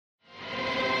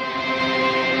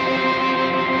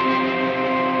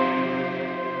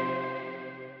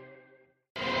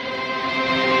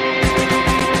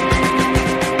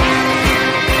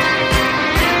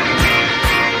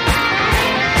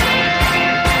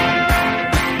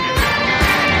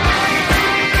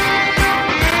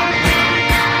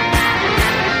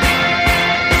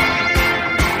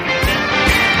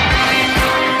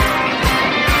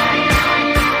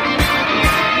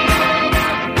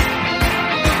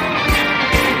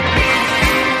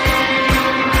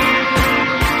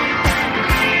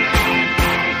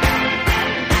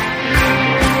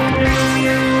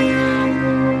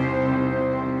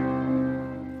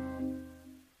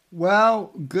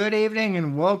Good evening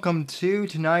and welcome to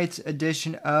tonight's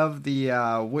edition of the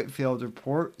Whitfield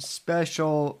Report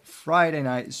special Friday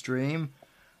night stream.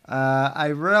 I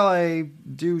really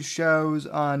do shows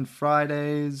on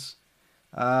Fridays,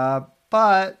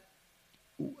 but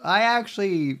I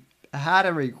actually had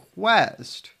a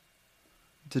request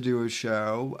to do a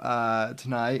show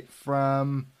tonight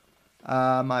from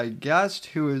my guest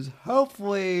who is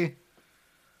hopefully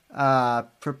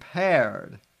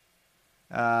prepared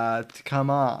to come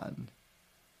on.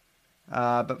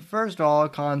 But first of all,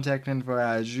 contact info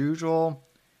as usual.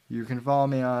 You can follow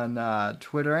me on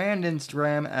Twitter and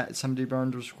Instagram at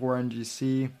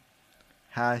somebodyburn_NGC.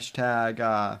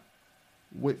 Hashtag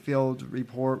Whitfield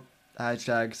Report.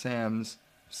 Hashtag Sam's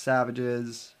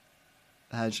Savages.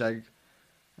 Hashtag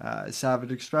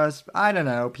Savage Express. I don't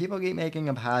know. People keep making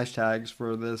up hashtags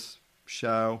for this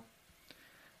show.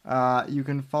 You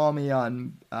can follow me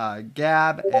on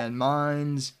Gab and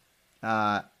Minds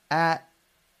at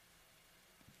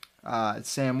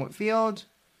Sam Whitfield.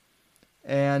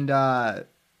 And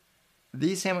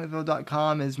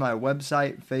thesamwhitfield.com is my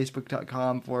website,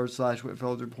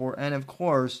 facebook.com/Whitfield Report. And of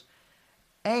course,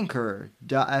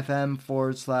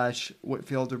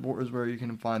 anchor.fm/Whitfield Report is where you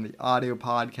can find the audio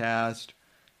podcast.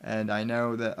 And I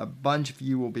know that a bunch of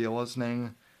you will be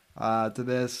listening to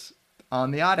this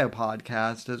on the audio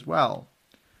podcast as well.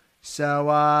 So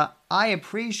I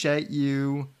appreciate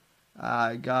you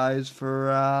guys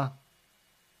for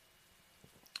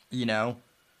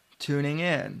tuning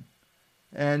in.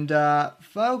 And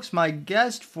folks, my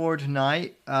guest for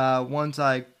tonight, once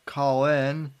I call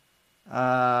in,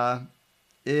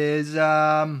 is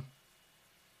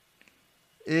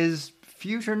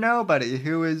Future Nobody,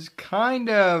 who is kind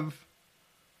of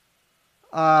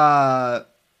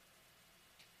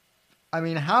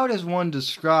how does one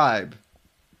describe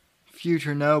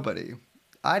Future Nobody?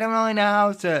 I don't really know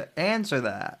how to answer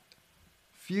that.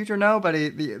 Future Nobody,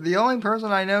 the only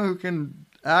person I know who can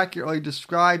accurately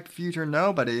describe Future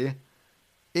Nobody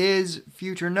is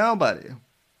Future Nobody.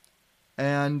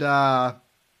 And, so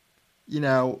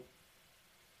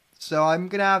I'm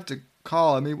going to have to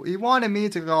call him. He wanted me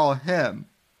to call him.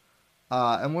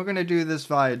 And we're going to do this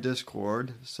via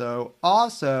Discord. So,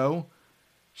 also,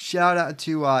 shout out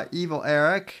to Evil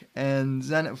Eric and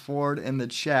Zenit Ford in the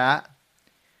chat.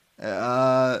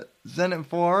 Zenit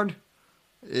Ford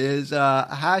is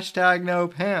hashtag no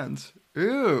pants.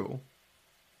 Ooh.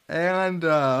 And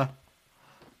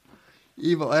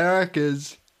Evil Eric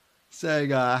is saying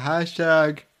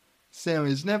hashtag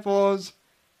Sammy's nipples.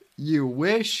 You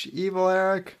wish, Evil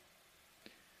Eric.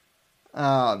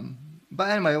 But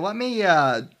anyway, let me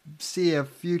see if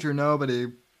Future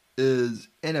Nobody is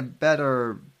in a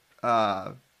better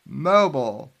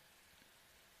mobile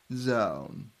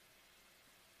zone,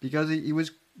 because he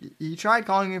tried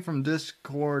calling me from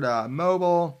Discord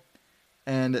mobile,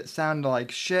 and it sounded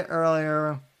like shit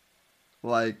earlier,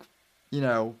 like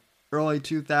early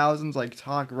 2000s, like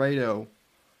talk radio,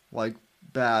 like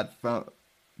bad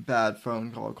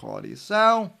phone call quality.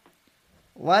 So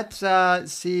let's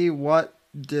see what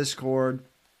Discord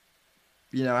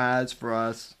has for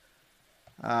us.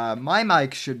 My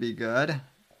mic should be good.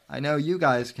 I know you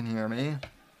guys can hear me.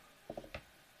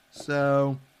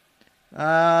 So,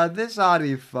 this ought to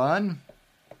be fun.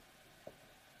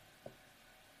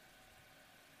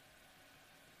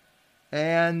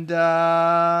 And,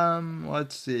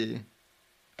 let's see.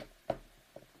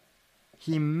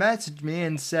 He messaged me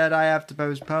and said I have to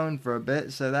postpone for a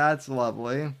bit, so that's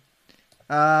lovely.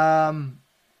 Let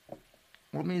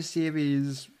me see if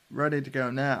he's ready to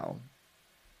go now.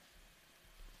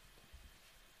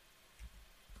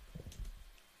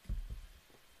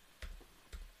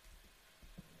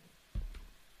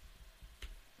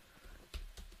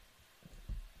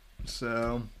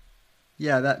 So,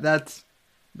 yeah, that's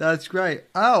great.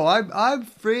 Oh, I'm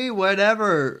free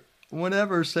whenever,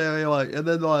 say, like, and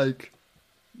then, like,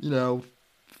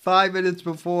 5 minutes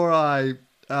before I,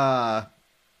 I'm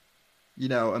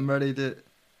ready to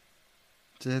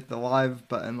hit the live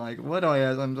button, like, literally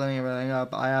as I'm setting everything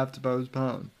up, I have to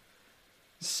postpone.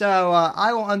 So,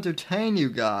 I will entertain you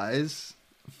guys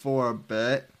for a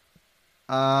bit.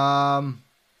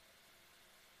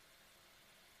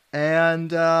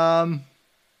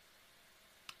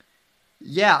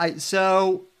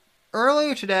 So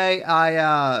earlier today,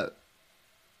 I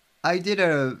did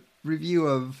a review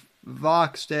of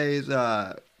Vox Day's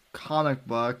comic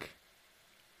book,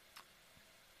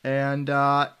 and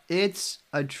it's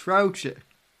atrocious.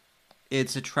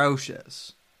 It's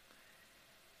atrocious,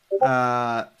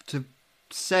 to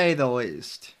say the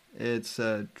least. It's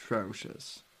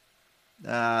atrocious.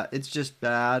 It's just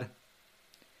bad.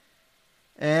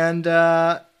 And,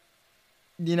 I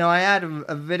had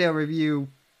a video review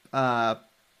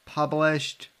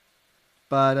published,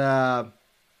 but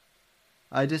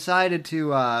I decided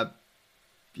to,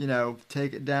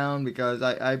 take it down because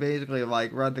I basically,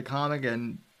 read the comic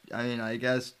and, I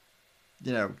guess,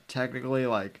 technically,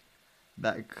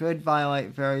 that could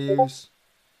violate fair use.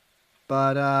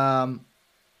 But,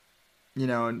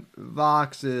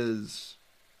 Vox is,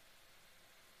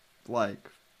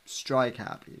 strike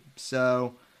happy.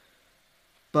 So,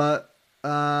 but,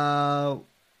 to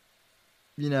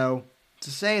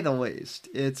say the least,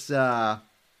 it's not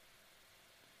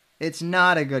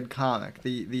a good comic.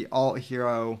 The alt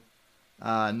hero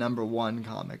 #1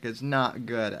 comic is not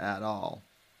good at all.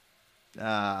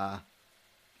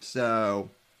 So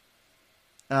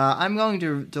I'm going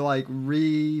to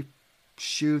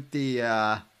reshoot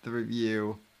the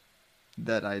review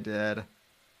that I did.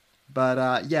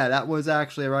 But yeah, that was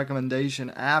actually a recommendation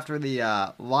after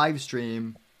the live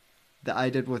stream that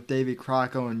I did with Davey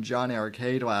Crocco and Johnny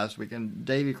Arcade last week. And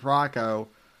Davey Crocco,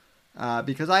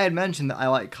 because I had mentioned that I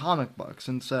like comic books,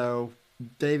 and so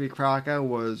Davey Crocco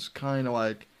was kind of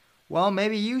like, well,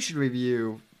 maybe you should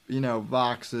review,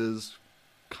 Vox's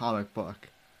comic book.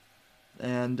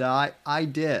 And I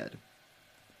did.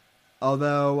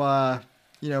 Although,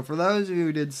 for those of you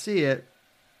who did see it,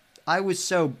 I was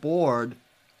so bored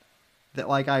that,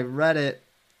 I read it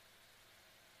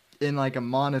in, a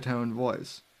monotone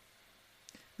voice.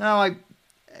 Now,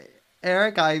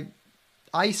 Eric, I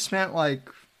spent, I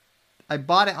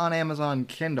bought it on Amazon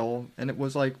Kindle, and it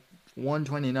was,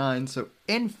 $129, so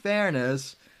in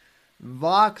fairness,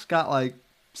 Vox got,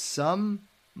 some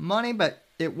money, but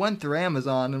it went through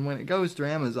Amazon, and when it goes through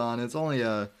Amazon, it's only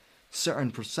a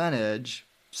certain percentage,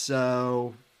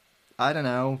 so, I don't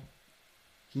know,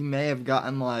 he may have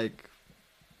gotten,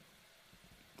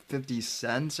 50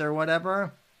 cents or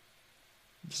whatever,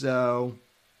 so,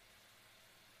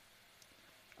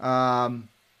 and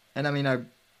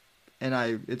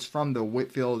it's from the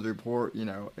Whitfield Report,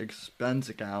 expense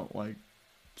account,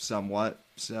 somewhat,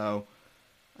 so,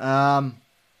 yeah.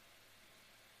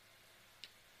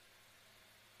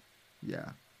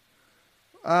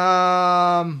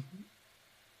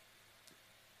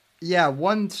 Yeah,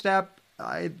 one step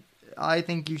I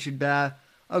think you should back.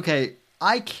 Okay,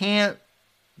 I can't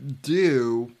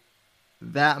do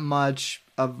that much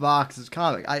of Vox's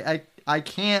comic. I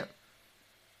can't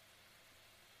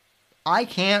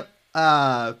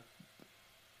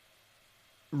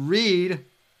read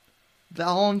the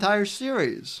whole entire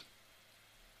series.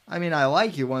 I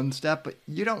like you, One Step, but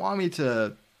you don't want me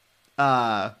to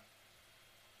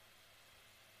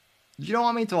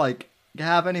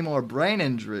have any more brain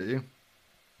injury.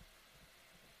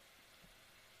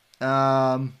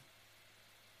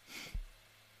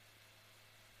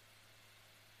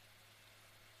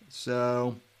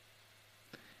 So,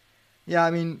 yeah,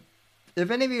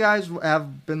 if any of you guys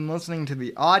have been listening to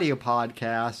the audio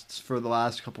podcasts for the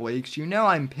last couple weeks,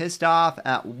 I'm pissed off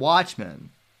at Watchmen,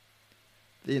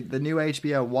 the new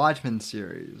HBO Watchmen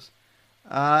series.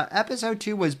 Episode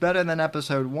 2 was better than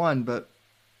episode 1, but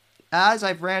as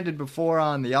I've ranted before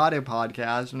on the audio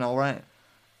podcast, and I'll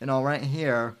rant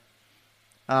here,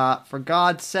 for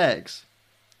God's sakes,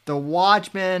 The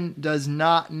Watchmen does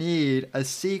not need a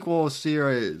sequel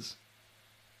series.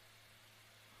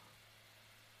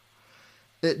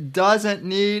 It doesn't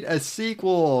need a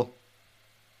sequel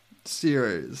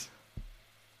series.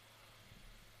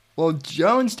 Well,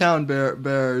 Jonestown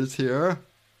Bear is here,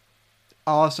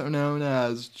 also known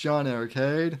as John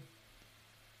Arcade,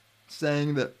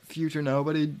 saying that Future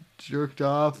Nobody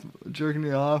jerking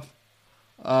me off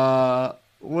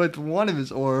with one of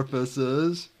his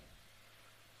orifices.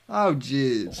 Oh,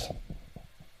 jeez.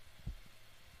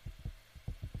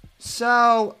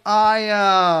 So,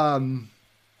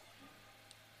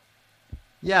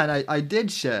 yeah, and I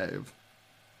did shave.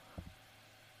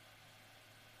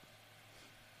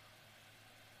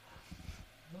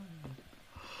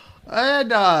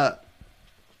 And,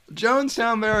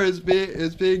 Jonestown Bear is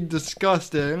being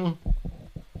disgusting,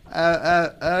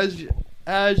 as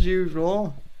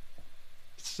usual.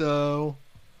 So,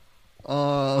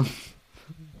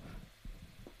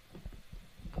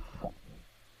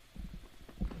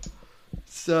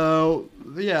 so,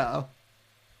 yeah.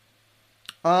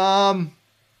 But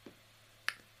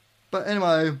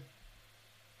anyway,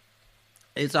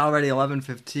 it's already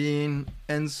 11:15,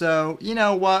 and so, you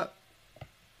know what?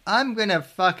 I'm gonna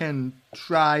fucking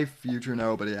try Future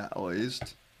Nobody at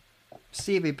least.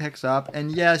 See if he picks up,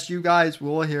 and yes, you guys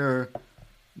will hear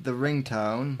the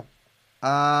ringtone.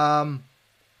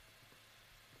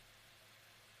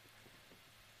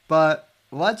 But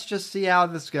let's just see how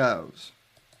this goes.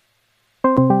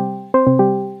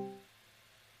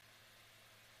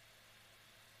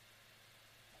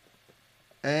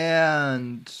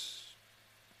 And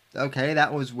okay,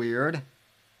 that was weird.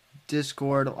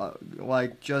 Discord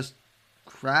like just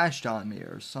crashed on me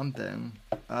or something.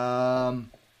 I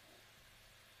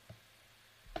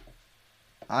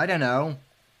don't know.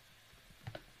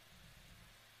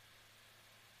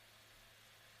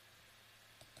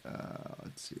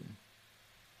 Let's see.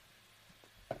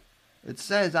 It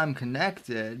says I'm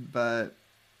connected, but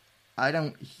I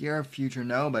don't hear future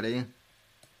nobody.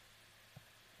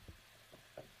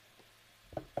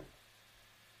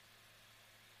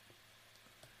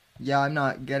 Yeah, I'm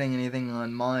not getting anything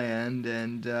on my end,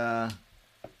 and,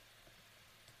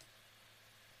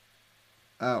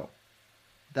 oh.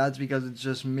 That's because it's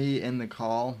just me in the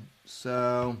call,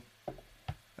 so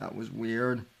that was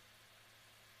weird.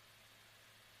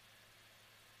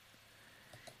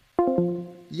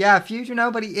 Yeah, future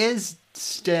nobody is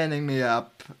standing me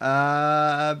up.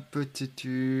 Yep.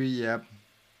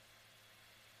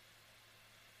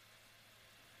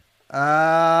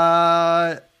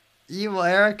 Evil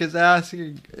Eric is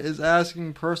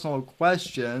asking personal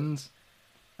questions.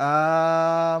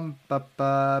 Um, bu-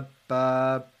 bu-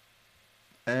 bu-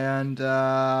 and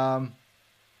I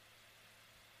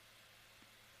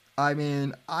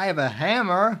mean, I have a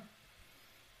hammer.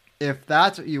 If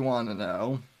that's what you want to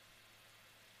know.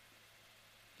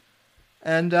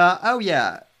 And oh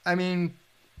yeah, I mean,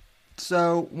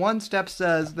 so one step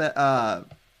says that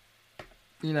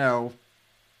you know,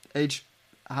 H,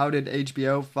 how did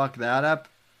HBO fuck that up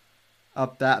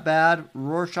that bad?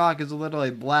 Rorschach is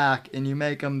literally black, and you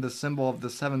make him the symbol of the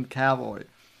 7th Cavalry.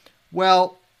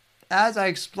 Well, as I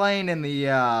explained in the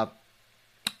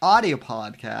audio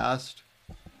podcast,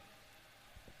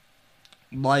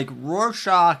 like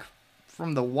Rorschach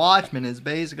from The Watchmen is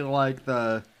basically like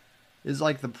the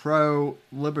pro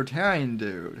libertarian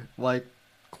dude. Like,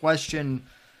 question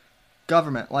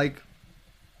government. Like,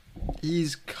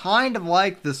 he's kind of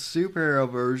like the superhero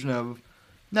version of.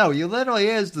 No, he literally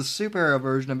is the superhero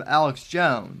version of Alex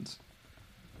Jones.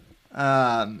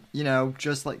 You know,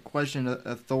 just like question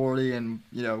authority and,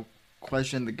 you know,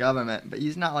 question the government. But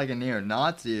he's not like a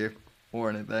neo-Nazi or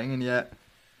anything. And yet,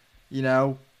 you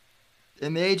know,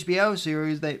 in the HBO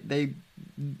series, they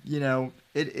you know,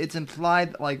 it's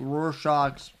implied that, like,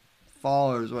 Rorschach's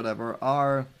followers, whatever,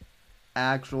 are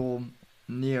actual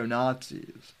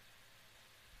neo-Nazis.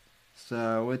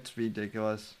 So, it's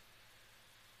ridiculous.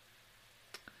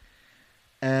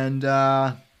 And,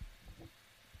 all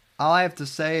I have to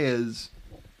say is,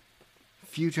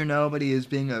 future nobody is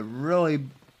being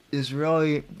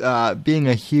being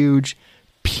a huge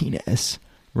penis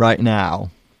right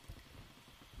now.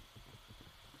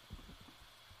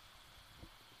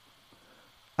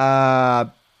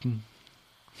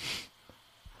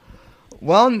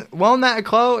 Well, Nat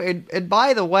Clo, and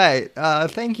by the way,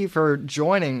 thank you for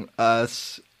joining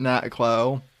us, Nat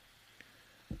Clo.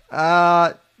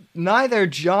 Neither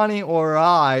Johnny or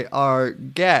I are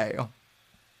gay.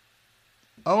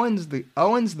 Owen's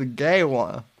the gay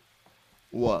one.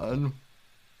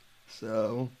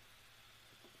 So,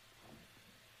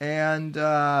 and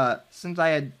since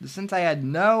I had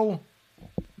no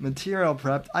material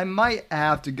prepped, I might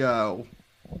have to go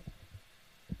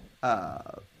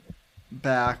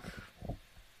back.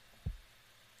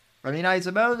 I mean, I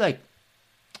suppose I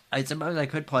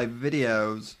could play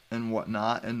videos and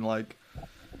whatnot, and like,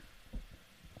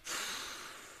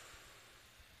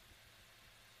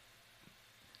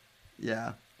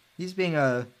 yeah, he's being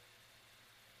a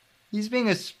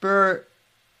spur.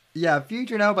 Yeah,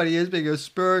 future nobody is being a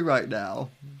spur right now.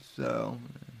 So.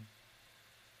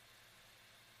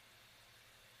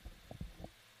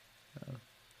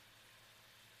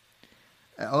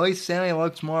 At least Sammy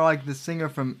looks more like the singer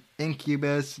from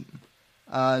Incubus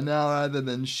now rather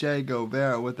than Che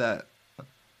Guevara with that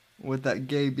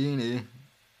gay beanie.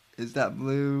 Is that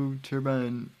Blue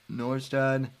Turbo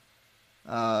Norstad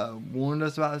warned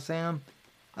us about Sam?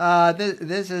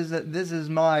 This is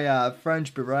my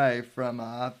French beret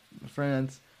from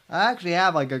France. I actually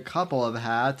have like a couple of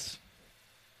hats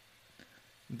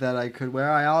that I could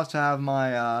wear. I also have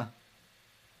my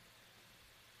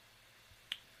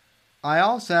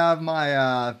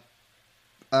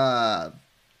I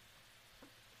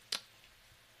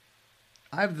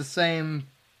have the same,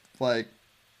 like,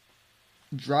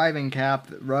 driving cap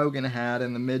that Rogan had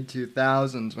in the mid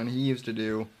 2000s when he used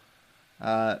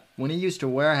to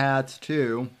wear hats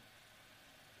too.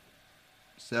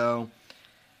 So,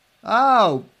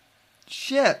 oh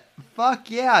shit,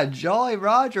 fuck yeah, Jolly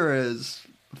Roger is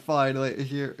finally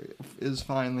here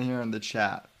in the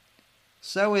chat.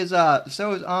 So is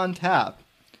On Tap.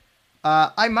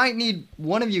 I might need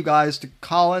one of you guys to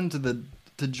call into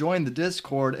to join the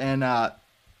Discord and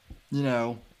you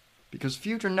know, because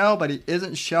Future Nobody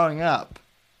isn't showing up.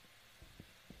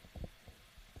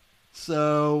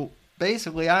 So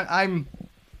basically, I'm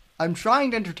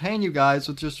trying to entertain you guys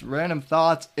with just random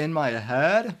thoughts in my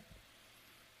head,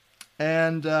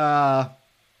 and you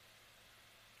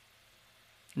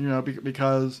know,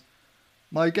 because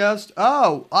my guest,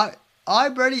 I'm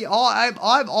ready.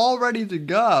 I'm all ready to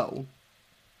go,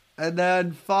 and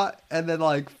then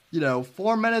like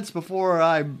 4 minutes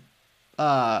before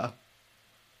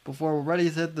before we're ready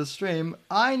to hit the stream,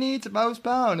 I need to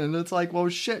postpone. And it's like, well,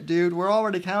 shit, dude, we're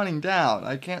already counting down.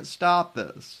 I can't stop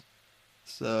this.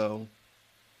 So,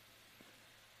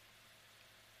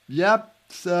 yep.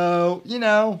 So,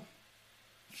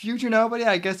 Future Nobody,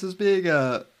 I guess, is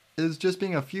just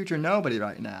being a future nobody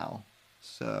right now.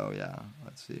 So, yeah,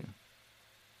 let's see.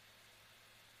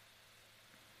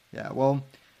 Yeah, well,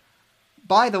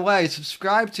 by the way,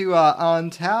 subscribe to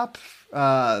On Tap.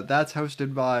 That's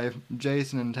hosted by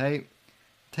Jason and Tate.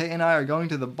 Tate and I are going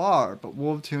to the bar, but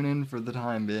we'll tune in for the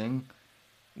time being.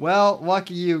 Well,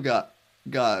 lucky you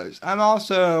guys. I'm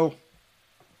also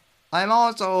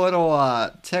a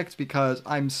little ticked because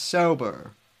I'm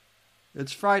sober.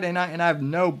 It's Friday night and I have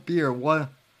no beer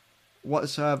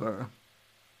whatsoever.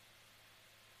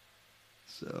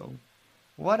 So,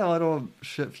 what a little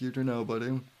shit future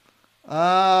nobody.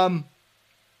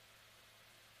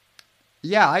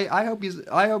 Yeah, I hope he's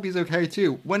okay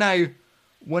too. When I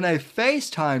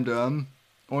FaceTimed him,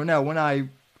 or no, when I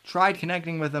tried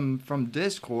connecting with him from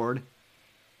Discord,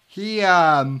 he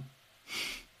sounded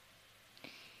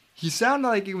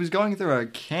like he was going through a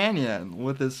canyon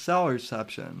with his cell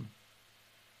reception.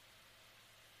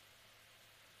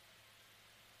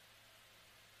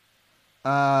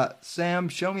 Sam,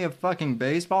 show me a fucking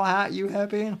baseball hat, you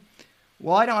hippie.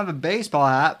 Well, I don't have a baseball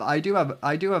hat, but I do have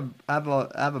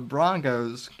a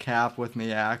Broncos cap with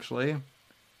me actually.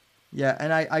 Yeah,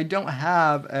 and I don't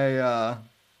have I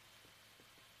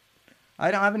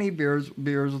don't have any beers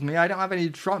with me. I don't have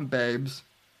any Trump babes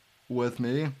with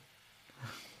me.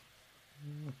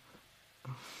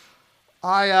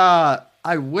 I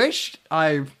wished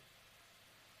well,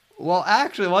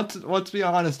 actually, let's be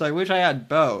honest. I wish I had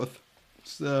both.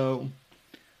 So,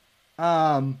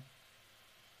 and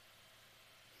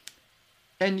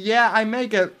yeah, I may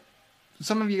get.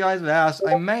 Some of you guys have asked.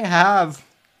 I may have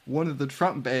one of the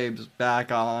Trump babes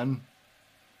back on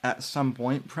at some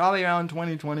point, probably around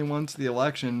 2020 once the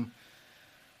election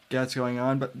gets going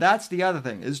on. But that's the other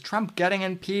thing: is Trump getting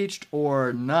impeached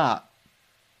or not?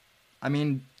 I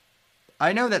mean,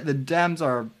 I know that the Dems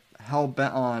are hell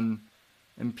bent on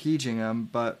impeaching him,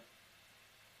 but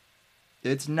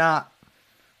it's not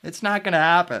gonna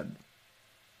happen.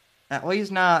 At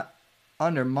least not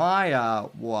under my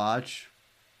watch.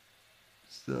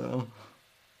 So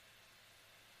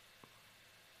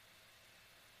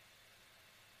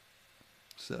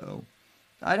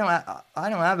I don't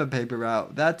have a paper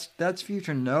route. That's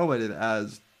future nobody that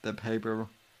has the paper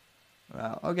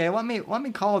route. Okay, let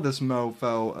me call this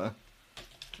mofo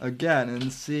again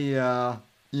and see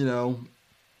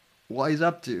what he's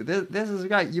up to. This is a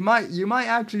guy. You might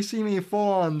actually see me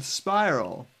full on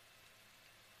spiral.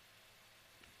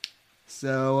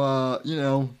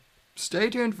 So stay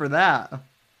tuned for that.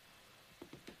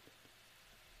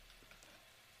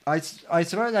 I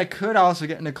suppose I could also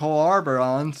get Nicole Arbor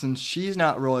on since she's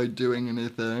not really doing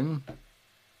anything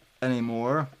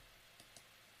anymore.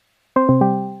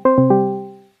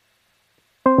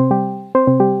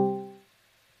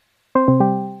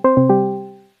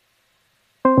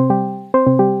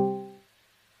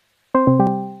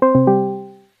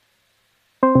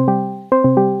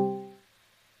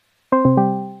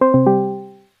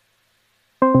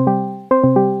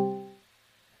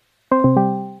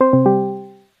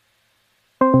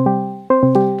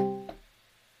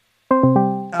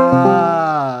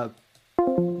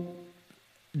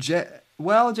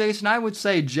 Well, Jason, I would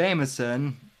say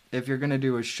Jameson if you're gonna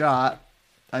do a shot.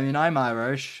 I mean, I'm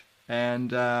Irish,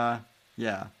 and yeah.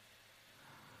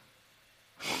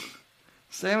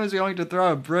 Sam is going to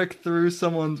throw a brick through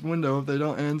someone's window if they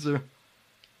don't answer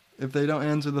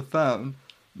the phone.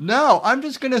 No, I'm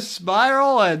just gonna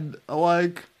spiral and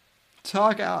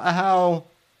talk out how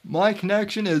my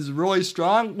connection is really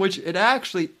strong, which it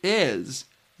actually is.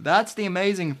 That's the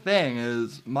amazing thing,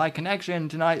 is my connection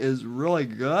tonight is really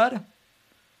good.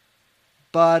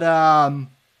 But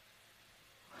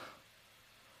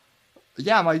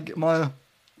yeah, my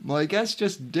guest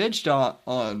just ditched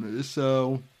on me,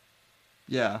 so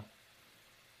yeah.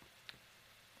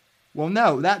 Well,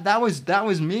 no, that was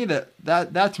me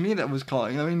that's me that was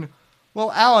calling. I mean,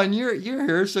 well, Alan, you're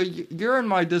here, so you're in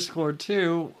my Discord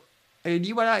too, and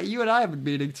you and I have a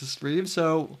meeting to stream.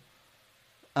 So,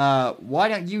 why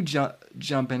don't you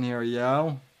jump in here,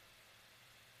 yo?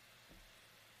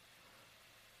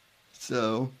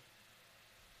 So,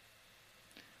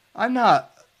 I'm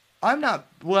not, I'm not.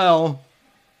 Well,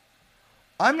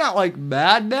 I'm not like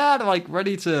mad, like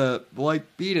ready to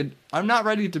like beat a. I'm not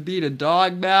ready to beat a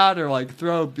dog mad or like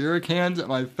throw beer cans at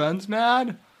my fence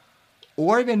mad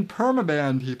or even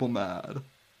permaban people mad.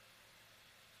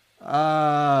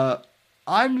 Uh,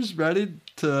 I'm just ready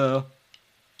to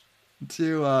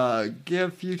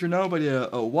give future nobody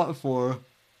a what for.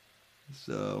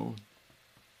 So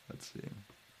let's see.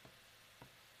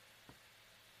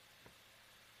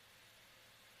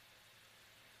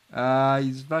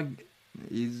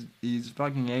 He's he's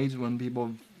fucking hates when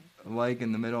people like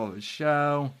in the middle of a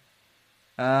show.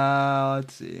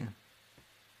 Let's see.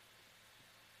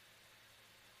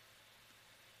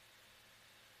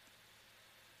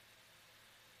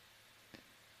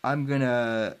 I'm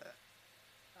gonna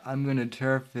I'm gonna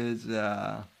turf his.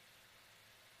 Well,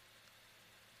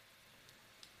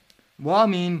 I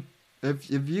mean, if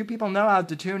you people know how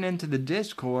to tune into the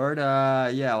Discord,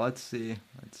 yeah, let's see.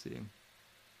 Let's see.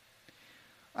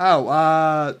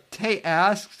 Oh, Tate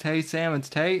asks, hey Sam, it's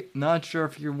Tate. Not sure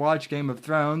if you watch Game of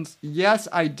Thrones. Yes,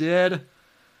 I did.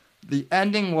 The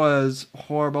ending was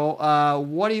horrible.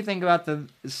 What do you think about the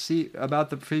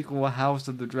prequel House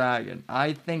of the Dragon?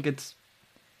 I think it's.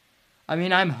 I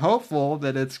mean, I'm hopeful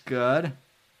that it's good.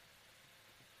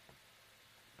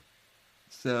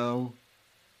 So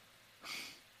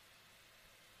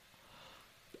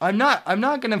I'm not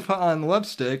gonna put on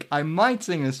lipstick. I might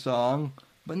sing a song,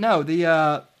 but no,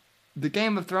 the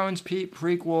Game of Thrones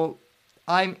prequel.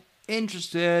 I'm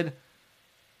interested.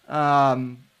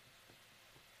 Um,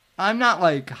 I'm not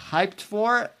like hyped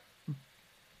for it,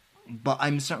 but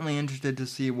I'm certainly interested to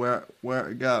see where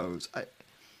it goes.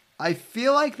 I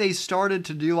feel like they started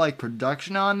to do like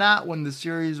production on that when the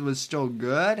series was still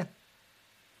good.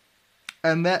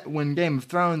 And that when Game of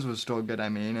Thrones was still good, I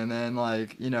mean, and then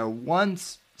like,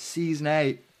 once season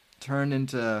 8 turned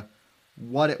into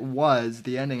what it was,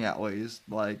 the ending at least,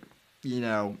 like,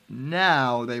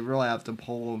 now they really have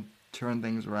to turn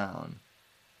things around.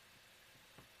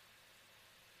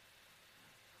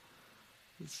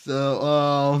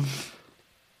 So,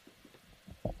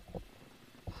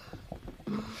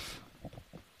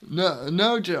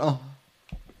 no, Joe.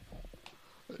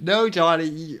 No,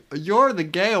 Johnny, you're the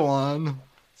gay one.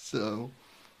 So,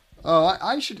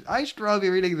 I should probably be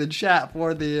reading the chat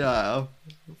for the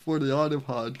audio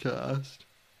podcast.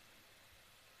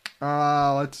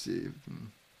 Let's see.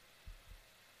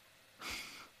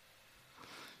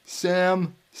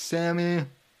 Sam, Sammy,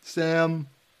 Sam.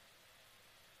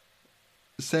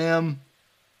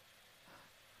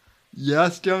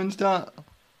 Yes, Jonestown.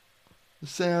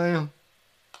 Sammy.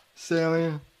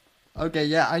 Okay,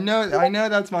 yeah, I know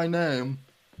that's my name.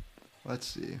 Let's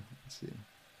see.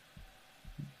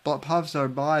 Butt puffs are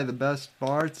by the best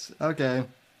parts. Okay.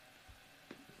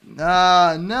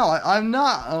 No, I'm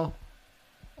not.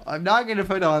 I'm not gonna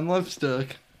put on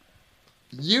lipstick.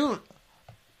 You,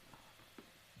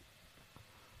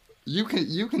 you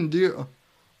can do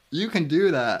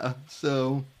that.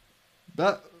 So,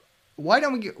 that why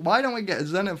don't we get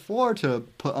Zenit 4 to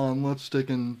put on lipstick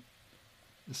and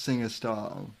sing a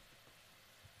song?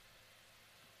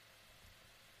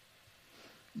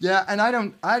 Yeah, and I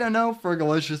don't know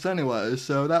Fergalicious anyway,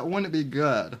 so that wouldn't be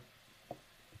good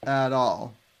at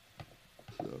all.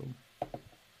 So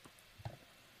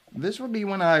this would be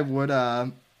when I would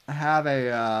have if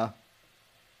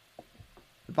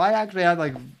I actually had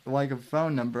like a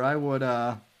phone number, I would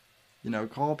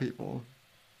call people.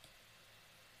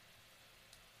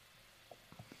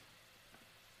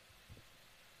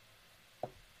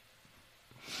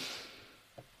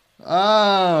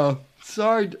 Oh,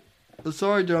 sorry,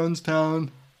 Jonestown.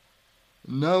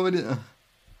 Nobody,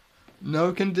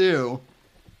 no can do.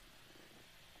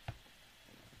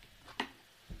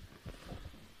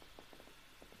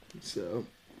 So,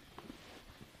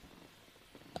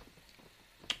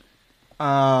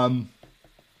 I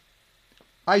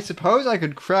suppose I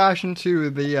could crash into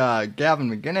the Gavin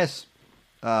McGinnis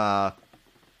uh,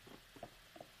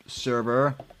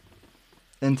 server,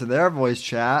 into their voice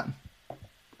chat.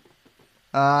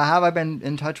 Have I been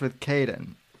in touch with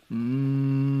Caden?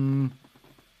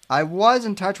 I was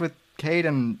in touch with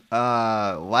Caden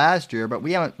last year, but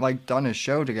we haven't like done a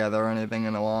show together or anything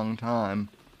in a long time.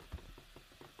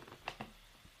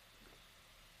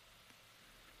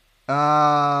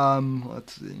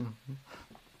 Let's see.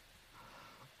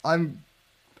 I'm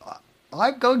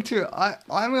I'm going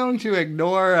to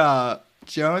ignore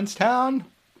Jonestown.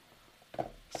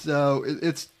 So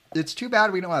it's too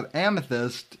bad we don't have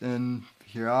Amethyst in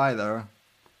here either.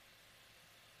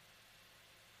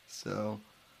 So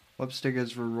lipstick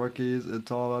is for rookies.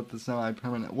 It's all about the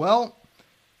semi-permanent. Well,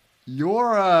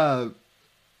 you're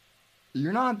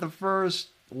you're not the first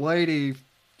lady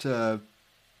to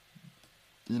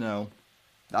you know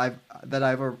I've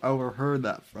overheard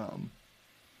that from.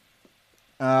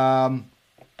 Um,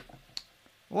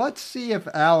 let's see if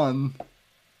Alan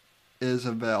is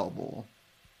available.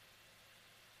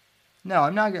 No,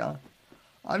 I'm not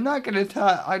gonna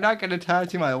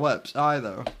tattoo my lips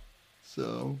either.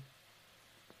 So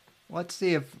let's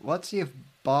see if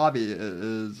Bobby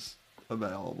is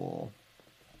available.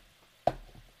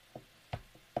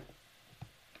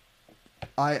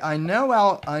 I know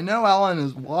Alan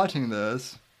is watching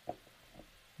this,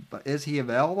 but is he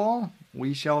available?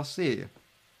 We shall see.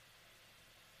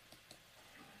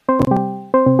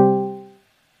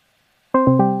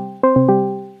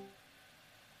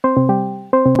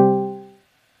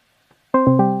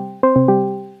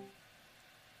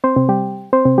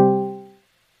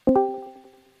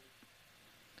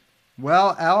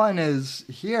 Well, Alan is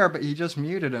here, but he just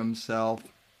muted himself.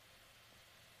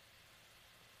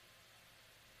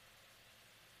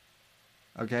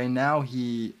 Okay, now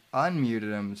he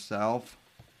unmuted himself.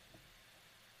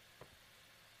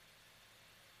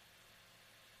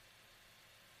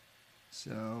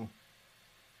 So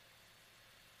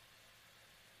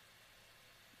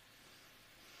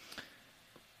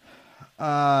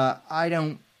I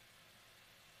don't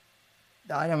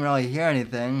really hear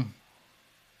anything.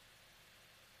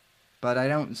 But I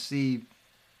don't see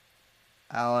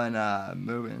Alan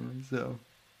moving, so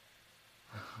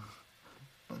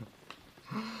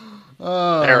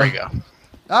There we go.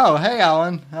 Oh, hey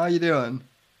Alan, how you doing?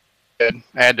 Good.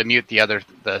 I had to mute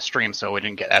the stream so we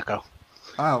didn't get echo.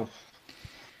 Oh.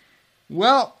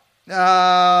 Well,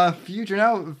 future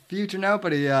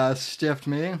nobody stiffed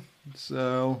me.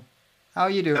 So, how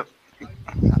you doing?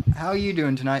 Yep. How you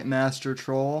doing tonight, Master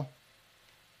Troll?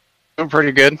 Doing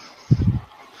pretty good.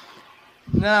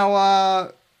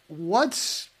 Now,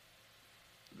 what's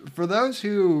for those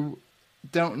who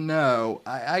don't know,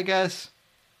 I guess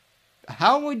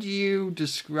how would you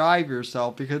describe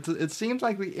yourself? Because it seems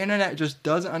like the internet just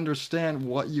doesn't understand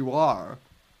what you are.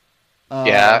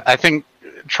 Yeah, I think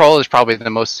troll is probably the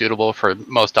most suitable for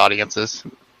most audiences.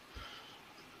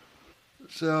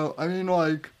 So I mean,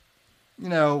 like, you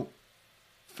know,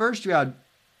 first you had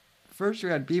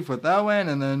beef with Owen,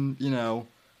 and then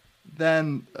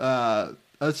then a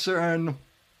certain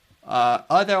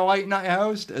other late night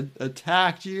host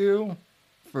attacked you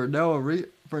for no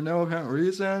apparent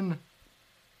reason,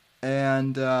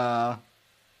 and I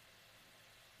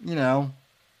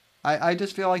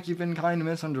just feel like you've been kind of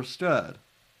misunderstood.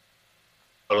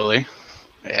 Totally.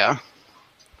 Yeah.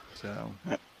 So.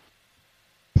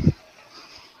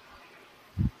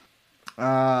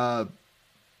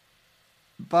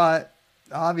 But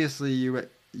obviously you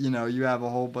have a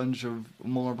whole bunch of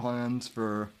more plans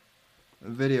for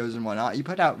videos and whatnot. You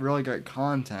put out really great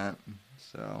content,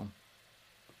 so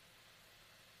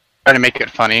Try to make it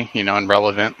funny, and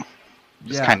relevant.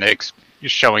 Just kind of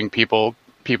showing people's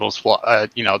flaw.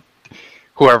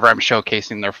 Whoever I'm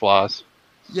showcasing their flaws.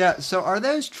 Yeah. So are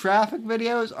those traffic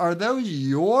videos? Are those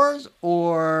yours,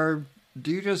 or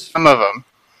do you just some of them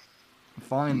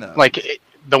find those? Like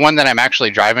the one that I'm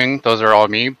actually driving, those are all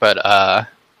me. But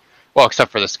well,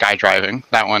 except for the sky driving,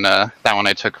 that one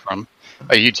I took from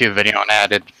a YouTube video and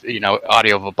added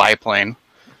audio of a biplane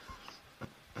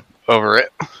over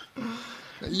it.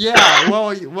 Yeah,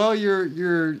 well, you're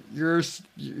going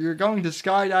to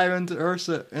skydive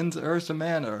into Ursa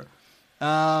Manor.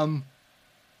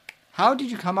 How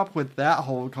did you come up with that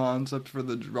whole concept for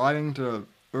the driving to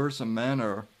Ursa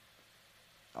Manor?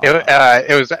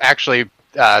 It was actually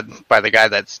by the guy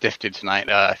that stiffed it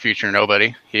tonight, Future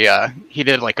Nobody. He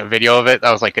did like a video of it.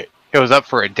 That was it was up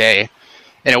for a day,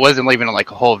 and it wasn't even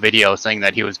like a whole video saying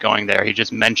that he was going there. He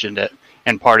just mentioned it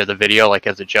in part of the video, like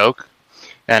as a joke.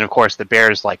 And of course, the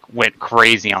bears went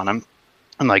crazy on him,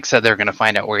 and said they're going to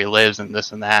find out where he lives and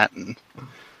this and that. And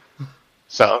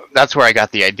so that's where I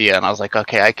got the idea, and I was like,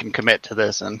 okay, I can commit to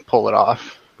this and pull it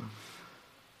off.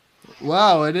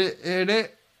 Wow,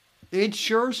 it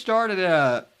sure started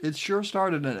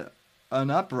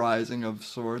an uprising of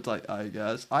sorts. I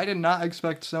guess I did not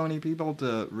expect so many people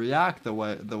to react the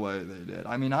way they did.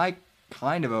 I mean, I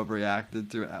kind of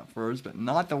overreacted to it at first, but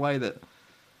not the way that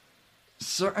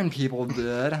certain people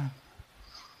did,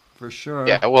 for sure.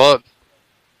 Yeah, well,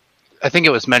 I think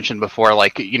it was mentioned before,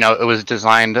 like, it was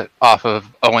designed off of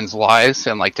Owen's lies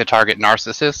and like to target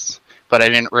narcissists, but I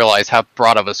didn't realize how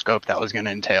broad of a scope that was going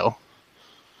to entail.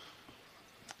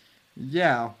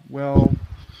 Yeah, well,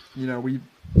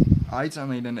 I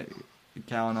certainly didn't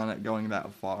count on it going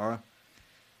that far.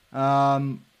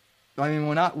 Um, I mean,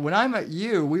 when I met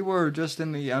you, we were just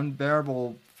in the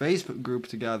Unbearable Facebook group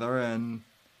together, and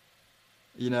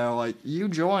like you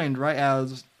joined right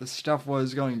as the stuff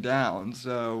was going down.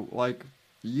 So like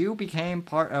you became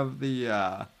part of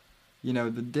the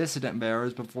dissident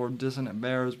bears before dissident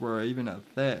bears were even a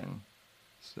thing.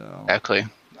 So Exactly.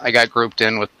 I got grouped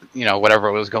in with,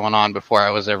 whatever was going on before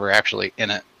I was ever actually in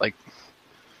it. Like,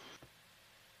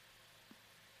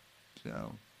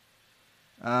 so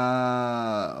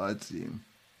let's see.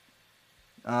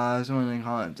 Someone in the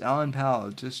comments, Alan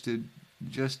Powell, just a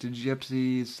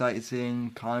gypsy,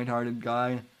 sightseeing, kind-hearted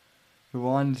guy who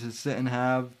wanted to sit and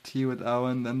have tea with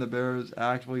Owen. Then the Bears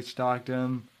actually stalked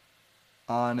him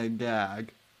on a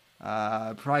gag.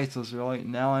 Priceless, really.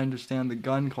 Now I understand the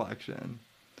gun collection.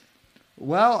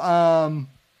 Well,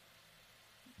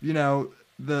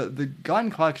 the gun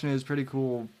collection is pretty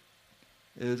cool.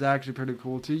 It is actually pretty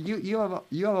cool too. You have a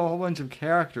whole bunch of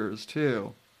characters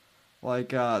too,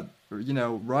 like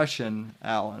Russian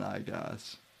Alan, I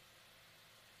guess.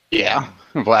 yeah,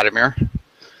 Vladimir.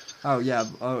 Oh yeah.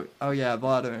 Oh yeah,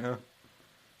 Vladimir.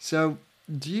 So,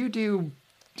 do you do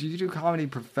comedy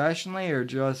professionally or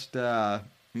just on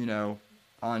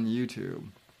YouTube?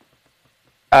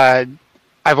 Uh,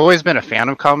 I've always been a fan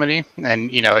of comedy,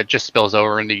 and it just spills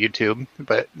over into YouTube.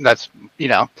 But that's,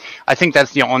 I think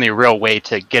that's the only real way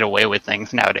to get away with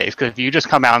things nowadays. Because if you just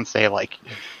come out and say like,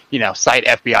 cite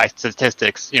FBI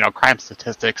statistics, crime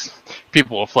statistics,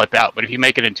 people will flip out. But if you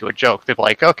make it into a joke, they're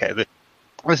like, okay,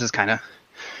 this is kind of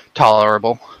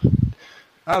tolerable.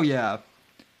 Oh yeah,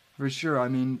 for sure. I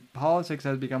mean, politics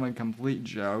has become a complete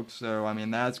joke. So I mean,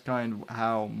 that's kind of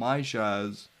how my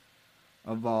shows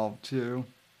evolved too.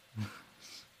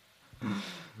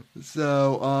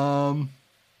 So,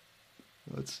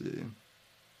 let's see.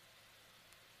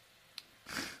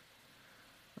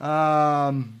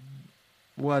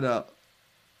 What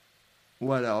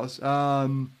What else? I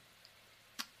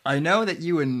know that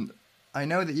you and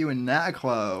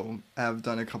Naklo have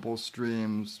done a couple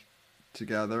streams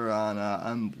together on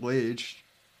Unbleached.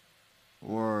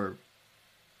 Or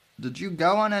did you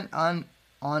go on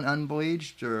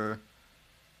Unbleached or?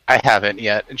 I haven't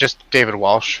yet. Just David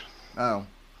Walsh. Oh.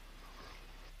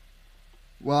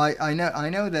 Well, I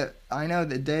know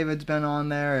that David's been on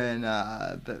there and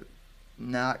that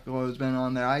Naklo's been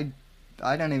on there. I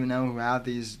don't even know who half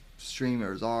these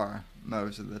streamers are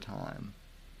most of the time.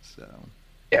 So.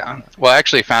 Yeah. Well, I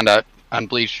actually found out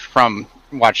Unbleached from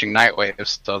watching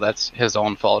Nightwaves, so that's his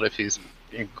own fault if he's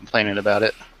complaining about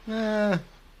it.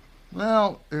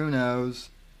 Well, who knows?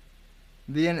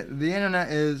 The internet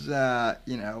is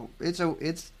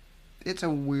it's a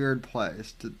weird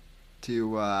place to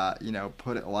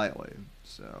put it lightly.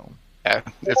 So Yeah,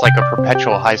 it's like a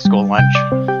perpetual high school lunch.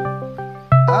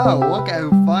 oh, look at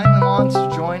who finally wants to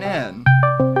join in.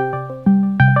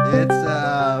 It's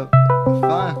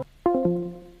fun.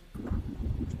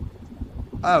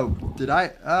 Oh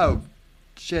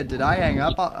shit, did I hang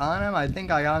up on him? I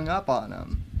think I hung up on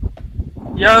him.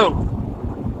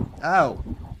 Yo. Oh.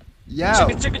 Yo.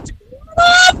 Chicka.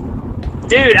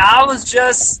 Dude,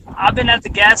 I've been at the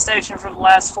gas station for the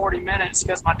last 40 minutes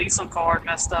because my diesel card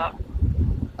messed up.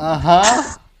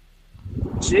 Uh-huh.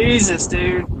 Jesus,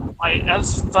 dude. Like, that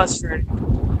was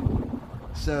frustrating.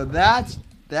 So that's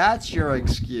your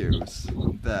excuse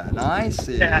then. I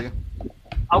see. Yeah.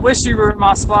 I wish you were in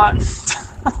my spot.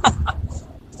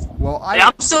 Well, Hey,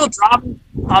 I'm still driving.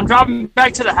 I'm driving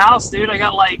back to the house, dude. I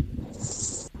got like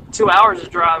 2 hours to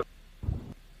drive.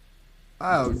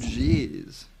 Oh,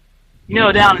 jeez.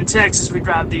 Down in Texas, we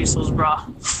drive diesels, bro.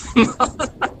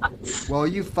 Well,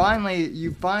 you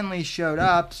finally showed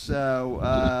up. So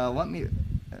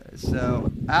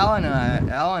So Alan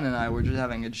and I were just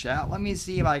having a chat. Let me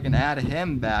see if I can add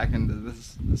him back into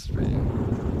this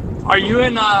stream. Are you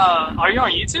on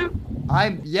YouTube?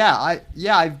 I've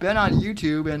been on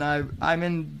YouTube and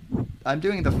I'm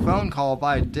doing the phone call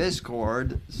via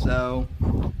Discord. So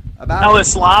Oh,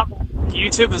 it's live.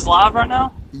 YouTube is live right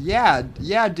now. Yeah,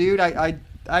 dude.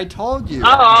 I told you.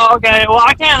 Oh, okay. Well,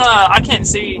 I can't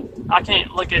see. I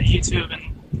can't look at YouTube and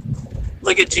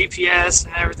look at GPS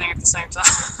and everything at the same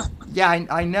time. Yeah,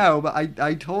 I know, but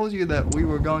I told you that we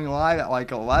were going live at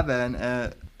like 11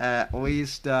 at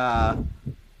least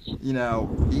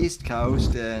East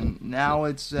Coast, and now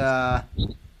it's now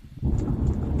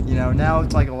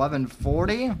it's like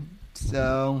 11:40.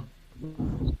 So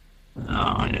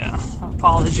Oh yeah,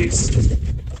 apologies.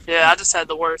 Yeah, I just had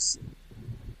the worst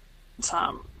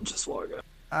time just a while ago.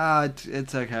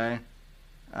 It's okay.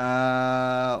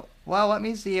 Well, let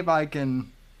me see if I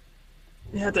can.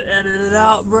 You have to edit it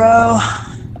out, bro.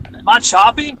 Am I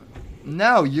choppy?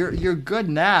 No, you're good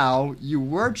now. You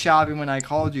were choppy when I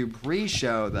called you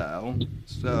pre-show, though.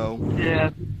 So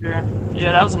Yeah,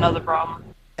 yeah, that was another problem.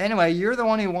 anyway, you're the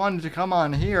one who wanted to come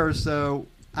on here. So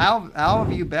how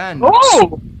have you been?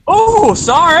 Oh,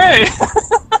 sorry.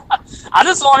 I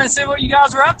just wanted to see what you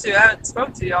guys were up to. I haven't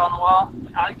spoke to y'all in a while.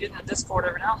 I get in the Discord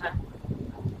every now and then.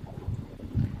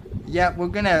 Yeah, we're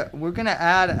gonna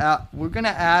add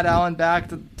Alan back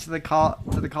to the call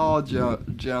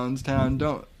Jonestown.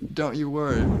 Don't you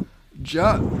worry.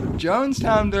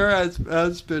 Jonestown there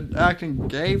has been acting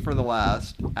gay for the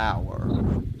last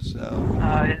hour. So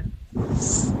Yeah.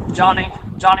 Johnny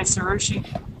Sarushi.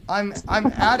 I'm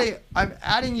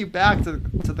adding you back to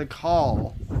the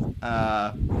call.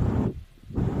 So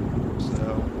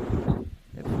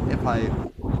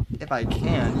if I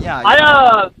can,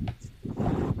 yeah.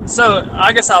 So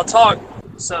I guess I'll talk.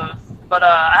 But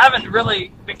I haven't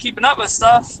really been keeping up with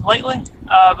stuff lately.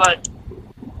 But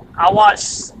I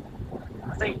watched,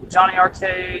 I think Johnny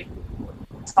Arcade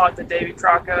talked to Davey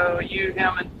Crocco, you,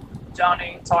 him, and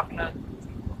Johnny talking to,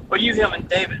 well, you, him, and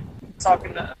David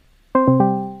talking to.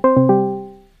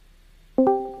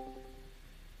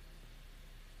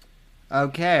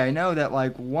 Okay, I know that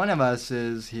like one of us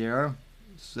is here,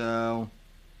 so.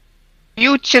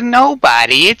 Future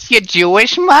nobody, it's your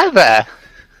Jewish mother.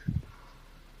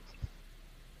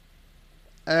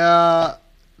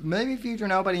 Maybe future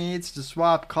nobody needs to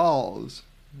swap calls.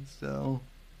 So.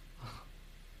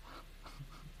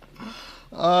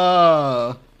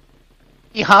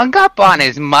 He hung up on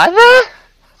his mother?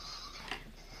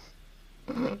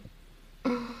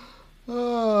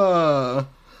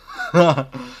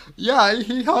 Yeah,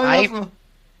 he hung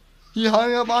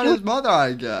up on his mother,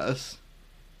 I guess.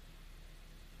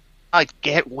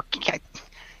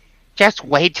 Just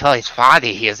wait till his father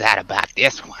hears out about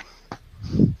this one.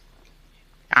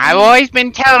 I've always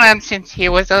been telling him since he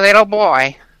was a little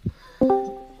boy.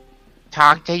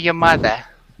 Talk to your mother.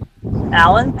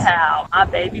 Alan Powell, my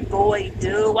baby boy,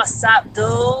 dude. What's up,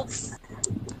 dude?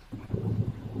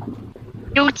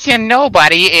 Future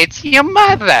nobody, it's your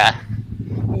mother.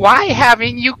 Why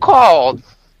haven't you called?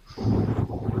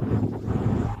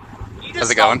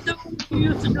 How's it going?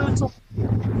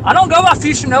 I don't go by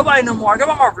Future Nobody no more. I go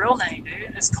by my real name,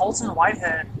 dude. It's Colton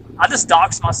Whitehead. I just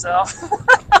doxed myself.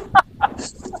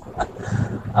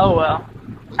 Oh well.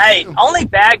 Hey, only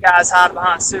bad guys hide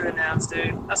behind pseudonyms,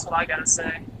 dude. That's what I gotta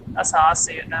say. That's how I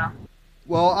see it now.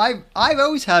 Well, I've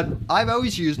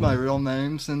always used my real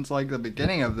name since like the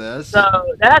beginning of this.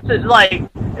 So that's it, like,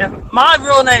 if my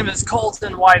real name is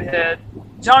Colton Whitehead,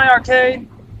 Johnny Arcade,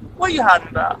 what are you hiding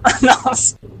about? No,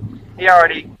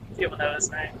 people know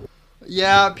his name.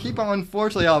 Yeah, people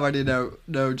unfortunately already know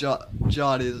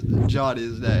Johnny's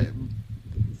name.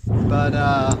 But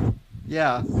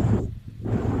yeah.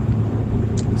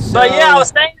 So, But yeah, I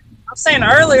was saying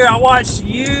earlier, I watched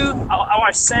you, I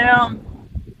watched Sam,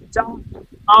 John.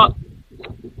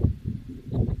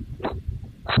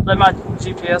 Let my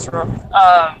GPS roll.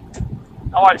 I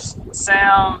watched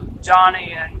Sam,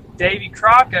 Johnny, and Davey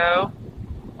Crocco,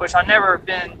 which I never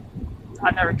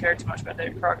cared too much about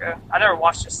Davey Crocco. I never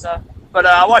watched his stuff, but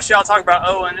I watched y'all talk about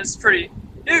Owen. It's pretty,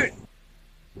 dude.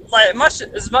 Like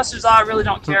as much as I really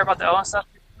don't care about the Owen stuff.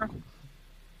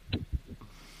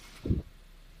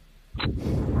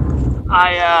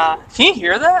 Can you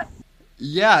hear that?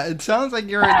 Yeah, it sounds like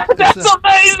you're. That's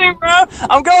amazing, bro.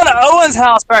 I'm going to Owen's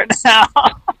house right now.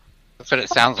 That's what it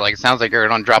sounds like. It sounds like you're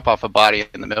gonna drop off a body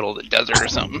in the middle of the desert or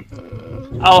something.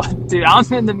 Oh, dude, I'm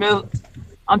in the middle.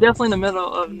 I'm definitely in the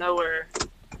middle of nowhere.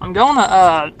 I'm going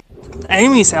to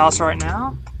Amy's house right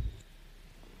now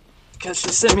because she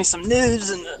sent me some news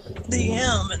in the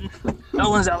DM, and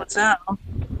Owen's out of town.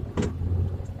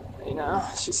 You know,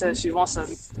 she said she wants a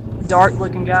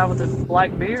dark-looking guy with a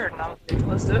black beard, and I'm like,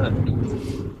 let's do it.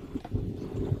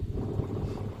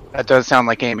 That does sound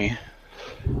like Amy.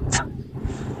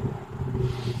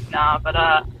 Nah,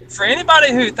 but for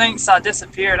anybody who thinks I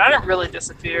disappeared, I didn't really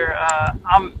disappear.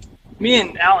 Me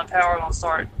and Alan Power are gonna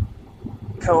start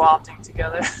co-opting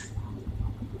together.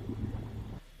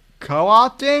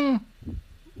 Co-opting?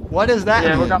 What does that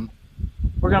mean?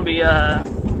 We're gonna be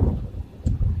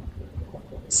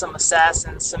some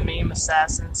assassins, some meme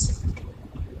assassins.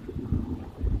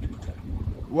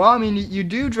 Well, I mean, you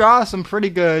do draw some pretty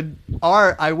good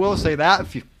art. I will say that,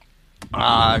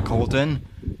 Colton.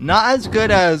 Not as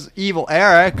good as Evil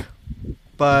Eric,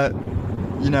 but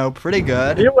pretty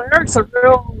good. Eric's a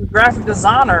real graphic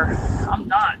designer. I'm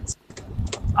not.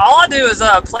 All I do is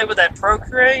play with that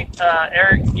Procreate.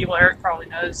 Evil Eric probably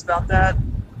knows about that.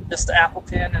 Just the Apple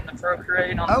Pen and the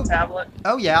Procreate on the tablet.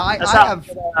 Oh yeah, I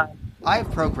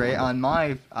have Procreate on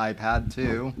my iPad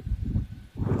too.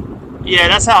 Yeah,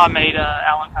 that's how I made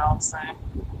Alan Powell's thing.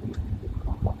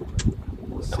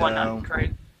 It wasn't nothing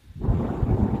crazy.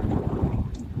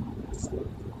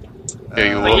 Yeah,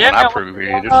 you will when I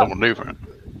Procreate. It's something different.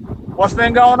 What's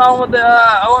been going on with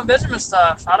the Owen Benjamin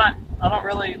stuff? I don't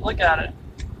really look at it.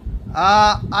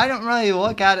 I don't really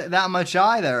look at it that much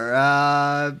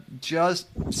either. Just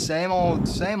same old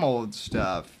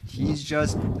stuff. He's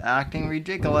just acting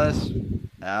ridiculous,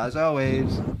 as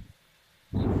always.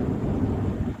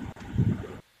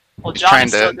 Well,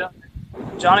 Johnny's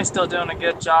still doing a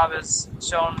good job as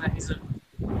showing that he's a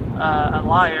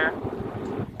liar.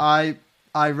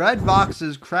 I read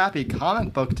Vox's crappy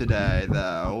comic book today,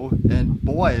 though, and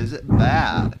boy, is it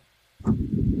bad.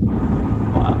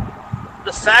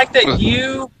 The fact that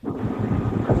you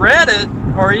read it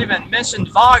or even mentioned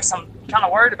Vox, I'm kind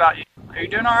of worried about you. Are you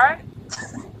doing all right?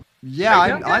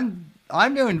 Yeah,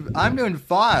 I'm doing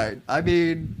fine. I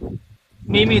mean,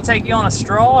 need me to take you on a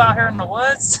stroll out here in the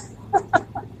woods?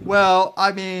 Well,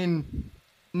 I mean,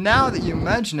 now that you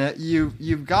mention it,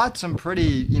 you've got some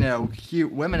pretty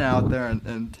cute women out there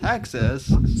in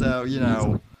Texas. So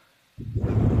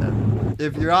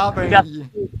if you're offering,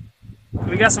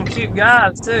 we got some cute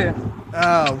guys too.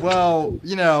 Well,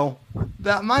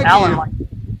 that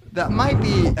might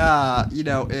be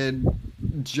in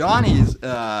Johnny's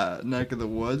neck of the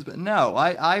woods, but no,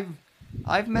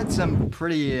 I've met some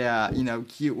pretty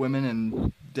cute women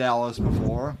in Dallas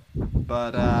before,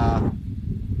 but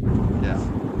yeah.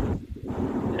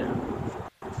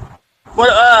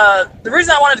 Well, the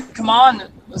reason I wanted to come on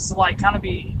was to kind of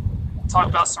talk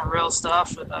about some real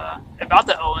stuff with, about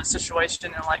the Owen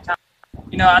situation and kind of,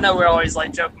 I know we're always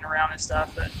joking around and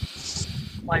stuff, but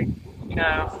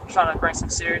trying to bring some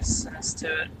seriousness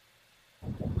to it.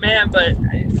 Man, but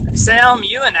Sam,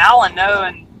 you and Alan know,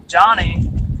 and Johnny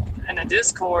in the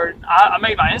Discord, I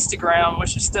made my Instagram,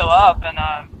 which is still up, and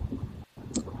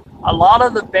a lot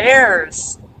of the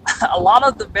bears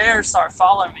start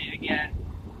following me again,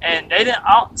 and they didn't.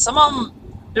 Some of them,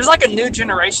 there's a new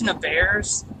generation of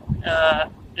bears.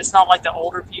 It's not like the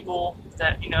older people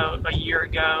that a year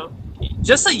ago.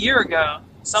 Just a year ago,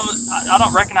 I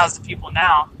don't recognize the people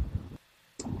now.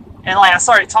 And I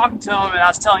started talking to them, and I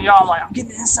was telling y'all, I'm getting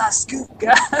the inside scoop,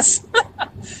 guys.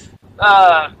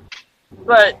 But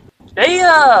they,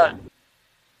 the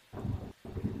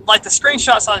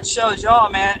screenshots I showed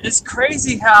y'all, man, it's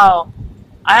crazy how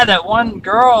I had that one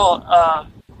girl,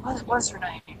 what's her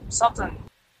name? Something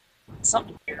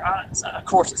there. Of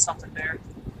course it's something there.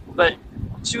 But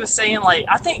she was saying,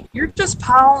 I think you're just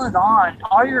piling on.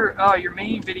 All your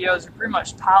meme videos are pretty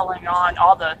much piling on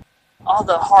all the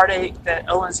heartache that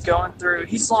Owen's going through.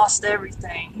 He's lost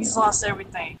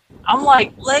everything. I'm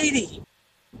like, lady,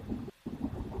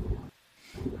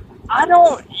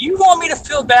 you want me to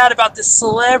feel bad about this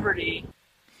celebrity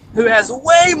who has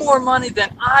way more money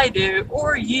than I do,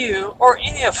 or you, or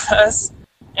any of us,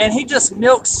 and he just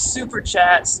milks super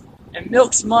chats and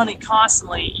milks money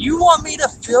constantly. You want me to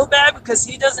feel bad because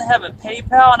he doesn't have a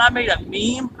PayPal, and I made a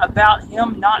meme about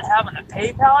him not having a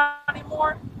PayPal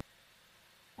anymore?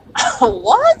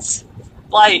 What?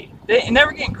 They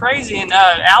were getting crazy, and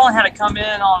Alan had to come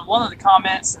in on one of the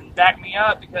comments and back me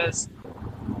up because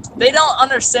they don't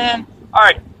understand. All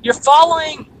right, you're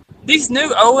following these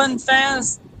new Owen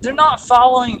fans. They're not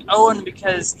following Owen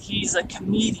because he's a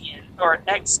comedian or an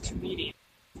ex-comedian.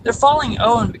 They're following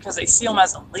Owen because they see him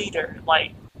as a leader.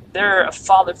 They're a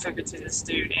father figure to this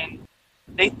dude, and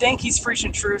they think he's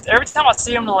preaching truth. Every time I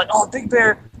see him, they're like, "Oh, Big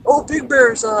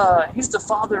Bear's he's the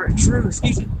father of truth.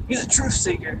 He's a truth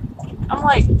seeker." I'm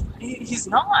like, he's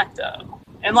not though.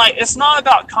 And it's not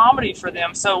about comedy for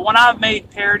them. So when I made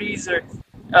parodies or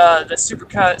the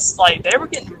supercuts, they were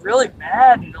getting really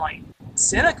mad and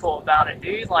cynical about it,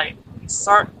 dude.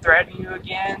 Start threatening you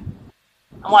again.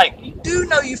 I'm like, you do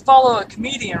know you follow a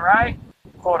comedian, right?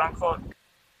 Quote unquote.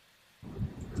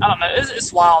 I don't know.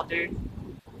 It's wild, dude.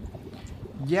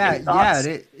 Yeah,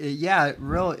 it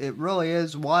really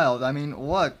is wild. I mean,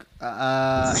 look,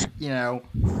 I've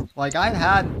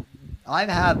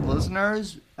had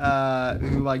listeners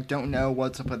who don't know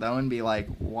what's up with Owen be like,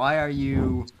 why are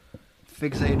you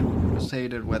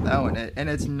fixated with Owen? And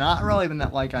it's not really even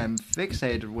that I'm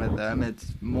fixated with him. It's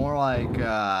more I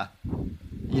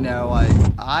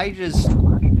just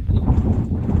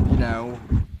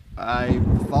I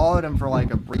follow followed him for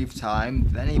like a brief time.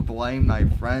 Then he blamed my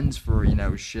friends for,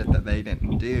 shit that they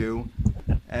didn't do.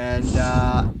 And,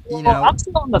 Well, I'm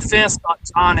still on the fence about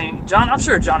Johnny. I'm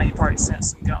sure Johnny probably sent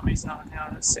some gummies, not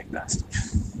a sick bastard.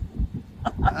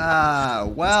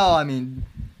 well, I mean,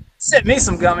 Sent me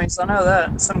some gummies. I know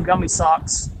that, some gummy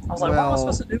socks. I was like, what am I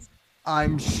supposed to do?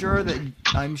 I'm sure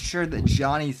that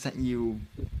Johnny sent you.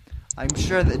 I'm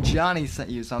sure that Johnny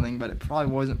sent you something, but it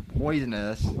probably wasn't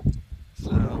poisonous.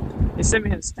 So. He sent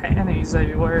me his panties that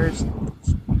he wears.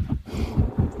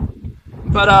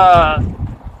 But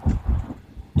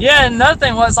yeah. Another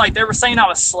thing was like they were saying I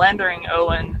was slandering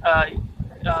Owen.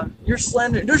 You're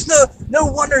slandering. There's no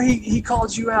wonder he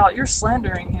called you out. You're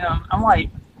slandering him. I'm like,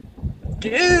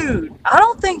 dude, I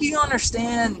don't think you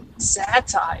understand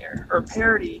satire or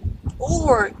parody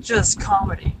or just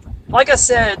comedy. Like I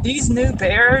said, these new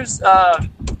bears,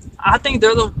 I think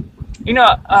they're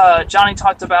Johnny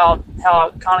talked about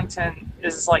how Connington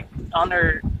is like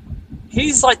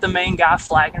he's like the main guy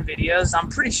flagging videos. I'm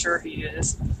pretty sure he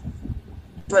is.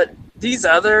 But these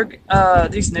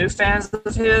new fans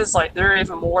of his, like they're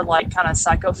even more like kind of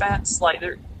psycho fans. Like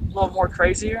they're a little more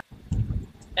crazier.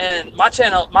 And my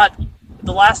channel,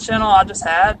 the last channel I just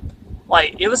had,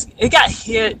 like it got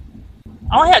hit.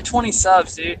 I only had 20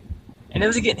 subs, dude, and it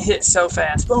was getting hit so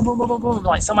fast. Boom, boom, boom, boom, boom.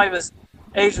 Like somebody was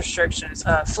age restrictions,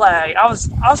 flag. I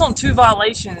was on 2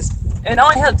 violations, and I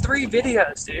only had 3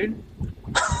 videos, dude.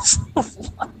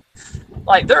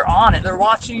 Like they're on it. They're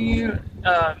watching you.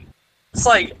 It's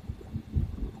like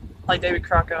David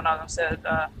Crocco said.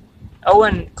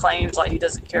 Owen claims like he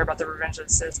doesn't care about the Revenge of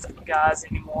the Sith guys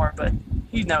anymore, but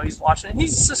he's watching it.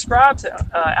 He's subscribed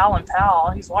to Alan Powell.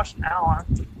 He's watching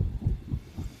Alan.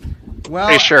 Well,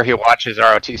 pretty sure he watches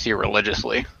ROTC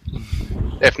religiously,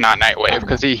 if not Nightwave,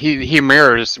 because he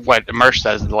mirrors what Mersh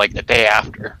says like the day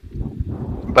after,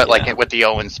 but like with the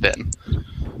Owen spin.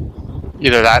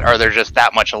 Either that, or they're just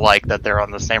that much alike that they're on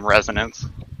the same resonance.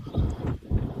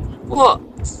 Well,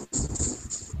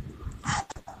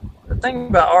 the thing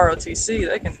about ROTC,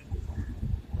 they can.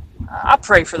 I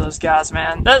pray for those guys,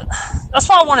 man. That's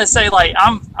why I want to say, like,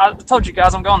 I told you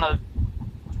guys I'm going to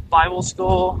Bible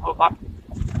school.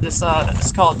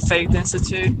 It's called Faith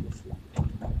Institute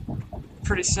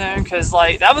pretty soon, because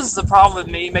like that was the problem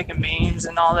with me making memes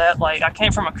and all that. Like I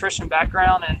came from a Christian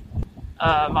background, and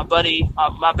my buddy,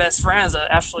 my best friend is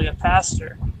actually a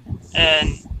pastor,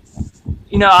 and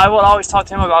I would always talk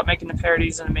to him about making the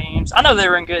parodies and the memes. I know they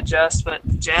were in good jest,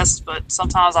 but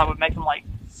sometimes I would make them like,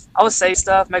 I would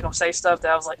make them say stuff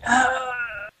that I was like,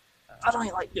 I don't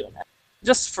even like doing that,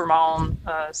 just for my own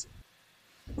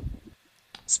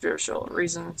spiritual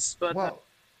reasons. But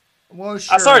well,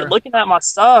 sure. I started looking at my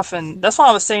stuff, and that's why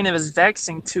I was saying it was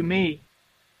vexing to me.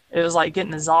 It was like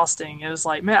getting exhausting. It was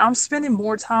like, man, I'm spending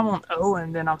more time on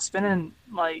Owen than I'm spending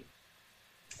like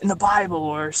in the Bible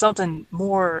or something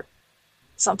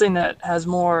that has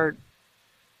more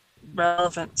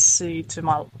relevancy to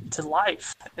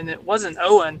life. And it wasn't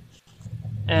Owen.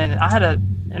 And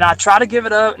I tried to give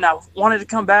it up, and I wanted to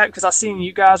come back because I seen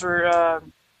you guys were.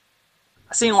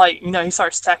 I seen he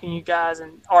starts attacking you guys,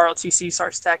 and RLTC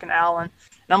starts attacking Alan,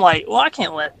 and I'm like, well, I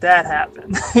can't let that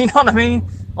happen. You know what I mean?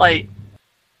 Like,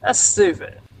 that's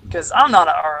stupid, because I'm not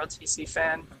an ROTC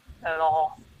fan at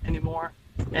all anymore.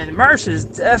 And Mersh is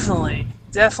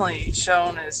definitely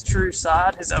shown his true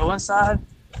side, his Owen side.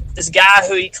 This guy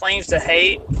who he claims to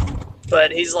hate,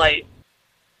 but he's like,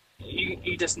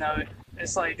 you just know it.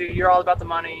 It's like, dude, you're all about the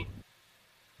money,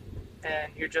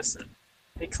 and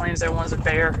he claims everyone's a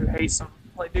bear who hates him.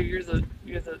 Like, dude,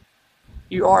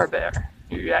 you are a bear.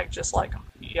 You act just like him.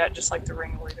 You act just like the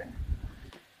ringleader.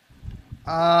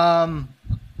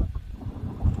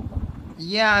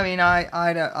 Yeah, I mean,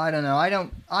 I don't know.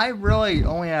 I really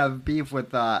only have beef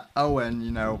with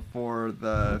Owen, for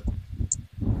the.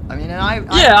 I mean,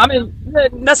 I mean,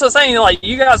 that's what I'm saying. Like,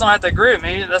 you guys don't have to agree with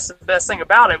me. That's the best thing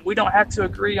about it. We don't have to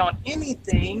agree on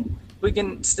anything. We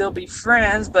can still be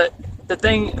friends, but the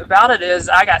thing about it is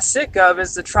I got sick of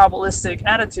is the tribalistic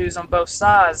attitudes on both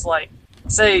sides. Like,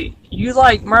 say you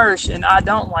like Mersh and I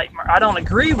don't like Mersh. I don't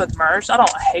agree with Mersh. I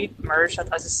don't hate Mersh.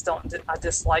 I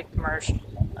dislike Mersh.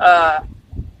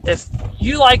 If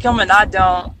you like him and I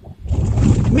don't,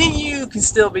 me and you can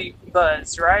still be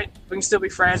buds, right? We can still be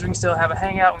friends. We can still have a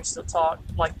hangout. We can still talk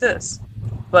like this.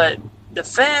 But the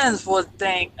fans would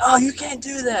think, oh, you can't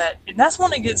do that. And that's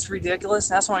when it gets ridiculous.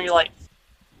 And that's when you're like,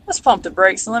 let's pump the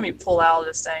brakes and let me pull out of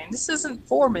this thing. This isn't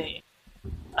for me.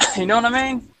 You know what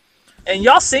I mean? And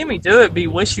y'all see me do it, be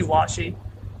wishy-washy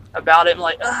about it.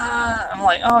 I'm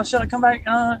like, oh, should I come back?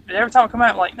 Every time I come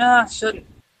back, I'm like, nah,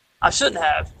 I shouldn't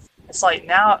have. It's like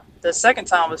now the second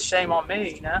time was shame on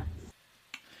me,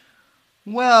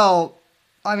 Well,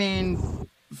 I mean,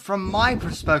 from my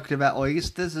perspective at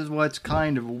least, this is what's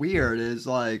kind of weird is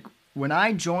like when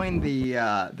I joined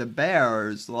the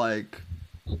Bears, like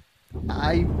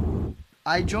I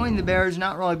I joined the Bears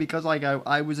not really because like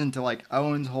I was into like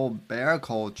Owen's whole bear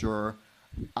culture.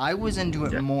 I was into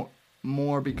it Yeah.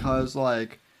 more because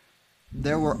like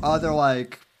there were other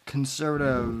like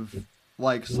conservative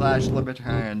like slash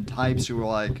libertarian types who were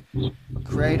like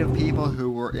creative people who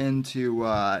were into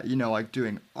like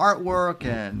doing artwork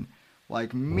and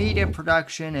like media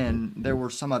production, and there were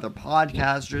some other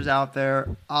podcasters out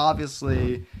there.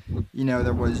 Obviously,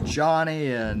 there was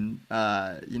Johnny and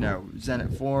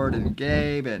Zenit Ford and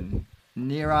Gabe and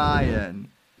Nirai and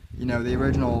the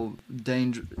original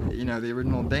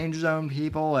Danger Zone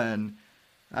people, and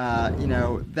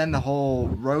then the whole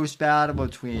roast battle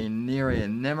between Neri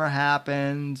and Nimmer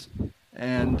happened,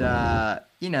 and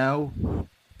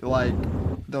like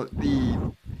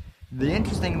the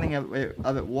interesting thing of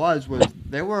it was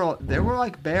there were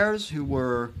like bears who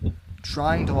were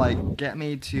trying to like get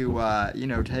me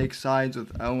to take sides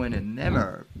with Owen and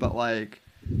Nimmer, but like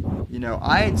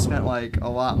I had spent like a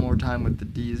lot more time with the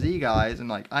DZ guys, and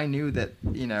like I knew that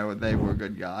they were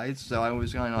good guys, so I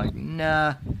was kind of like,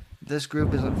 nah, this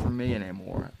group isn't for me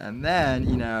anymore. And then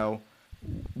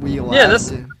we Yeah,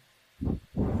 left.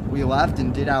 We left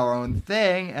and did our own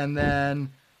thing, and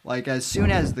then like as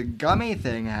soon as the gummy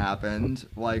thing happened,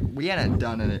 like we hadn't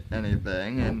done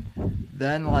anything, and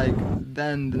then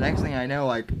the next thing I know,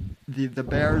 like the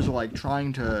Bears were like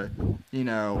trying to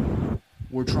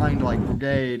were trying to like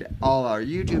brigade all our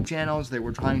YouTube channels. They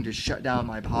were trying to shut down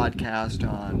my podcast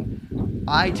on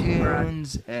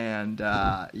iTunes and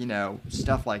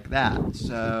stuff like that.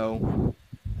 So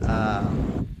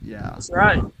yeah. that's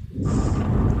right.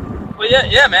 Well,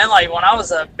 yeah, man. Like when I was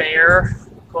a bear,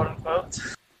 quote unquote,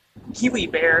 Kiwi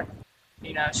bear,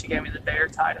 she gave me the bear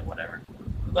title, whatever.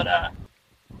 But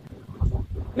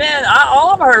man,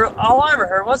 all I ever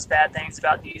heard was bad things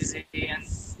about DZ,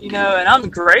 and I'm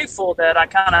grateful that I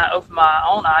kind of opened my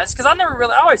own eyes, because I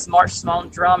always marched my own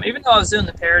drum. Even though I was doing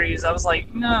the parodies, I was like,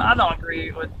 I don't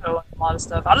agree with Owen a lot of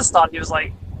stuff. I just thought he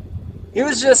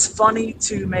was just funny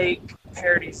to make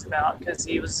parodies about, because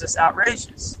he was just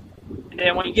outrageous. And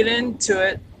then when you get into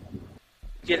it,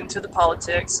 get into the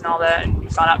politics and all that, and you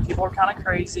find out people are kind of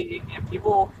crazy, and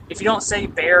people, if you don't say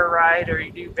bear right or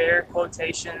you do bear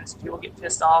quotations, people get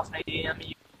pissed off and they DM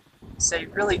you, say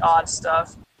really odd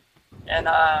stuff. And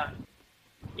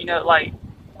like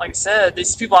I said,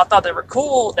 these people, I thought they were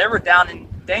cool. They were down in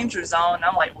Danger Zone. And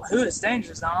I'm like, well, who is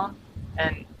Danger Zone?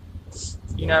 And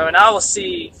and I will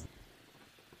see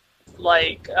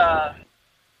like Alan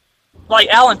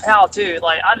Powell too.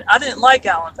 Like I didn't like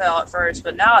Alan Powell at first,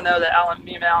 but now I know that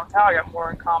me and Alan Powell got more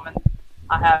in common than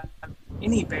I have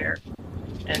any bear,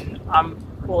 and I'm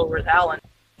cooler with Alan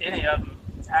than any of them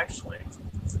actually.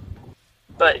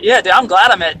 But yeah, dude, I'm glad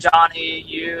I met Johnny,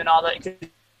 you, and all that. Cause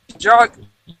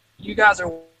you guys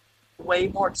are way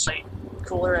more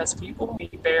cooler as people. Any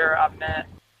bear I've met,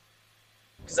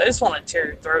 because I just want to tear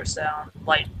your throats down.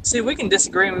 Like, see, we can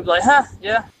disagree and we'd be like, huh,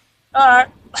 yeah, all right.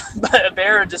 But a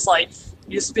bear, just like,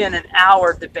 you spend an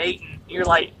hour debating. You're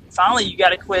like, finally, you got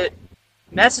to quit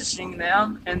messaging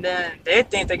them, and then they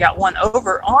think they got one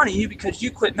over on you because you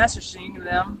quit messaging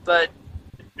them. But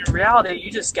in reality,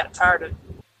 you just got tired of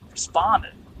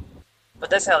responding. But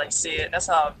that's how they see it. That's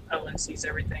how Owen sees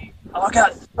everything. Oh, I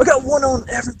got one on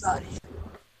everybody.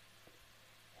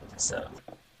 So.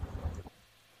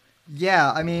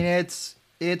 Yeah, I mean it's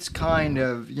kind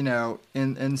of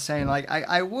insane. Like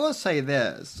I will say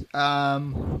this.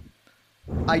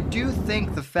 I do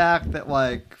think the fact that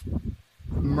like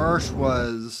Mersch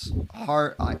was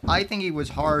hard. I think he was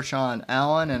harsh on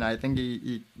Allen, and I think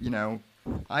he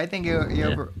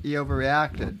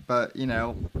overreacted. But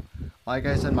like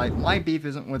I said, my beef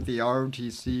isn't with the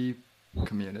ROTC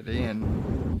community,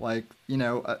 and like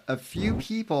a few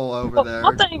people over there.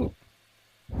 One thing.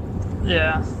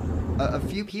 Yeah. A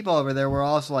few people over there were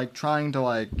also like trying to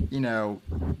like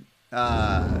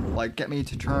like get me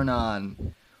to turn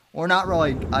on, or not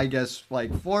really, I guess,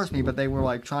 like force me, but they were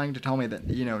like trying to tell me that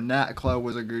Nat Clo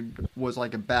was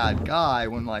like a bad guy,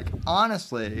 when like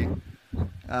honestly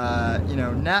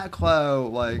Nat Clo,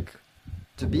 like,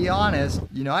 to be honest,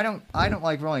 I don't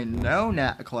like really know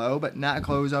Nat Clo, but Nat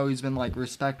Clo's always been like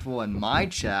respectful in my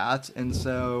chats, and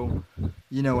so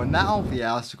when that whole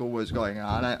fiasco was going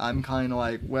on, I'm kind of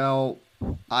like, well,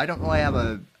 I don't really have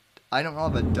a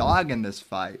dog in this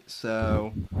fight,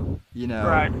 so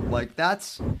Right. like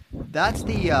that's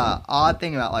the odd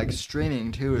thing about like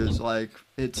streaming too, is like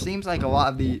it seems like a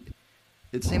lot of the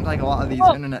it seems like a lot of these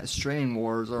Well, internet streaming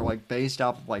wars are like based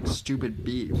off of like stupid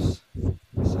beefs.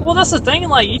 well, that's the thing.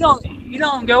 Like, you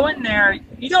don't go in there.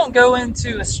 You don't go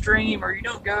into a stream, or you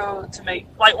don't go to make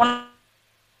like when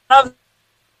I was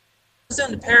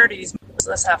doing the parodies.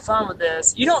 Let's have fun with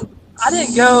this. You don't. I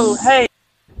didn't go. Hey,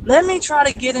 let me try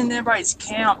to get in everybody's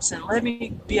camps and let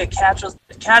me be a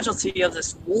casualty of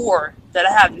this war that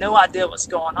I have no idea what's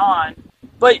going on.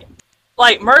 But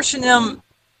like Mersh and them,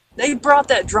 they brought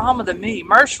that drama to me.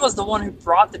 Mersh was the one who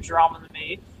brought the drama to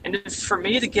me, and for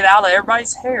me to get out of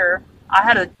everybody's hair, I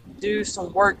had to do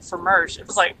some work for Mersh. It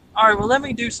was like, all right, well, let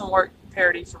me do some work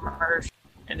parody for Mersh,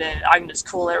 and then I can just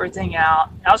cool everything out.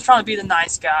 I was trying to be the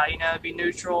nice guy, be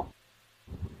neutral.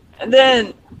 And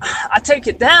then I take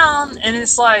it down, and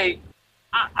it's like,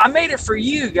 I made it for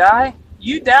you, guy.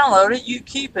 You download it, you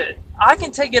keep it. I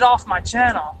can take it off my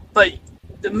channel, but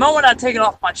the moment I take it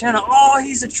off my channel, oh,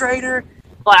 he's a traitor.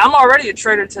 Like, I'm already a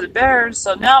traitor to the Bears,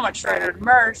 so now I'm a traitor to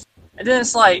Merch. And then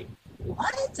it's like,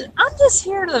 what? I'm just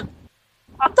here to...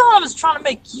 I thought I was trying to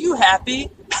make you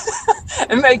happy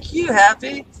and make you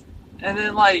happy. And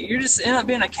then, like, you just end up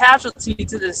being a casualty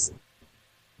to this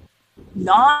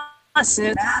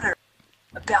nonsense matter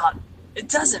about... It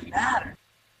doesn't matter.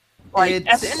 Like,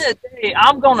 at the end of the day,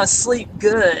 I'm going to sleep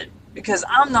good because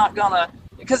I'm not going to...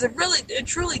 Because it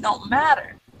truly don't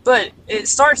matter. But it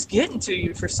starts getting to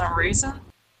you for some reason.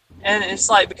 And it's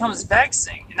like, becomes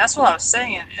vexing. And that's what I was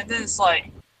saying. And then it's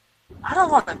like, I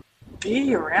don't want to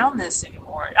be around this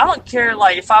anymore. I don't care,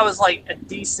 like, if I was, like, a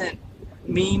decent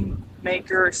meme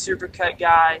maker, supercut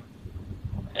guy,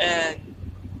 and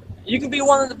you can be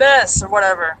one of the best or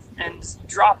whatever, and just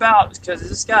drop out because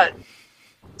it's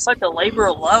like the labor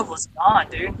of love was gone,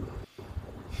 dude.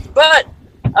 But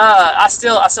I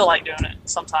still like doing it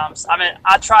sometimes. I mean,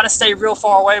 I try to stay real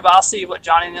far away, but I'll see what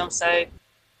Johnny and them say,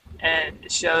 and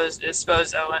it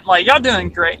exposed Owen. Like, y'all doing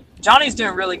great. Johnny's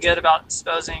doing really good about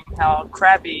exposing how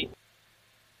crappy,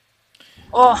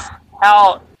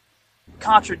 how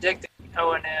contradicting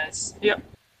Owen is. Yeah,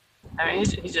 I mean,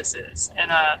 he just is.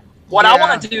 And what I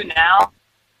want to do now.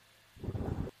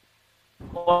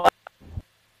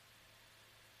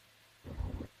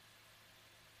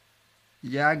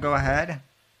 Yeah, go ahead.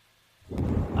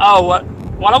 Oh,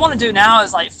 what I want to do now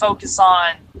is like focus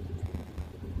on.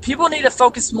 People need to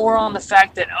focus more on the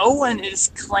fact that Owen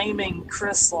is claiming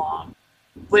Chris Long,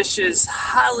 which is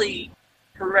highly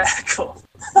heretical.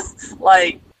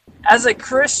 Like, as a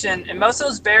Christian, and most of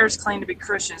those bears claim to be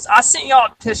Christians. I sent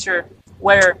y'all a picture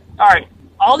where, all right,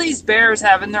 all these bears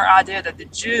have in their idea that the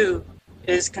Jew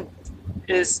is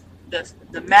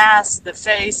the mass, the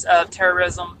face of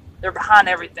terrorism. They're behind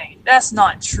everything. That's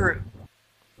not true.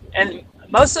 And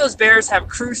most of those bears have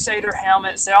crusader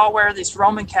helmets. They all wear these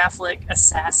Roman Catholic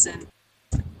assassin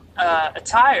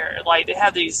attire. Like, they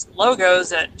have these logos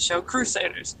that show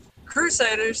crusaders.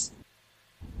 Crusaders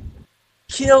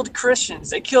killed Christians.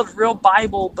 They killed real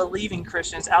Bible-believing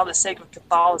Christians out of the sake of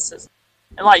Catholicism.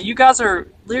 And, like, you guys are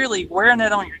literally wearing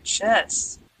that on your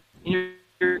chest.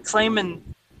 You're claiming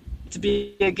to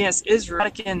be against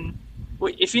Israel.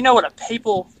 If you know what a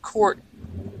papal court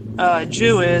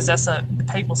Jew is, that's a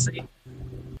papacy.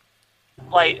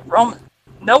 Like, Rome,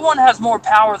 no one has more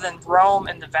power than Rome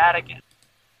and the Vatican.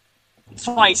 That's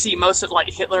why you see most of, like,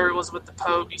 Hitler was with the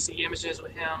Pope. You see images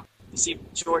with him. You see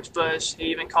George Bush.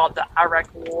 He even called the Iraq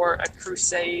War a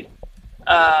crusade.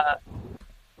 I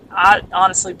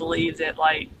honestly believe that,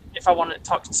 like, if I want to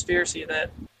talk conspiracy,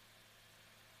 that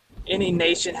any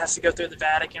nation has to go through the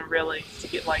Vatican, really, to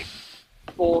get, like,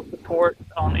 full support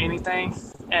on anything.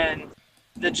 And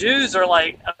the Jews are,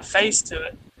 like, a face to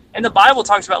it. And the Bible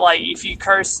talks about, like, if you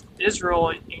curse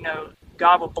Israel,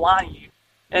 God will blind you.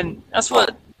 And that's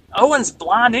what Owen's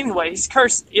blind anyway. He's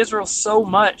cursed Israel so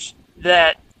much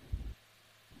that,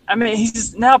 I mean,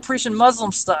 he's now preaching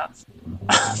Muslim stuff.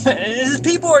 His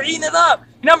people are eating it up.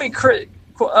 You know how many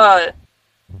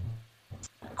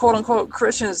quote-unquote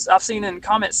Christians I've seen in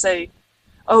comments say,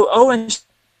 oh, Owen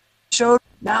showed,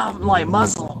 now I'm, like,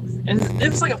 Muslim. And it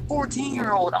was like a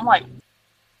 14-year-old. I'm like,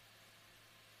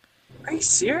 are you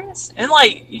serious? And,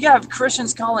 like, you have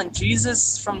Christians calling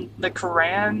Jesus from the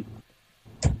Quran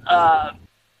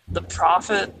the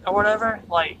prophet or whatever.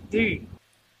 Like, dude,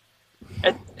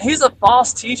 he's a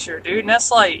false teacher, dude. And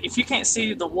that's like, if you can't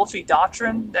see the Wolfie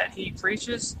doctrine that he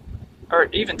preaches or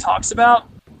even talks about,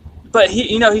 but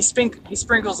he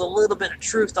sprinkles a little bit of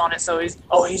truth on it. So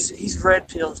he's red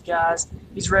pilled, guys.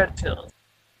 He's red pilled.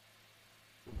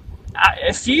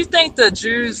 If you think the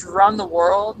Jews run the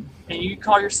world and you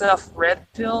call yourself red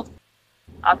pilled,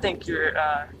 I think you're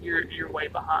way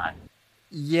behind.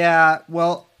 Yeah,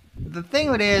 well, the thing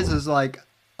of it is like,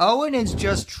 Owen is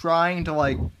just trying to,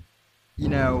 like, you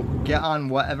know, get on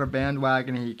whatever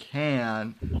bandwagon he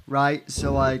can, right?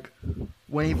 So, like,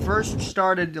 when he first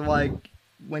started to, like,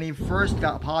 when he first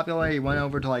got popular, he went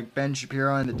over to, like, Ben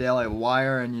Shapiro and the Daily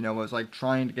Wire and, you know, was, like,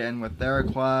 trying to get in with their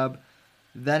club.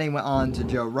 Then he went on to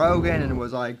Joe Rogan and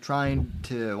was, like, trying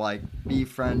to, like,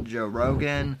 befriend Joe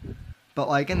Rogan. But,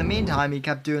 like, in the meantime, he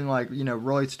kept doing, like, you know,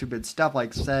 really stupid stuff,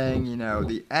 like saying, you know,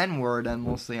 the N-word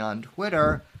endlessly on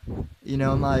Twitter. You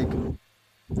know, and, like,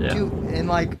 Yeah. and,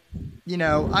 like, you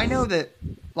know, I know that,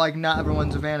 like, not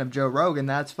everyone's a fan of Joe Rogan.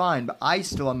 That's fine, but I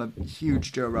still am a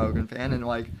huge Joe Rogan fan, and,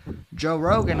 like, Joe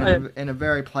Rogan, in a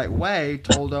very polite way,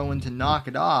 told Owen to knock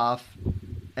it off,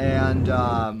 and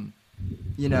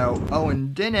you know,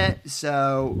 Owen didn't,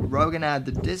 so Rogan had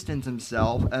to distance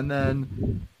himself, and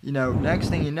then, you know, next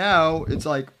thing you know, it's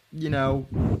like, you know,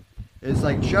 it's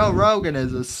like Joe Rogan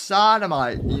is a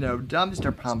sodomite, you know,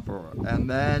 dumpster pumper, and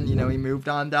then, you know, he moved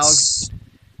on to Alex,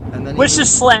 and then Which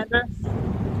is slander.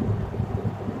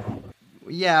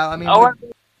 yeah, I mean, Owen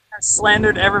has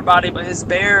slandered everybody, but his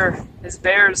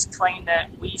bears claim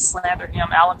that we slander him.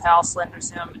 Alan Powell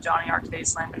slanders him. Johnny Arcade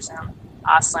slanders him.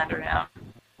 I slander him.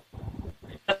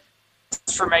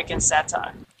 Just for making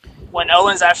satire. When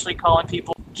Owen's actually calling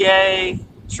people gay,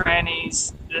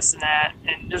 trannies, this and that,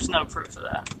 and there's no proof of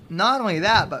that. not only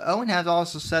that, but Owen has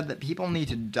also said that people need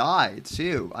to die,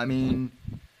 too. I mean,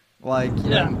 like, you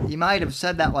know, he might have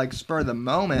said that, like, spur of the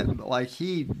moment, but, like,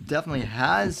 he definitely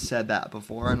has said that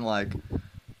before, and, like,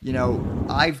 you know,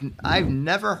 I've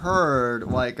never heard,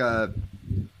 like, a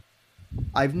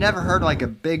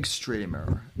big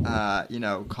streamer, you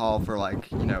know, call for, like,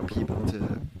 you know, people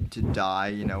to die,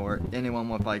 you know, or anyone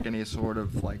with, like, any sort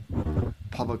of, like,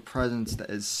 public presence that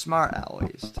is smart, at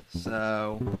least.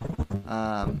 So,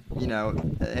 you know,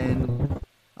 and,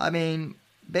 I mean,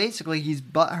 basically he's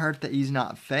butthurt that he's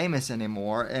not famous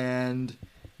anymore, and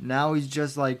now he's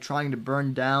just, like, trying to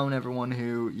burn down everyone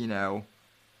who, you know,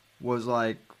 was,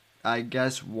 like, I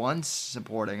guess once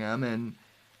supporting him, and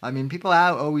I mean, people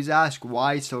always ask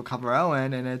why still cover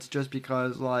Owen, and it's just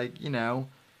because, like, you know,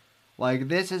 like,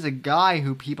 this is a guy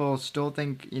who people still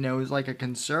think, you know, is like a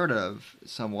conservative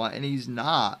somewhat, and he's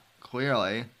not,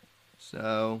 clearly.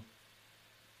 So,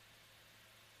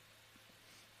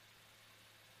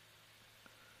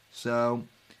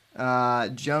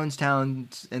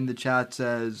 Jonestown in the chat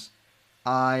says,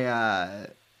 I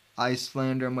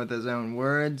slander him with his own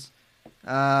words.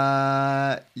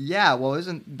 Yeah, well,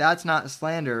 that's not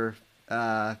slander,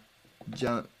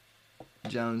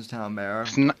 Jonestown Bear.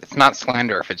 It's not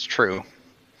slander if it's true.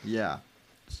 Yeah,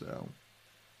 so.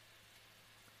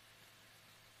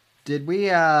 Did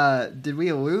we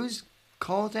lose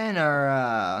Colton, or,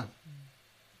 I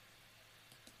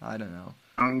don't know.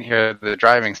 I don't hear the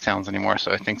driving sounds anymore,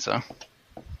 so I think so.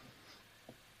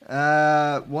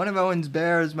 One of Owen's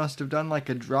bears must have done like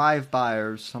a drive-by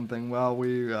or something while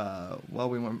we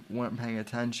weren't paying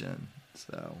attention.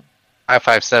 So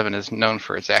I-57 is known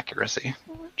for its accuracy.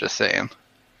 Just saying.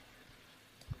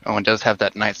 Owen does have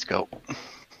that night scope.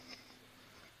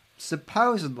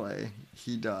 Supposedly,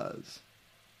 he does.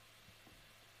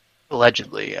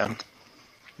 Allegedly, yeah.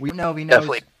 We don't know if he knows.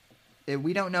 Definitely.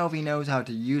 We don't know if he knows how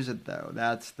to use it, though.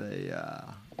 That's the.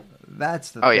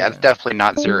 Oh yeah, it's definitely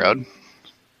not zeroed.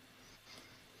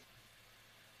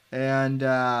 And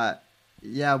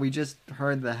yeah, we just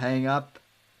heard the hang up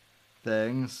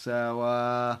thing,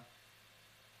 so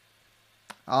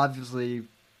obviously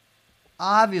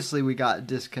we got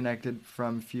disconnected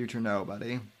from Future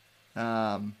Nobody.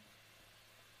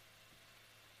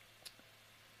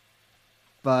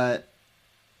 But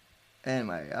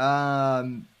anyway,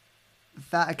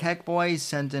 Fat Keck Boy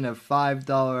sent in a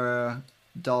 $5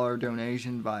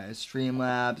 donation via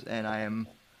Streamlabs, and I am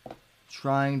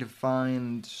trying to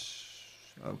find.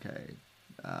 Okay,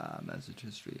 message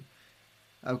history.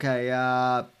 Okay,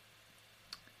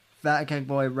 Fat Keck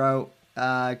Boy wrote,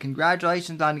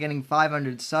 congratulations on getting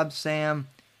 500 subs, Sam.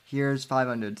 Here's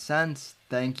 500 cents.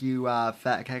 Thank you,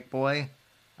 Fat Keck Boy.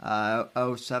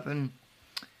 07.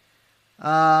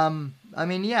 I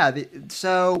mean, yeah,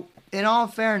 so, in all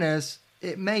fairness,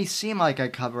 it may seem like I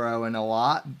cover Owen a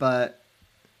lot, but,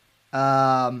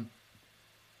 I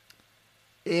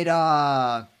mean,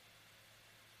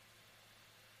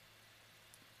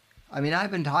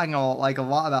 I've been talking a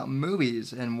lot about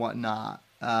movies and whatnot,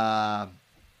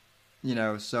 you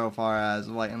know, so far as,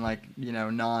 like, and, like, you know,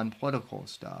 non-political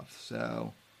stuff,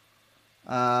 so,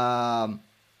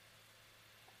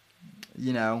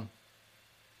 you know,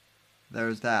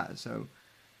 there's that. So,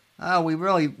 we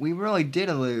really did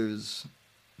lose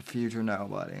Future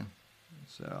Nobody.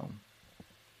 So,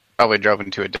 Probably drove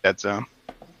into a dead zone.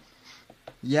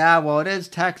 Yeah, well, it is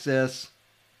Texas.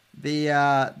 The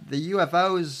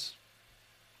UFOs,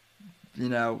 you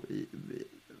know,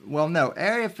 well, no,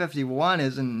 Area 51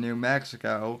 is in New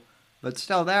Mexico, but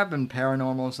still, there have been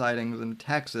paranormal sightings in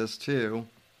Texas too.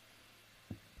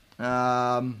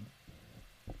 Um,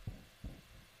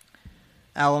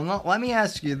 Alan, let me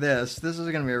ask you this. This is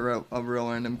going to be a real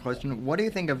random question. What do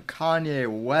you think of Kanye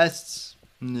West's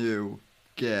new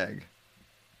gig?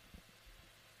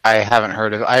 I haven't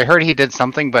heard of. I heard he did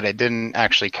something, but I didn't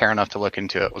actually care enough to look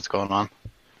into it. What's going on?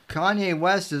 Kanye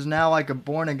West is now like a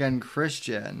born again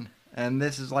Christian, and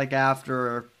this is like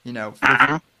after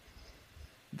Uh-huh.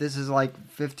 this is like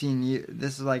 15 years.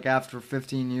 This is like after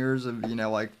 15 years of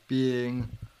like being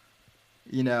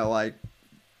like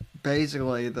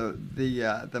basically the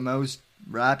most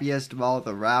rappiest of all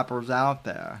the rappers out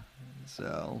there.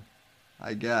 So,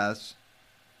 I guess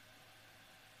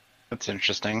That's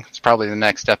interesting. It's probably the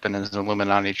next step in his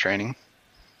Illuminati training.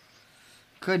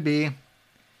 could be.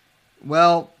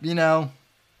 Well,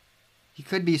 he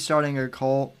could be starting a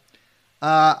cult.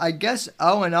 I guess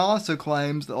Owen also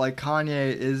claims that like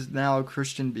Kanye is now a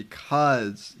Christian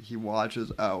because he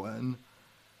watches Owen.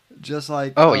 Just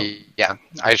like Oh, yeah.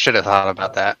 I should have thought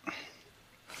about that.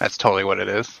 That's totally what it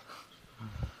is.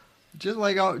 just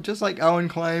like Owen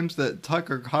claims that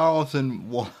Tucker Carlson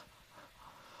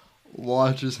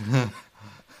watches him.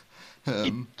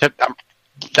 That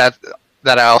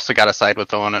that I also got to side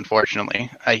with Owen. Unfortunately,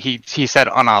 he said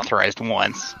unauthorized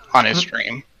once on his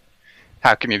stream.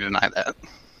 How can you deny that?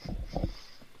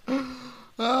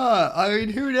 I mean,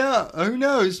 who knows? Who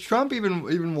knows? Trump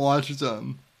even watches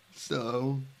him.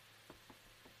 So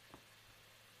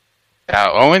Yeah,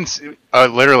 Owen's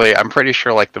literally. I'm pretty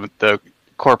sure like the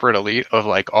corporate elite of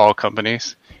like all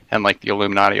companies and like the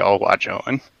Illuminati all watch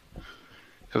Owen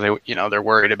because they're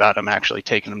worried about him actually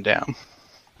taking him down.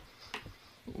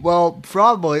 well,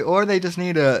 probably, or they just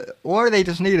need a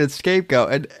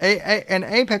scapegoat. And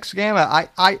Apex Gamma,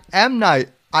 I am nice.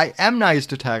 I am nice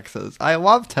to Texas. I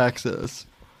love Texas.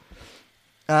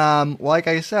 Like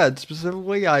I said,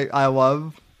 specifically, I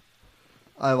love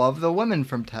the women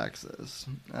from Texas,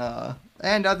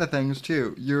 and other things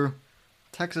too. Your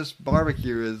Texas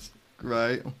barbecue is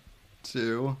great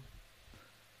too,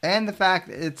 and the fact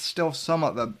that it's still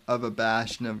somewhat of a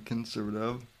bastion of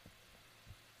conservative.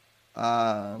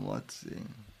 Let's see.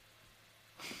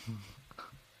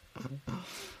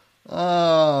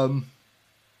 um.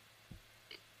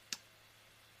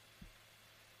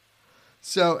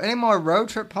 So, any more road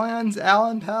trip plans,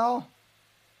 Alan Pell?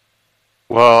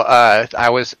 Well, I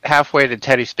was halfway to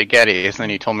Teddy Spaghetti's, and then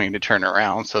he told me to turn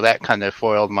around, so that kind of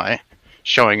foiled my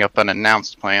showing up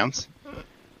unannounced plans.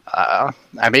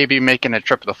 I may be making a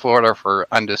trip to Florida for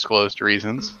undisclosed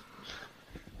reasons.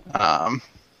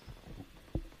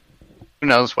 Who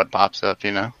knows what pops up,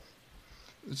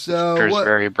 So Future's what?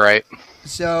 very bright.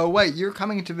 So wait, you're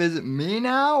coming to visit me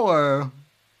now, or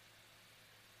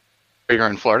You're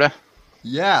in Florida?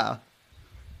 yeah?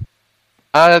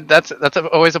 That's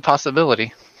always a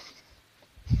possibility.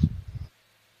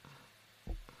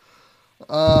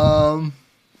 Um.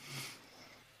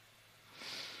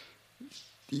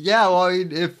 Yeah. Well, I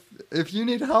mean, if you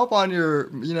need help on your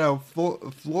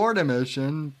Florida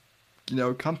mission,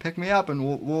 come pick me up and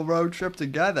we'll road trip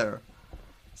together.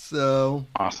 So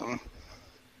Awesome.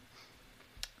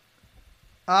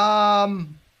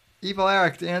 Evil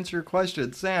Eric, to answer your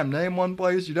question, Sam, name one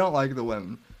place you don't like the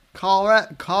women.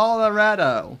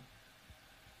 Colorado.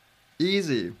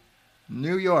 Easy.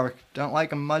 New York, don't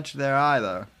like them much there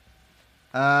either.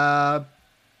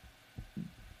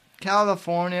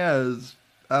 California is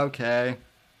okay.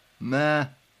 Meh.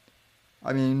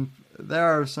 I mean, there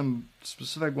are some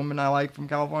specific women I like from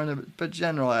California, but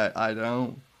generally I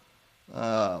don't.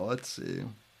 Let's see.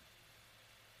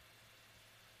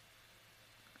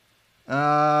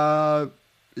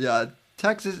 Yeah,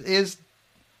 Texas is.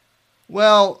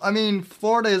 Well, I mean,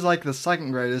 Florida is like the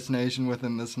second greatest nation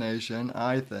within this nation,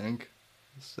 I think.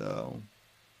 So.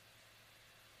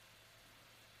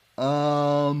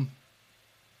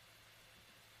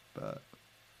 But.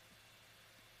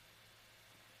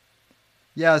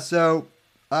 Yeah, so,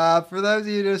 for those of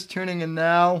you just tuning in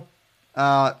now,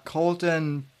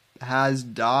 Colton has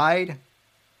died,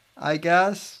 I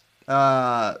guess.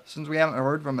 Since we haven't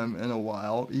heard from him in a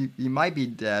while. He might be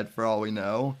dead for all we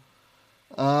know.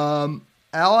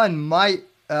 Alan might,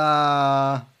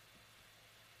 I've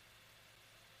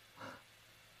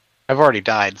already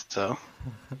died, so.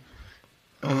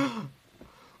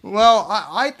 well,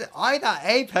 I thought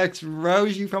Apex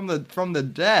rose you from the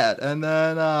dead, and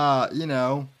then,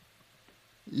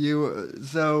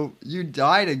 so you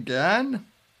died again?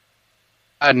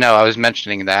 No, I was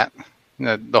mentioning that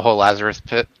the whole Lazarus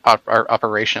Pit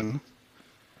operation.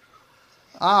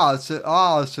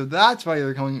 So that's why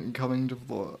you're coming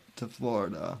to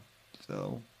Florida.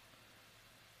 So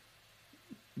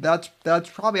that's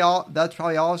probably all. That's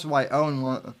probably also why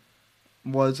Owen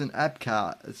was in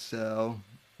Epcot. So,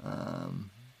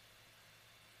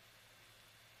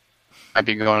 I'd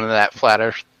be going to that flat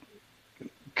Earth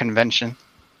convention.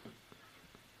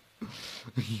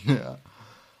 yeah.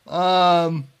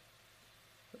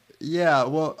 Yeah.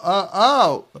 Well.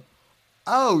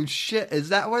 Oh shit! Is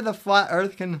that where the flat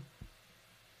Earth can?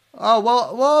 Oh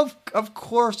well. Of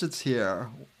course it's here.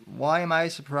 Why am I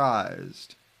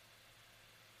surprised?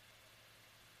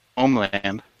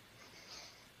 Homeland.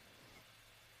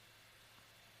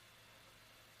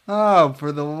 Oh,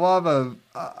 for the love of.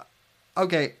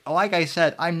 Okay, like I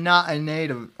said, I'm not a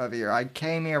native of here. I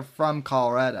came here from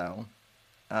Colorado,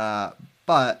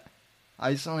 but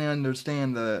I certainly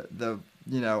understand the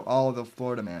all the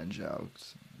Florida man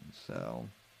jokes. So,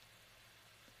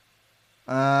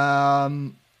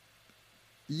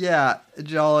 yeah,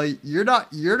 Jolly, you're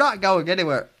not going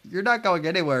anywhere. You're not going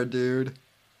anywhere, dude.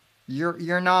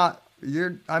 You're not.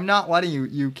 I'm not letting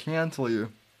you cancel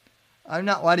you. I'm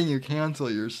not letting you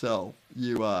cancel yourself.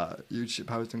 You shit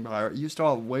posting pirate. You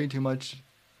still have way too much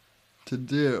to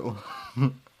do.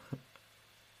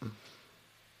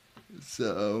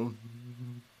 So,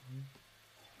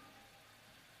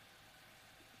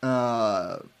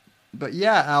 but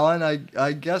yeah, Alan,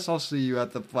 I guess I'll see you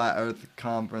at the Flat Earth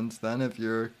conference then if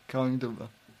you're coming to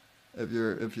if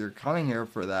you're coming here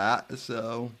for that.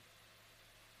 So,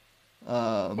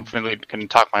 Hopefully, can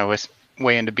talk my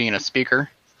way into being a speaker.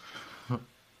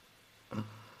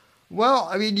 well,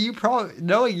 I mean, you probably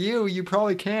knowing you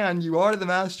probably can. You are the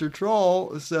master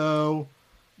troll, so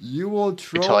you will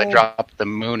troll Until I drop the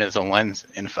moon as a lens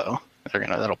info.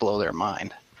 That'll blow their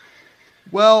mind.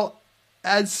 Well,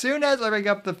 as soon as I bring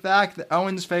up the fact that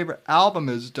Owen's favorite album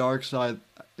is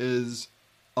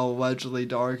allegedly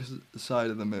Dark Side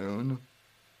of the Moon,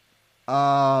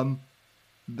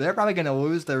 they're probably gonna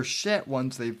lose their shit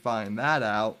once they find that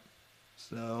out.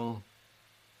 So,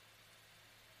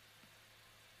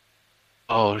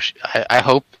 Oh, I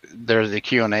hope there's a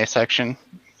Q&A section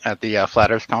at the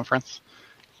Flat Earth conference.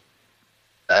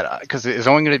 Because is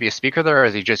Owen going to be a speaker there, or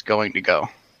is he just going to go?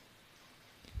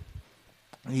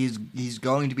 he's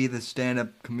going to be the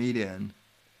stand-up comedian.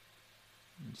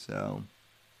 So,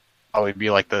 Oh, it'd be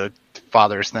like the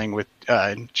father's thing with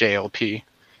JLP,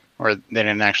 where they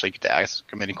didn't actually get to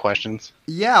ask him any questions.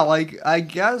 yeah, like I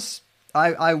guess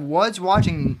I was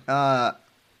watching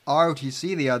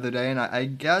ROTC the other day, and I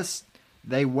guess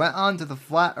they went onto the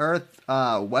Flat Earth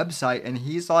website, and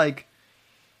he's like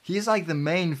the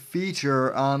main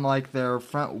feature on like their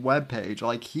front webpage.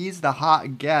 Like he's the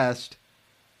hot guest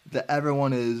that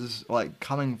everyone is like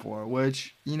coming for,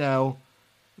 which that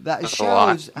That's a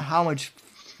lot. shows how much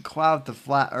clout the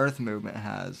Flat Earth movement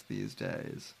has these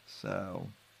days. So.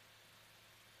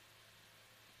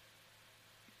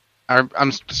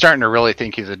 I'm starting to really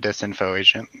think he's a disinfo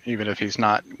agent, even if he's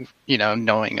not,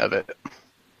 knowing of it.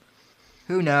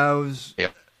 Who knows? Yeah.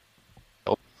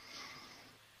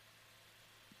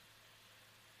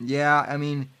 Yeah, I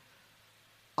mean,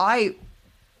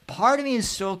 part of me is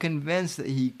still convinced that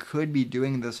he could be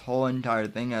doing this whole entire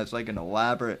thing as like an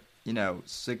elaborate,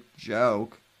 sick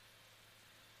joke.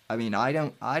 I mean, I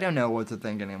don't know what to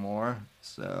think anymore.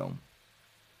 So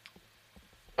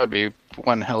That would be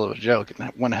one hell of a joke and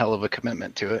one hell of a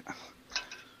commitment to it.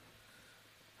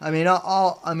 I mean,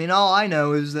 all I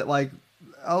know is that like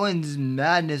Owen's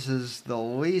madness is the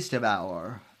least of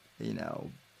our,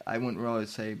 I wouldn't really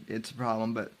say it's a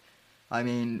problem, but I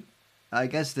mean, I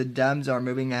guess the Dems are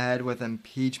moving ahead with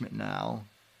impeachment now.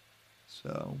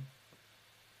 So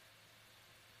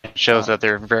It shows that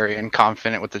they're very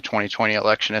inconfident with the 2020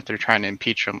 election if they're trying to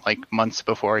impeach him like months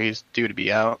before he's due to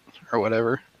be out or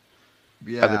whatever.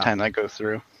 yeah, By the time that goes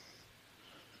through.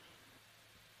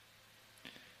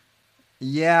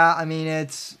 yeah. I mean,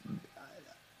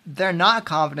 they're not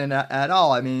confident at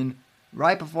all. I mean,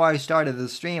 right before I started the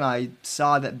stream, I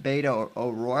saw that Beto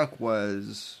O'Rourke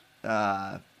was,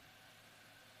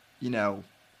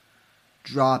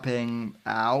 dropping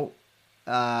out.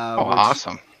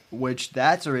 Awesome. Which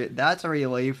that's a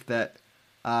relief that,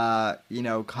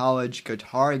 college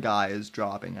guitar guy is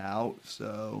dropping out.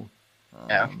 So.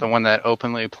 Yeah, the one that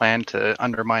openly planned to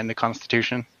undermine the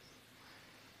Constitution.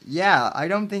 Yeah, I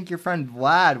don't think your friend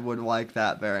Vlad would like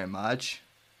that very much.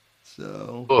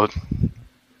 So. But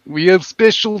we have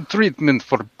special treatment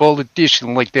for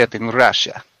politicians like that in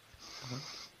Russia.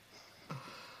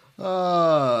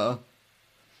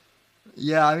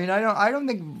 Yeah, I mean, I don't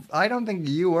think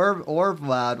you or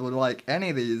Vlad would like any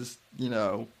of these. You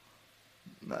know,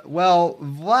 well,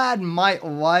 Vlad might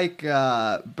like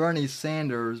Bernie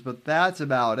Sanders, but that's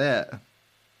about it.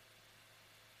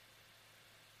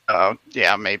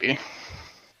 Yeah, maybe.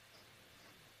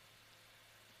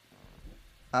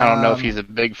 I don't know if he's Um. a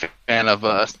big fan of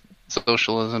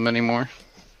socialism anymore.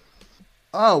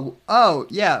 Oh,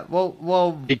 yeah.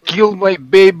 Well. He killed my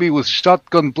baby with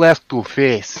shotgun blast to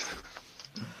face.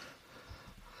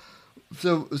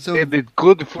 So And it's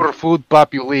good for food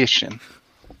population.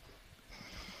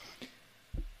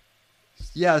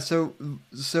 yeah. So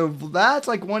that's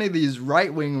like one of these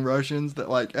right wing Russians that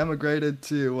like emigrated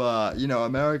to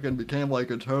America and became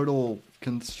like a total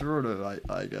conservative.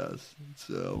 I guess.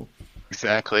 So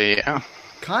Exactly, yeah.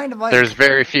 kind of There's like.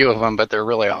 very few of them, but they're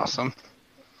really awesome.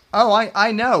 Oh,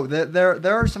 I know that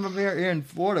there are some of here in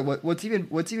Florida. What's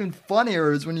even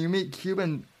funnier is when you meet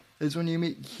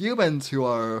Cubans who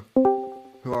are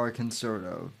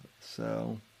conservative.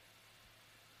 So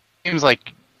Seems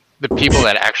like the people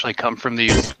that actually come from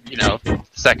these,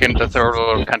 second to third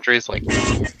world countries, like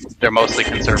they're mostly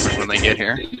conservative when they get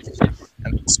here.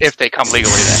 And if they come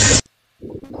legally, then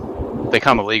if they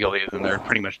come illegally, then they're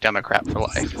pretty much Democrat for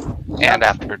life and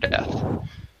after death.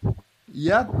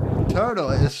 yep,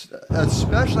 totally.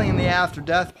 Especially in the after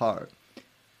death part.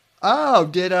 Oh,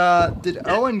 did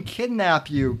Owen kidnap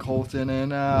you, Colton,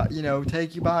 and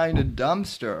take you behind a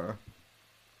dumpster?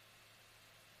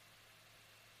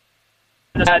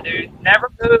 Yeah, dude, never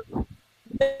move.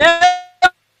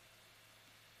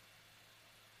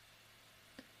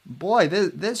 Boy,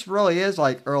 this really is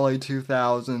like early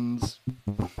 2000s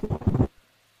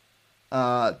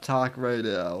talk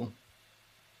radio.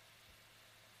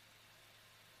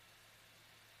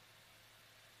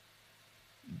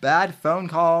 Bad phone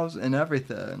calls and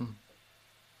everything.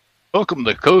 Welcome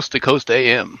to Coast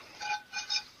AM.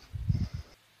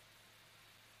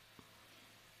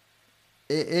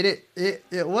 It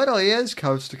literally is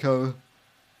coast to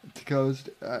coast.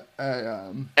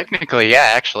 Technically,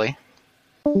 yeah, actually.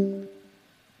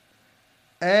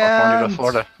 California to And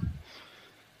Florida.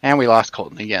 And we lost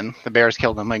Colton again. The Bears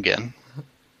killed him again.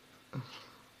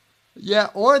 yeah,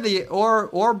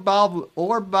 or Bob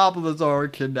Lazar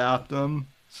kidnapped him.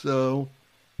 So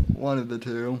one of the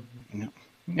two.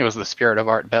 It was the spirit of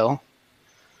Art Bell.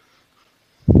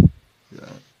 Yeah.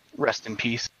 Rest in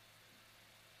peace.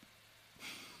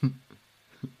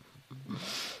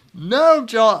 No,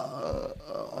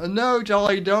 no,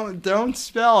 Jolly, don't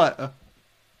spell it.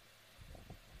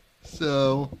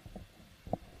 So,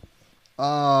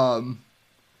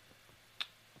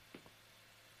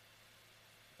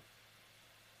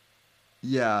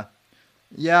 yeah,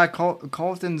 yeah.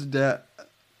 Colton's dead.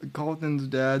 Colton's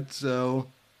dead. So,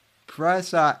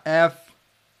 press FAGGOT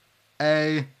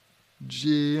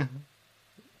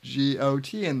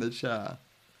in the chat.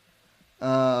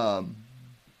 As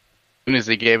soon as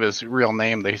he gave his real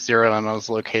name, they zeroed on his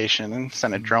location and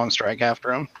sent a drone strike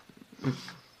after him.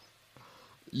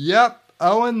 Yep,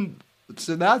 Owen.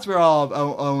 So that's where all of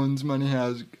Owen's money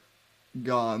has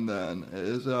gone. Then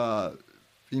is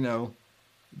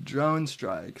drone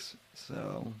strikes.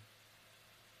 So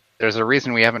There's a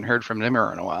reason we haven't heard from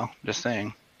Nimmer in a while. Just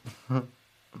saying.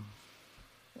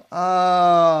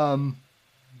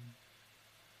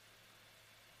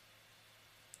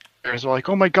 There's like,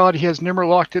 oh my god, he has Nimmer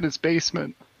locked in his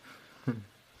basement.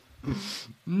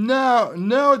 That's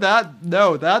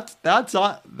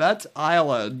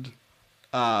Island.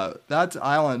 That's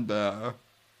Island Bear.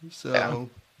 So,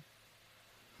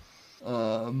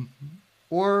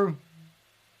 or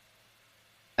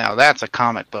now that's a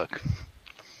comic book.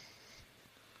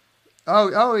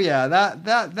 oh yeah,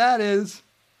 that is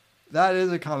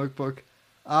a comic book.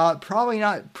 Probably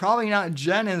not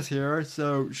Jen is here,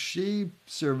 so she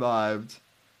survived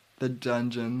the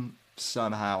dungeon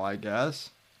somehow, I guess.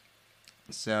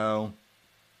 So,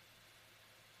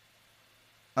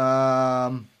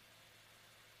 I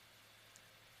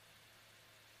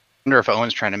wonder if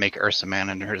Owen's trying to make Ursa Man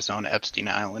into his own Epstein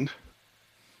Island.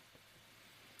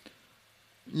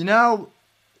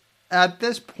 At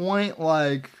this point,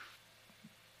 like,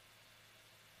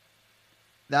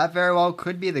 that very well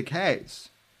could be the case.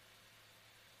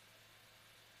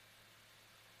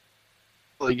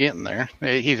 Really getting there.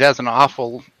 He has an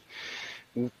awful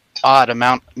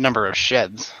odd number of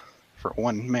sheds for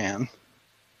one man.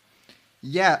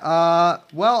 Yeah,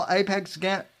 well, Apex,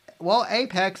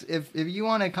 if you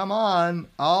want to come on,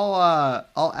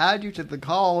 I'll add you to the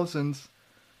call since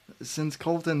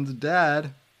Colton's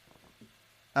dead.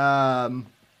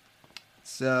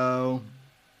 So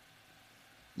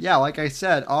yeah, like I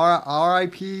said,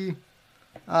 R.I.P.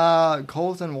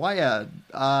 Colton Whitehead.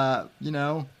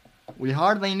 We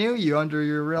hardly knew you under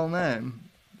your real name.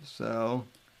 So,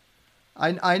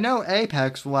 I know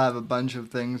Apex will have a bunch of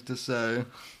things to say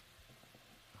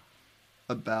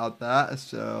about that,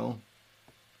 so.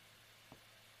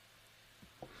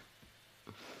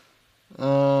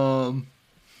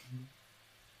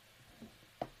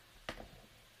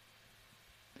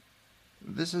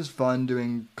 This is fun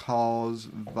doing calls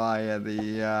via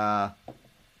the,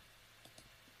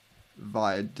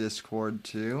 via Discord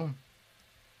too.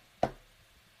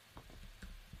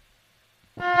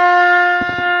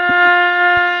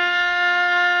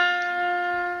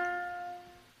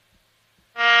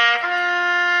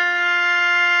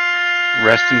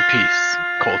 Rest in peace,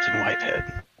 Colton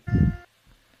Whitehead.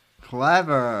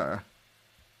 Clever.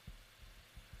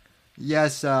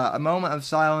 Yes, a moment of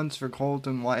silence for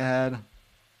Colton Whitehead.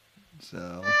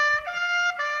 So.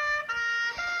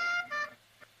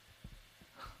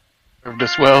 Served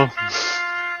us well.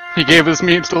 He gave us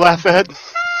memes to laugh at.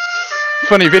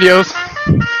 Funny videos.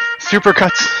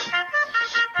 Supercuts.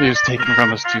 He was taken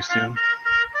from us too soon.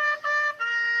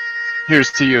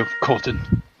 Here's to you,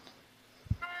 Colton.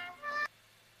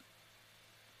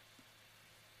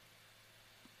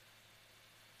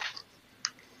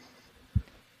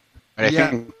 I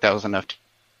think that was enough to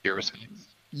your response.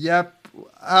 Yep.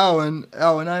 And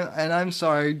I'm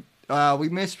sorry. We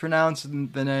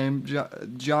mispronounced the name.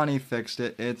 Johnny fixed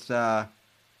it. It's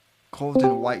Colton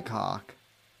Whitecock.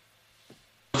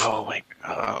 Oh my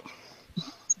god.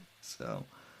 So,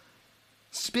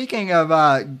 speaking of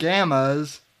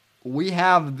gammas, we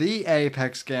have the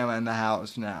Apex Gamma in the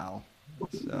house now.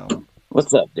 So,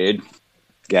 what's up, dude?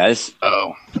 Guys.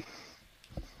 Oh.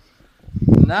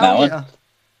 Now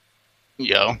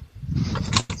Yo.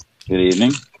 Good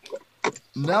evening.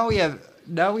 Now we have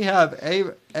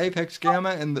Apex Gamma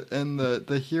and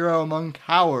the hero among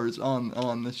cowards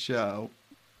on the show.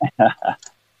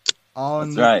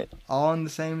 That's right. All on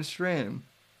the same stream.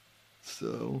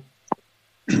 So.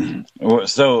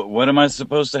 So what am I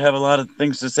supposed to have a lot of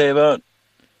things to say about?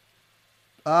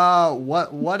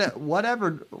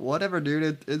 Whatever,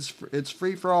 dude. It's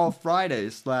free for all Friday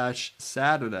 /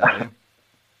 Saturday.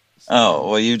 Oh,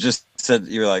 well, you just said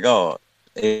you were like, oh,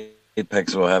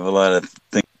 Apex will have a lot of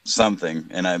something,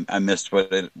 and I missed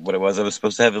what it was. I was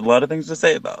supposed to have a lot of things to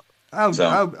say about. I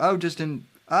thought just in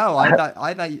general. I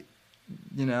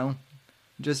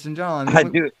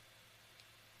mean,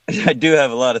 I do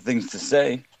have a lot of things to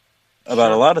say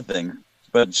about a lot of things,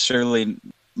 but surely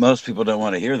most people don't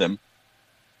want to hear them.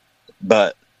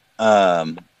 But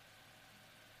again,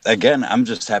 I'm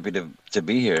just happy to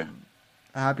be here.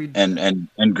 Happy and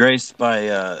graced by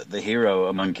the hero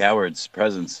among cowards'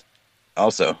 presence,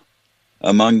 also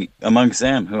among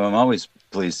Sam, who I'm always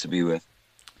pleased to be with.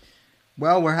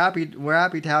 Well, we're happy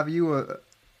to have you.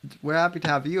 We're happy to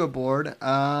have you aboard.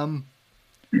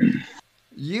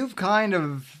 You've kind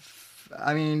of,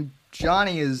 I mean,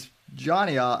 Johnny is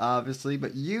Johnny, obviously,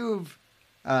 but you've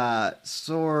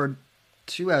soared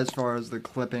too as far as the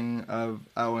clipping of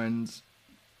Owen's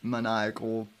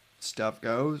maniacal stuff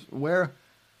goes.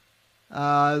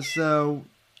 So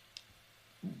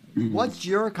what's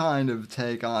your kind of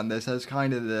take on this as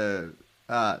kind of the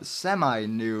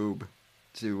semi-noob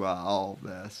to all of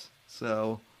this?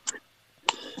 So,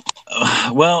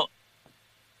 well,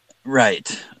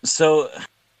 right. So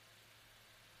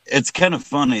it's kind of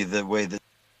funny the way that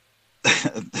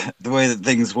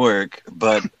things work,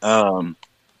 but I've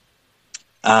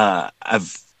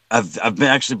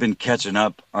actually been catching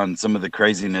up on some of the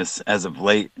craziness as of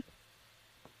late.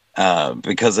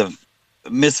 Because of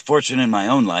misfortune in my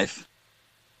own life,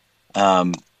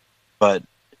 but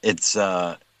it's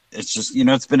just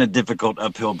it's been a difficult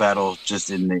uphill battle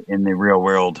just in the real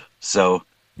world. So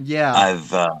yeah,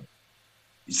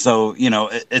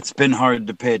 it's been hard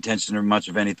to pay attention to much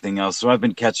of anything else. So I've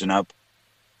been catching up,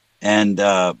 and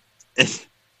it's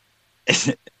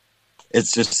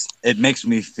just it makes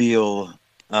me feel.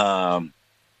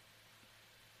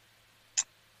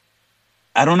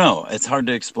 I don't know. It's hard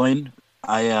to explain.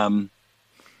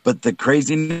 But the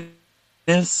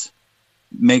craziness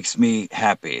makes me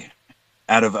happy.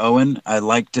 Out of Owen, I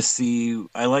like to see.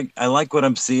 I like what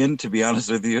I'm seeing. To be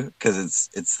honest with you, because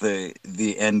it's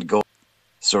the end goal,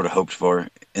 sort of hoped for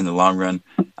in the long run.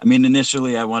 I mean,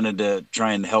 initially I wanted to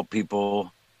try and help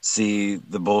people see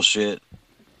the bullshit,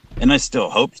 and I still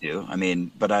hope to. I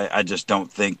mean, but I just don't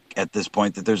think at this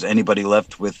point that there's anybody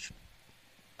left with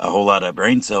a whole lot of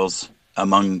brain cells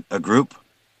among a group,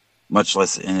 much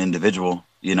less an individual,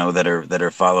 that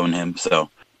are following him. So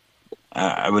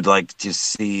I would like to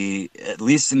see at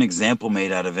least an example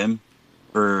made out of him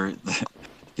for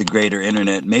the greater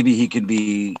internet. Maybe he could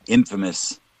be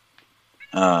infamous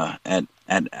at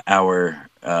our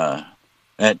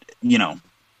at you know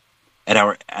at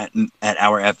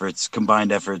our efforts,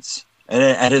 combined efforts,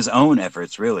 at his own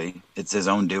efforts. Really, it's his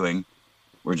own doing.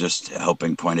 We're just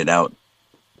helping point it out.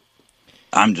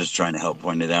 I'm just trying to help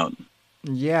point it out.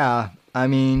 Yeah, I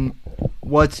mean,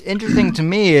 what's interesting to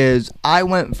me is I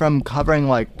went from covering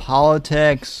like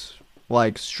politics,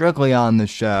 like strictly on the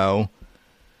show,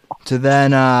 to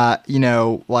then,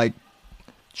 like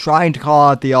trying to call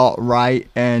out the alt right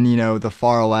and the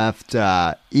far left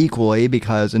equally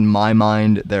because in my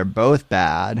mind they're both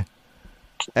bad.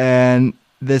 And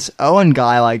this Owen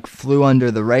guy like flew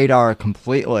under the radar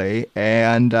completely,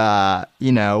 and then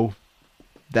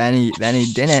he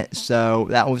didn't. So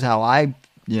that was how I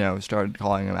started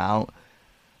calling him out.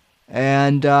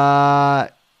 And yeah,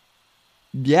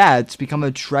 it's become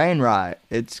a train ride.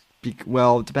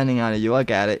 Well, depending on how you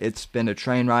look at it, it's been a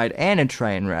train ride and a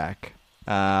train wreck.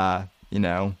 So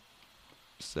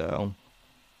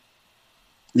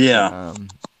Yeah.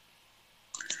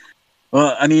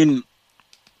 Well, I mean,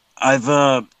 I've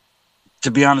to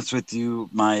be honest with you,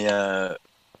 my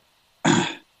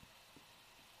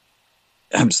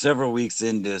I'm several weeks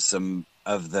into some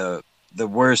of the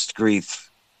worst grief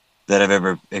that I've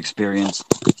ever experienced.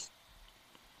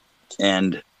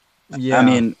 And yeah, I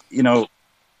mean,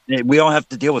 we all have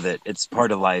to deal with it. It's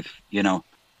part of life,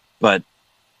 but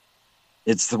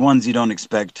it's the ones you don't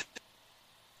expect,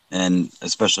 and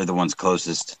especially the ones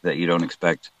closest that you don't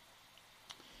expect.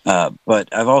 But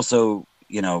I've also,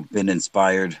 been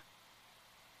inspired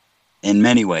in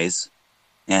many ways.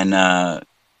 And,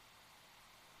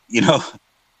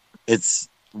 it's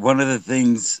one of the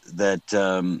things that,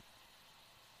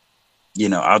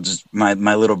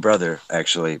 my little brother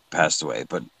actually passed away,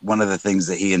 but one of the things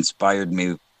that he inspired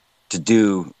me to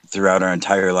do throughout our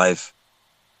entire life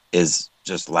is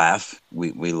just laugh.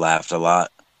 We laughed a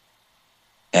lot.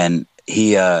 And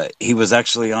he was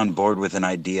actually on board with an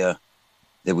idea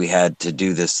that we had to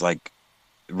do this like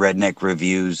redneck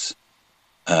reviews,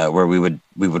 where we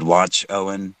would watch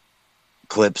Owen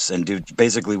clips and do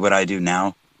basically what I do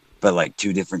now, but like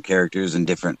two different characters and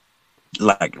different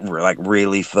like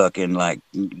really fucking like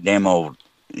damn old,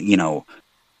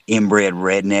 inbred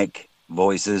redneck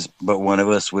voices. But one of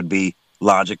us would be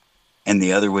Logic and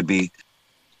the other would be,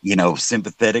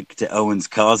 sympathetic to Owen's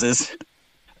causes.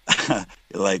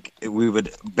 Like we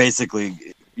would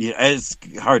basically, it's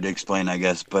hard to explain, I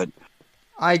guess, but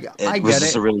I it was get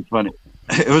just it. a really funny.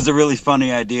 It was a really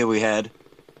funny idea we had.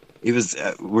 He was.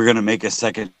 We're gonna make a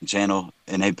second channel,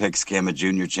 an Apex Gamma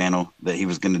Junior channel, that he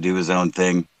was gonna do his own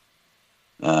thing.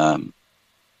 But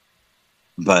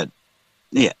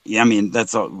yeah, I mean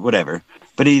that's all. Whatever.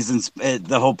 But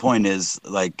the whole point is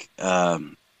like,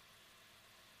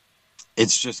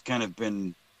 it's just kind of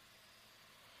been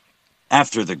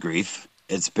after the grief.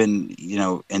 It's been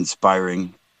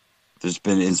inspiring. There's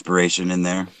been inspiration in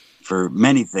there for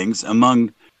many things,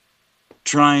 among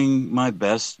trying my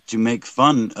best to make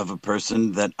fun of a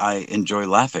person that I enjoy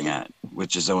laughing at,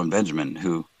 which is Owen Benjamin,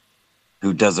 who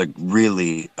does a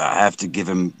really, I have to give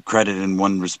him credit in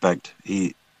one respect.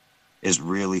 He is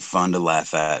really fun to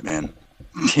laugh at, man.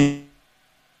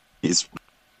 He's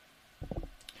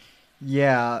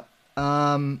Yeah.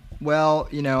 Well,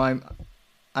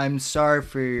 I'm sorry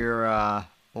for your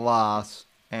loss,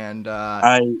 and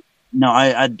I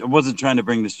wasn't trying to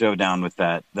bring the show down with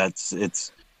that.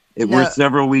 We're no,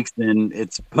 several weeks in.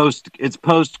 It's post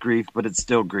grief, but it's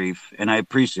still grief, and I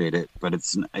appreciate it. But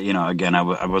it's again,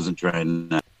 I wasn't trying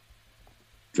to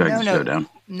drag the show down.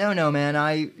 no,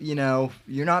 man.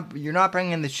 You're not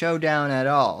bringing the show down at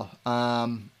all.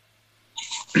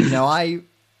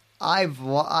 I've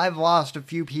lost a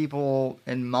few people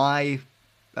in my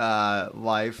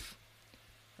life,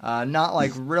 not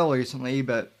like real recently,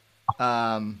 but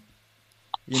like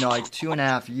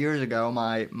 2.5 years ago,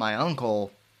 my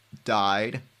uncle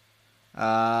died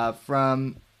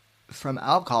from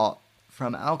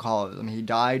alcoholism. He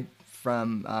died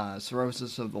from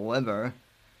cirrhosis of the liver,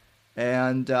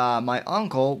 and my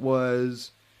uncle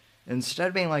was, instead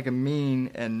of being like a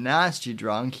mean and nasty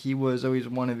drunk, he was always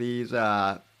one of these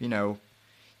he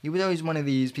was always one of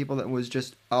these people that was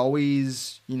just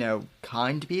always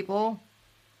kind to people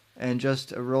and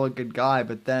just a really good guy.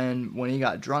 But then when he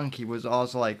got drunk, he was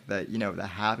also like the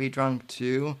happy drunk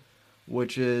too,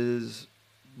 which is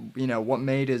what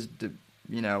made his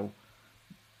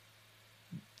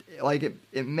like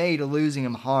it made losing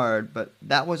him hard. But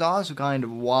that was also kind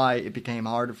of why it became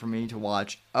harder for me to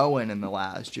watch Owen in the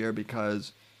last year,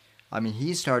 because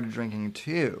he started drinking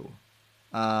too,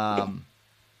 a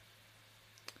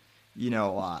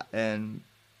lot. And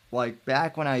like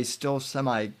back when I still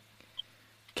semi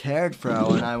cared for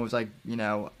Owen, I was like,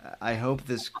 I hope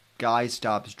this guy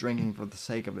stops drinking for the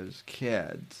sake of his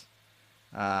kids,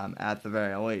 at the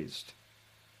very least.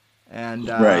 And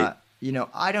Right.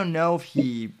 I don't know if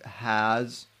he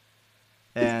has,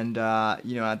 and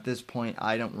at this point,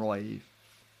 I don't really.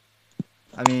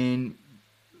 I mean,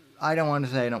 I don't want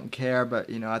to say I don't care, but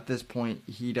at this point,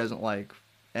 he doesn't like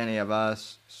any of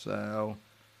us, so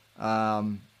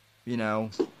you know,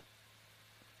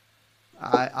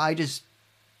 I just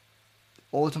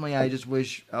ultimately I just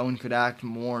wish Owen could act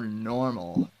more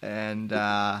normal and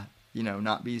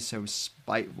not be so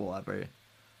spiteful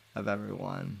of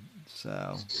everyone.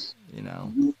 So, you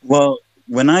know. Well,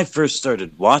 when I first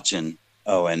started watching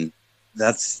Owen,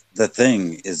 that's the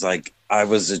thing is like I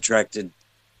was attracted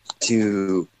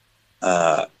to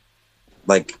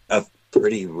like a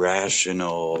pretty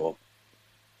rational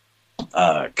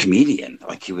comedian.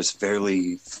 Like he was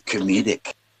fairly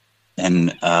comedic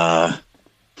and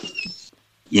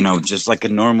just like a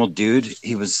normal dude.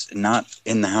 He was not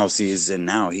in the house he is in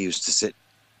now. He used to sit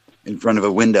in front of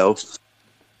a window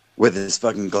with his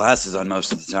fucking glasses on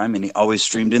most of the time, and he always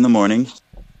streamed in the morning,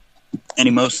 and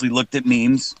he mostly looked at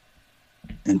memes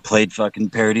and played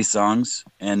fucking parody songs,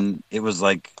 and it was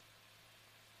like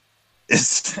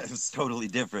it was totally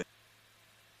different.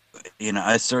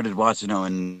 I started watching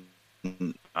Owen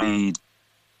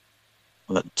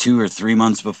 2 or 3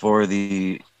 months before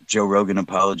the Joe Rogan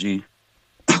apology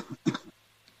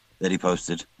that he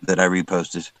posted, that I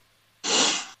reposted.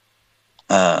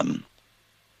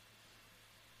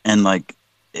 And like,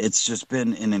 it's just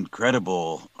been an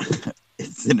incredible,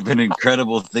 it's been an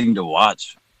incredible thing to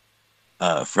watch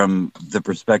from the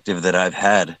perspective that I've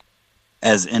had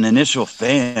as an initial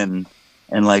fan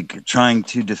and like trying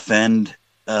to defend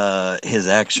his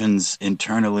actions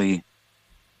internally.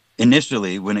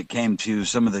 Initially, when it came to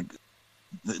some of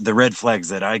the red flags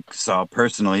that I saw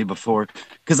personally before,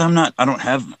 because I don't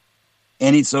have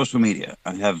any social media.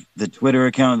 I have the Twitter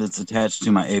account that's attached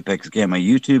to my Apex Gamma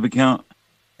YouTube account,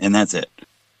 and that's it.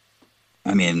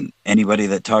 I mean, anybody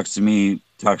that talks to me,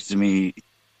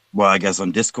 well, I guess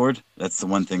on Discord. That's the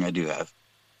one thing I do have.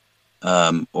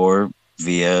 Or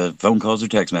via phone calls or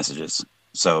text messages.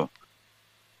 So,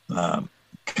 kind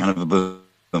of a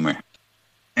boomer.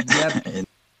 Yep.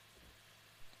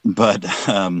 But,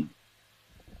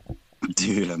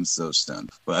 dude, I'm so stunned.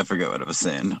 But I forgot what I was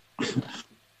saying.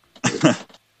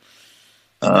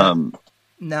 No,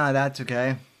 that's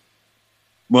okay.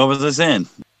 What was I saying?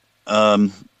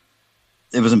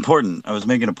 It was important. I was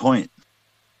making a point.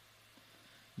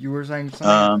 You were saying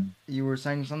something. You were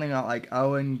saying something about like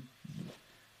Owen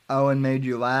made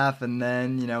you laugh, and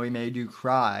then he made you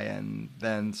cry, and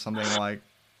then something like.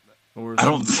 I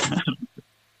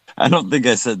don't think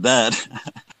I said that.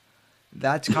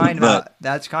 That's kind of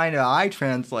I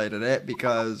translated it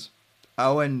because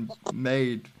Owen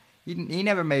he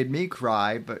never made me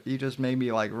cry, but he just made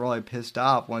me like really pissed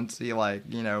off once he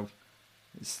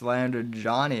slandered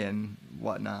Johnny and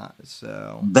whatnot.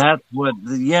 So that's what,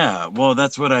 yeah. Well,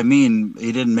 that's what I mean.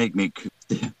 He didn't make me.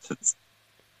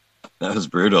 That was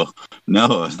brutal.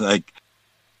 No, like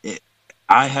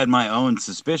I had my own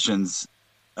suspicions,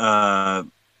 or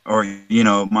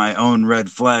my own red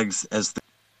flags as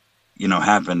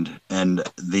happened, and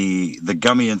the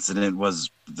gummy incident was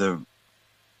the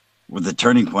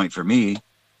turning point for me.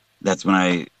 That's when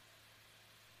I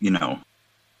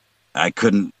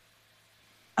couldn't.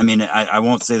 I mean, I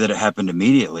won't say that it happened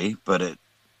immediately, but it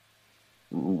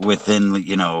within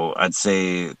I'd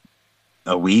say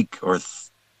a week or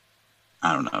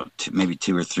I don't know, maybe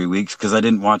 2 or 3 weeks, because I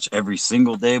didn't watch every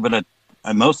single day, but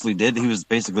I mostly did. He was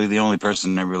basically the only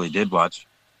person I really did watch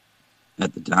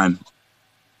at the time.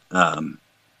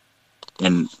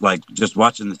 And like just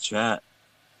watching the chat,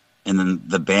 and then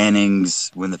the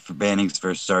bannings, when the bannings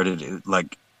first started,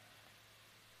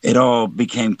 it all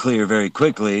became clear very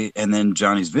quickly. And then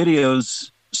Johnny's videos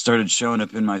started showing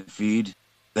up in my feed.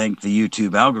 Thank the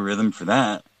YouTube algorithm for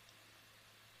that.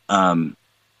 And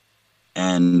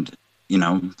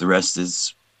the rest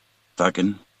is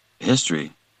fucking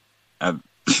history. It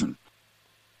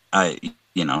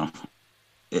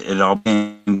all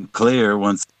became clear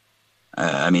once.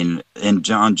 In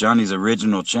Johnny's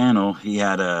original channel, he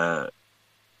had a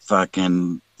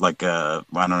fucking I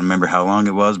don't remember how long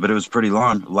it was, but it was pretty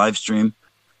long, live stream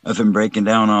of him breaking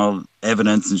down all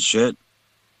evidence and shit.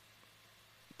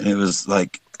 And it was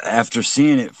like, after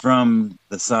seeing it from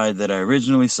the side that I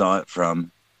originally saw it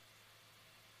from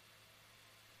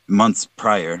months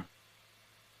prior,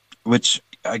 which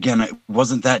again, it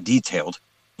wasn't that detailed,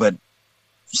 but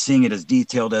seeing it as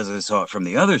detailed as I saw it from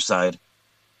the other side,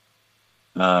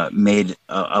 made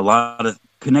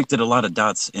connected a lot of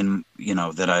dots in,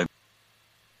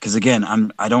 because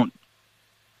again, I don't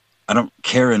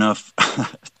care enough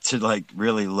to like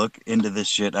really look into this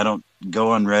shit. I don't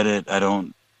go on Reddit. I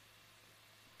don't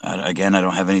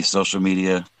have any social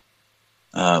media.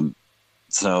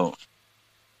 So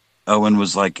Owen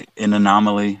was like an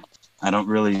anomaly. I don't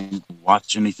really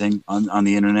watch anything on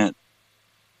the internet.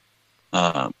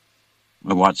 I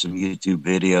watch some YouTube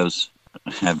videos.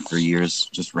 I have for years,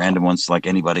 just random ones like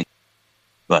anybody.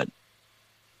 But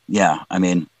yeah, I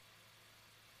mean,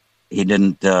 he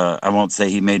didn't, I won't say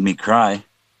he made me cry.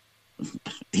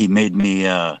 He made me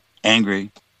angry,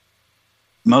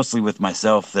 mostly with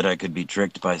myself that I could be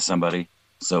tricked by somebody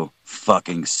so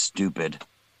fucking stupid.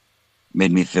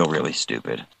 Made me feel really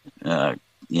stupid, but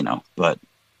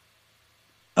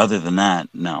other than that,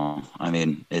 no. I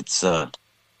mean, it's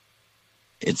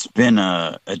been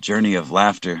a journey of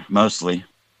laughter, mostly.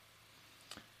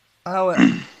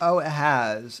 It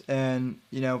has, and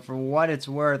for what it's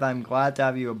worth, I'm glad to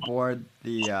have you aboard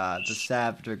the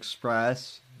Savage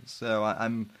Express. So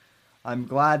I'm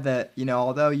glad that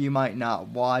although you might not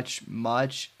watch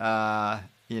much, I'm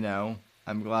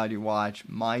glad you watch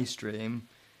my stream.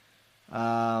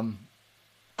 And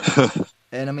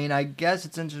I mean, I guess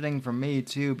it's interesting for me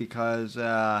too because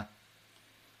the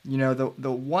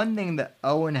one thing that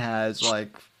Owen has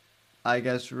I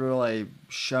guess really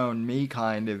shown me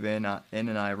kind of in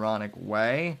an ironic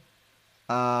way,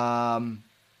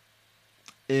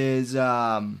 is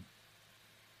I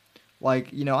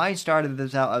started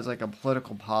this out as like a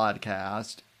political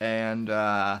podcast, and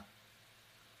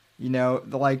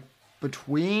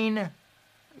between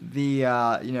the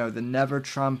the Never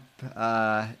Trump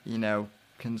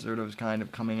conservatives kind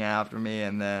of coming after me,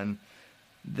 and then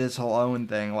this whole Owen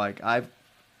thing, I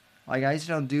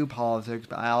still do politics,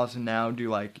 but I also now do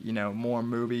more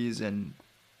movies and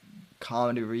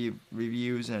comedy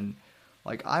reviews, and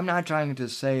I'm not trying to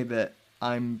say that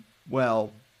I'm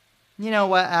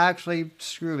actually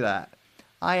screw that.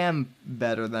 I am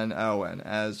better than Owen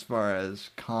as far as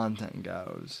content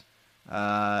goes.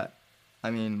 I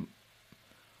mean,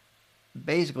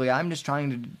 basically, I'm just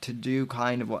trying to do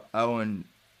kind of what Owen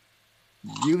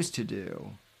used to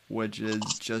do, which is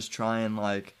just try and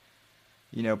put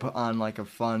on a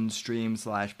fun stream /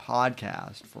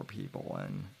 podcast for people,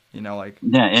 and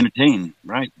entertain,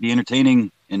 right? Be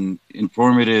entertaining and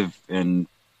informative and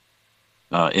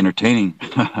entertaining.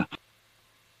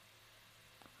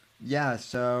 Yeah,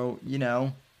 so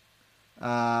so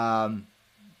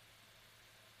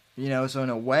in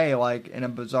a way, in a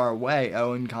bizarre way,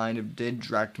 Owen kind of did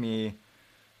direct me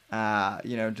to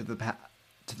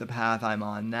the path I'm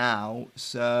on now.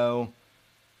 So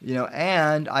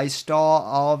and I stole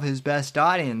all of his best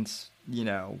audience, /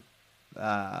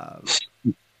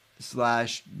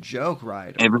 joke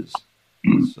writers.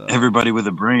 Everybody with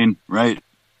a brain, right?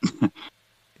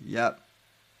 Yep.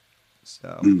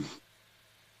 So.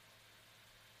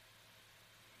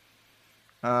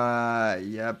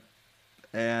 Yep.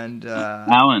 And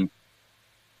Alan,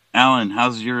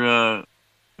 how's your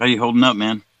how you holding up,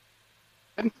 man?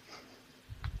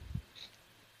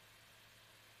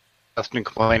 Nothing to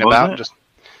complain about. Just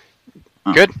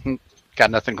good. Got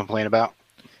nothing to complain about.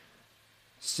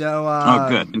 So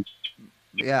good.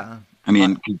 Yeah. I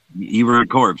mean, you were a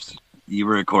corpse. You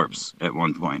were a corpse at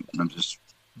one point. I'm just.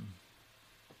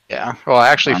 Yeah. Well, I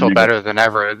actually feel better than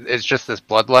ever. It's just this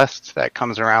bloodlust that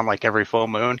comes around every full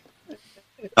moon.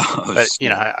 But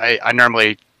I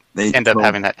normally end up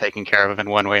having that taken care of in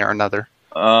one way or another.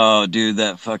 Oh, dude,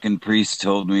 that fucking priest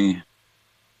told me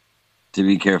to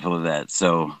be careful of that.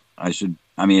 So I should.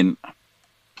 I mean,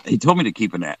 he told me to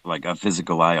keep a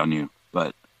physical eye on you,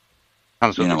 but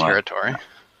comes with the territory.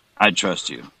 I trust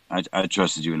you. I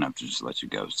trusted you enough to just let you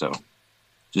go. So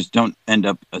just don't end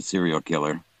up a serial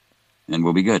killer, and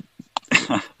we'll be good.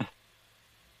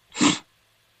 You're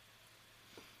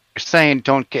saying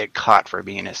don't get caught for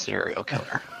being a serial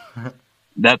killer.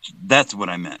 That's what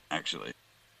I meant, actually.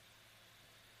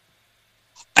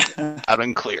 Out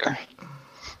and clear.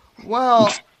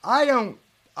 Well, I don't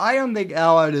think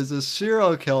Allied is a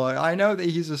serial killer. I know that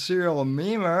he's a serial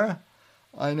memer.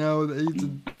 I know that he's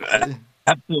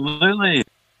absolutely.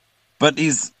 But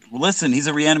he's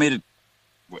a reanimated.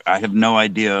 I have no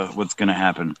idea what's going to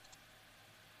happen.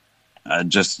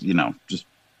 Just.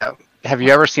 Have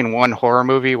you ever seen one horror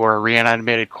movie where a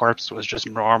reanimated corpse was just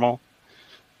normal?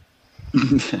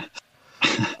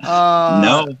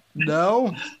 No.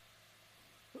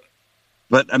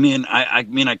 But I mean,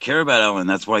 I care about Ellen.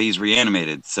 That's why he's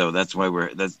reanimated. So that's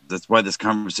why that's why this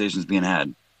conversation is being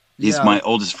had. He's my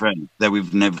oldest friend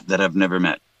that I've never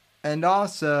met. And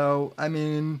also, I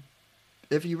mean,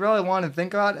 if you really want to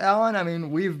think about Ellen, I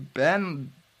mean, we've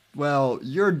been, well,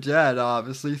 you're dead,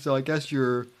 obviously, so I guess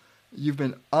you've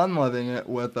been unliving it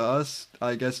with us,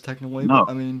 I guess technically, but No,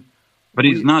 I mean, but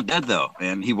he's we, not dead though,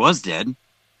 man. He was dead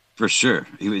for sure.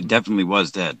 He definitely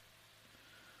was dead.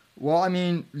 well, I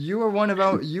mean, you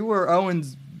were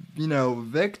Owen's,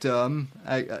 victim.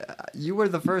 You were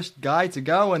the first guy to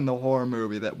go in the horror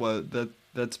movie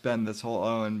that's been this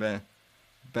whole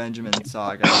Benjamin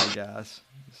saga, I guess.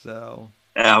 So,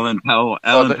 Alan Powell. Well,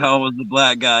 Alan Powell was the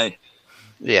black guy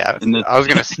yeah, in this. I was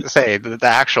gonna say the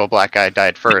actual black guy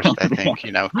died first. I think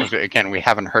because again we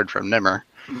haven't heard from Nimmer,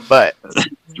 but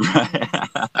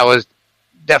that was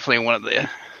definitely one of the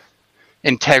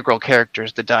integral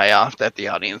characters to die off that the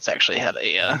audience actually had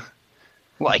a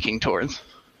liking towards.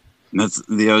 That's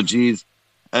the OGs.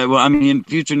 Well, I mean,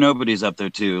 future nobody's up there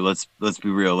too. Let's be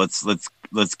real. Let's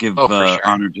give Sure.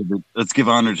 honor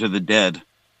to the dead,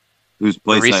 whose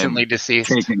place Recently I'm deceased.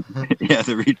 taking. Yeah,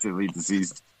 the recently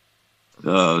deceased.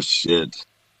 Oh shit.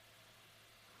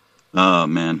 Oh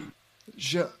man.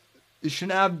 you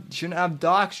shouldn't have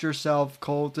doxed yourself,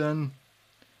 Colton.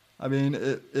 I mean,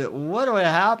 it literally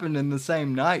happened in the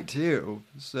same night too.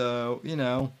 So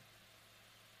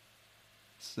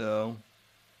so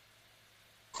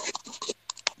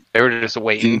They were just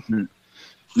waiting.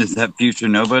 Is that future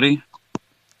nobody?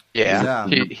 Yeah, Yeah.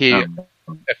 he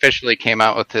officially came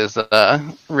out with his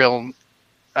real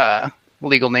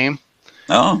legal name.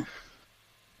 Oh,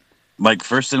 like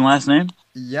first and last name?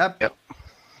 Yep.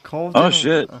 Colton. Oh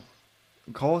shit.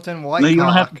 Colton No, you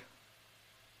don't have Whitecock.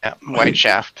 Yeah, White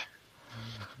Shaft.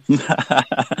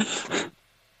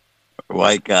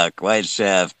 White cock, white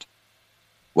shaft,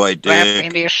 white Left dick.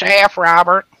 into your shaft,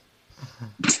 Robert.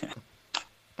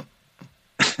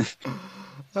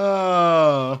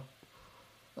 Oh.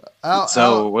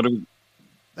 So what do we?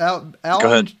 Go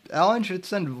ahead. Alan should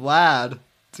send Vlad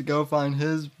to go find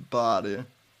his body.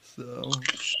 So.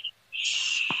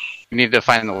 You need to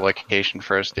find the location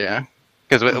first, yeah.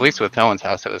 Because at least with Owen's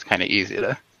house, it was kind of easy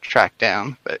to track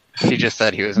down. But he just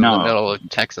said he was in the No. middle of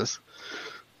Texas.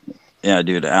 Yeah,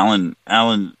 dude, Alan.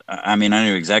 I mean, I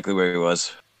knew exactly where he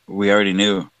was. We already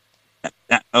knew.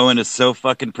 Owen is so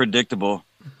fucking predictable.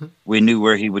 We knew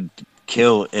where he would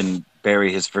kill and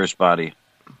bury his first body.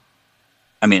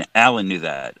 I mean, Alan knew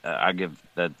that. I give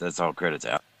that. That's all credit to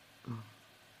Alan.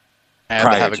 I had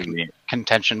to have a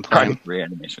contention plan.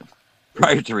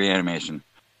 Prior to reanimation.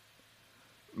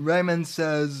 Raymond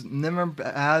says Nimmer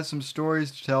has some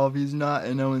stories to tell if he's not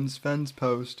in Owen's fence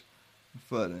post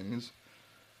footings.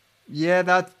 Yeah,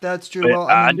 that's true. Well,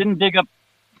 I I mean, didn't dig up.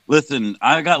 Listen,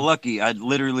 I got lucky. I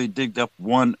literally digged up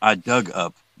one. I dug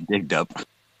up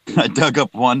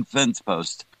one fence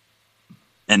post,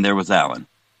 and there was Alan.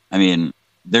 I mean,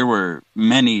 there were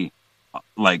many,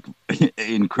 like,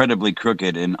 incredibly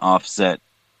crooked and offset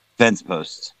fence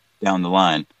posts down the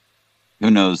line.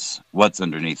 Who knows what's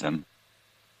underneath them?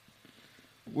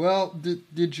 well,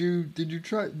 did you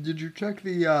check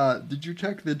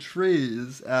the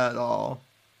trees at all?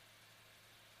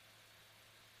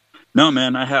 No,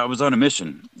 man. I was on a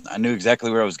mission. I knew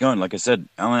exactly where I was going. Like I said,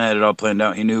 Alan had it all planned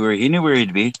out. He knew where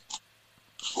he'd be.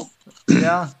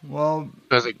 Yeah, well,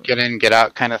 Was it get in, get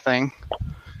out kind of thing?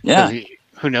 Yeah.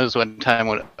 Who knows what time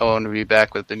would Owen would be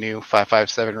back with the new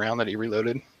 5.57 round that he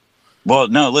reloaded? Well,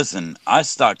 no, listen, I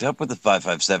stocked up with the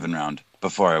 5.57 round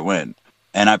before I went,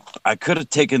 and I could have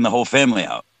taken the whole family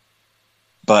out,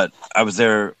 but I was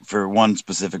there for one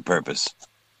specific purpose,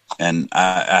 and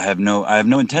I have no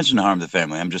intention to harm the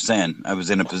family. I'm just saying I was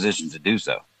in a position to do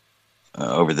so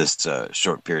over this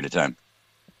short period of time.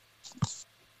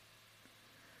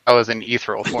 I was in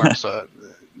ethereal form, so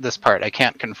this part I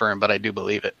can't confirm, but I do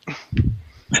believe it.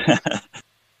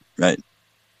 Right.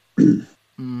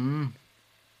 mm,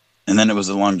 And then it was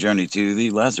a long journey to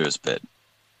the Lazarus pit,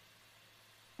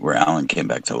 where Alan came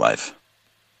back to life.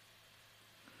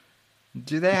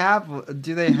 do they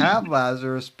have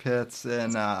Lazarus pits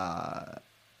in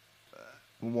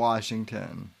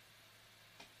Washington?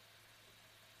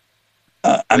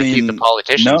 I They keep mean, the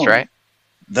politicians, no. right?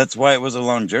 That's why it was a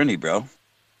long journey, bro.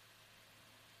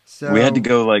 So We had to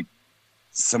go like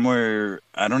somewhere,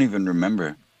 I don't even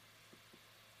remember.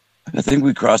 I think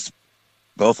we crossed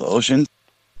both oceans.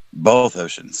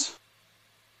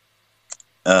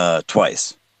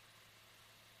 Twice.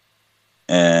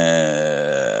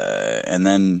 And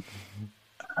then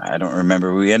I don't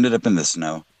remember. We ended up in the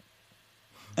snow.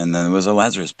 And then there was a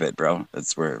Lazarus pit, bro.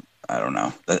 That's where, I don't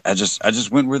know. I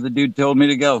just went where the dude told me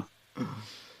to go.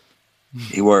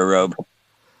 He wore a robe.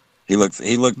 He looked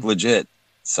legit.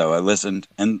 So I listened.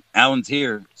 And Alan's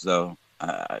here, so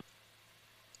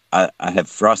I have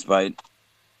frostbite.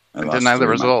 I lost Deny the 3 of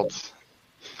my results.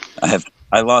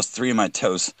 I lost 3 of my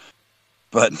toes,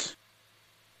 but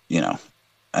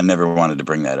I never wanted to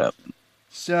bring that up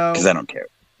because So, I don't care.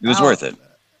 It was Al- worth it.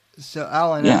 so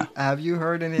Alan, Yeah. have you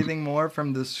heard anything more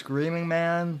from the Screaming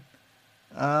Man?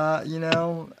 As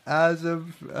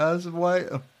of late.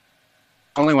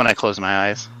 Only when I close my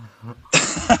eyes.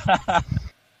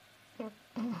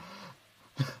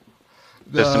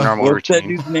 Just a normal What's that routine.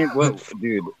 dude's name? What,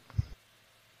 dude?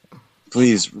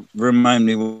 Please remind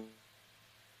me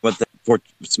what that for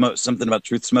smoke something about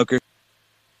Truth Smoker.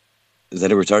 Is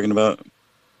that who we're talking about?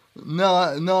 No,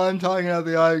 I'm talking about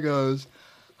the guy who goes,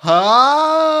 ha!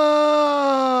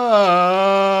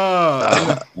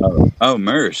 Oh,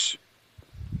 Mersh.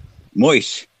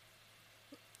 Moish.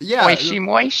 Yeah, Moishi,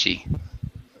 moishi.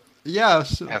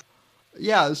 yes, Yes.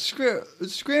 yeah,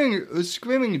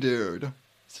 screaming dude.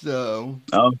 So,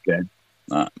 Okay.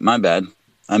 My bad.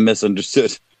 I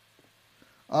misunderstood.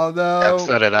 although,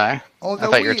 So did I. I although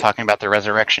thought you were we, talking about the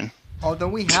resurrection. although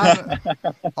we haven't,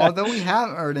 although we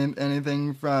haven't heard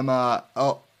anything from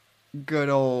good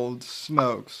old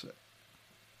Smokes.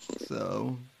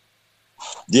 So,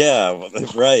 Yeah, well,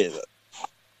 that's right.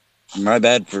 My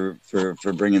bad for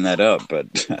bringing that up, but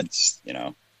I just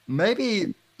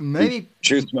maybe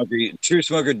True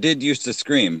Smoker did used to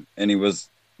scream, and he was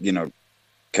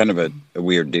kind of a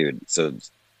weird dude. So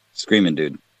screaming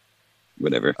dude,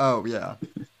 whatever. oh yeah.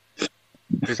 He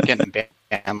was getting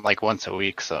banned like once a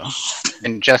week, so.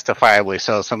 And justifiably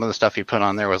so. Some of the stuff he put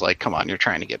on there was like, come on, you're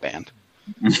trying to get banned.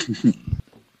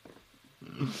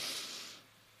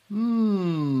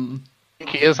 Hmm. I think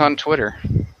he is on Twitter.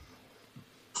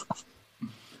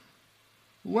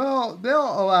 Well,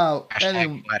 they'll allow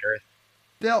Hashtag Flat Earth.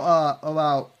 they'll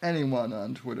allow anyone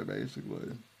on Twitter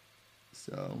basically.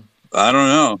 So I don't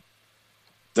know.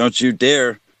 Don't you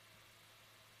dare.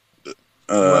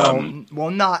 well,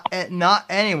 not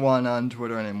anyone on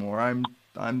Twitter anymore.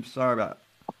 I'm sorry about.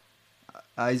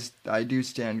 I do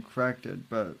stand corrected,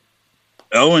 but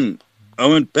Owen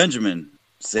Benjamin,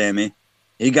 Sammy,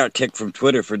 he got kicked from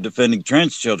Twitter for defending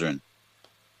trans children.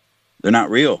 They're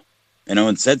not real, and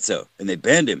Owen said so, and they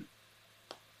banned him.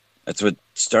 That's what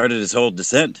started his whole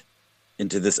descent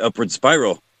into this upward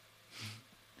spiral.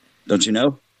 Don't you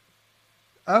know?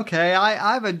 okay.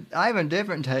 I have a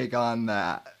different take on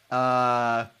that.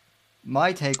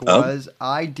 My take Oh? was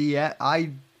I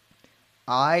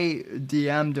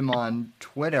DM'd him on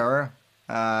Twitter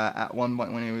at one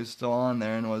point when he was still on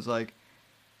there and was like,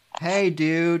 "Hey,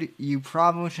 dude, you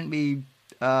probably shouldn't be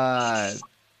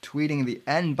tweeting the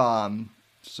N-bomb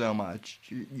so much.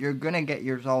 You're gonna get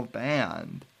yourself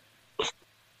banned."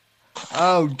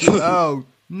 Oh,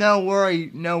 no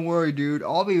worry, dude.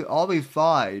 I'll be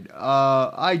fine.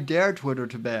 I dare Twitter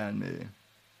to ban me.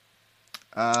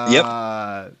 Yep.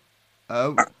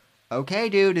 Oh, okay,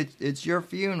 dude. It's your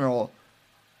funeral.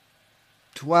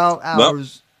 12 Well,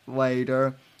 hours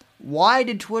later. Why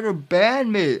did Twitter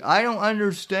ban me? I don't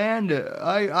understand it.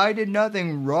 I did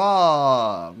nothing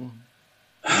wrong.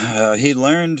 he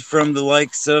learned from the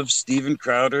likes of Steven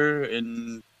Crowder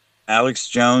and Alex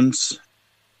Jones.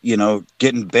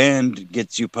 Getting banned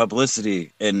gets you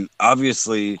publicity, and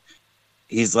obviously,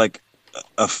 he's like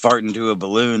a fart into a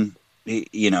balloon.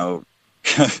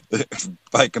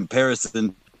 By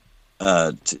comparison,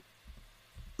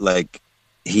 like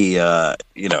he,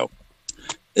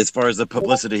 as far as the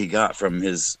publicity he got from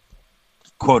his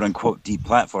quote unquote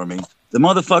deplatforming, the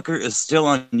motherfucker is still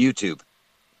on YouTube.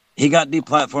 He got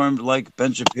deplatformed like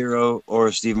Ben Shapiro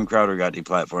or Steven Crowder got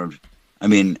deplatformed. I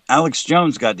mean, Alex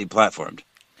Jones got deplatformed.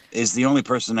 Is the only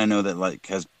person I know that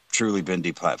has truly been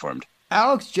deplatformed.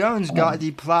 Alex Jones got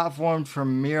deplatformed for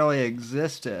merely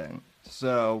existing.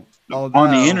 So, although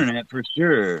On the internet for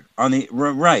sure.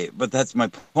 Right, but that's my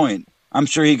point. I'm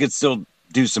sure he could still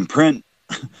do some print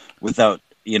without,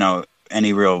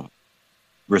 any real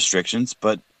restrictions,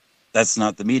 but that's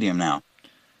not the medium now.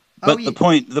 But the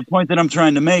point that I'm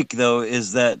trying to make though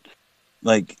is that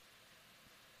I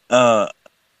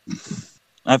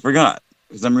forgot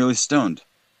because I'm really stoned.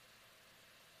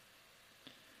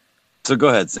 So go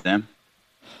ahead, Sam.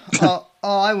 all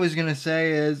I was gonna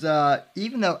say is,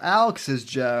 even though Alex is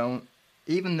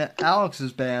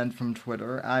banned from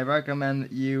Twitter, I recommend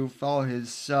that you follow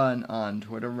his son on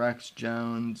Twitter, Rex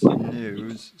Jones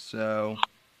News. So,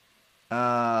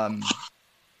 I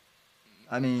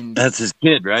mean, That's his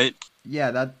kid, right?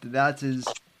 yeah, that's his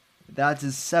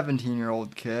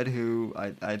 17-year-old kid who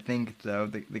I think though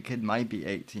the kid might be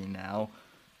 18 now,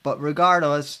 but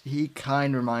regardless, he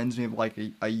kind of reminds me of like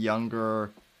a younger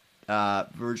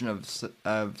version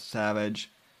of Savage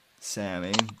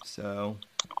Sammy. So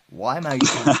Why am I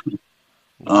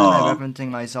Oh, referencing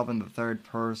myself in the third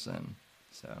person?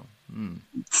 So,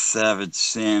 Savage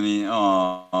Sammy.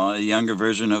 Oh, a younger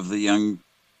version of the young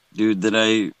dude that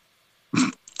I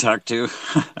talked to.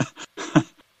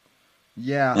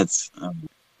 yeah, That's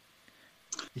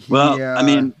he, well, I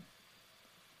mean,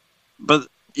 but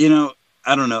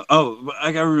I don't know. Oh,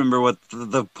 I gotta remember what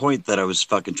the point that I was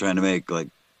fucking trying to make like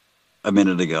a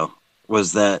minute ago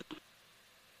was that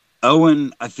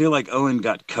Owen. I feel like Owen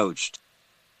got coached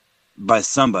by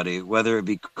somebody, whether it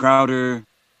be Crowder,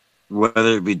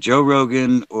 whether it be Joe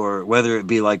Rogan, or whether it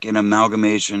be like an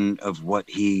amalgamation of what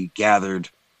he gathered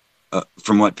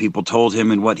from what people told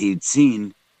him and what he'd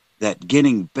seen, that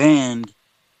getting banned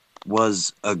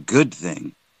was a good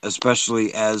thing,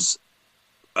 especially as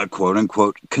a quote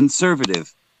unquote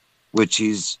conservative, which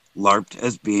he's LARPed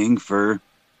as being for,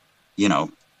 you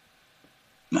know,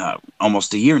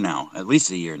 almost a year now, at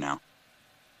least a year now,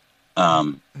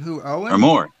 who or Owen?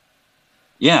 more.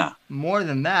 Yeah, More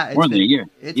than that, more than a year.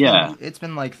 Yeah. it's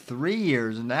been like 3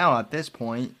 years now at this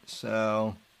point.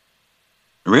 So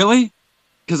Really?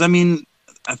 Because I mean,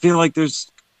 I feel like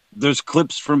there's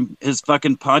clips from his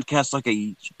fucking podcast like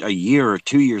a year or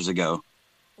 2 years ago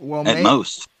well, at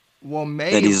most that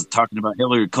maybe he's talking about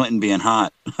Hillary Clinton being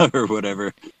hot or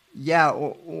whatever. yeah,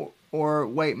 or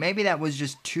wait, maybe that was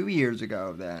just 2 years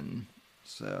ago then.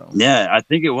 So Yeah, I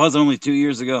think it was only 2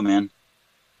 years ago, man.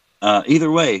 Either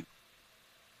way,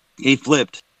 he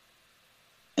flipped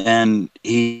and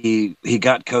he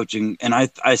got coaching, and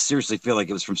I seriously feel like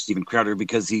it was from Steven Crowder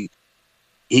because he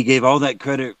gave all that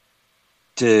credit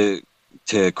to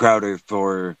Crowder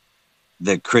for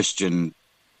the Christian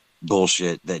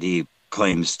bullshit that he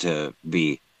claims to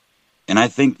be. And I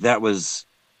think that was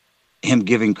him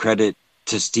giving credit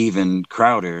to Steven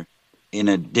Crowder in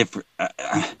a different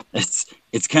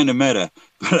it's kind of meta,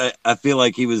 but I feel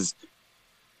like he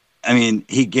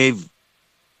gave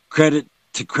credit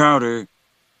to Crowder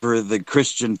for the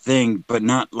Christian thing, but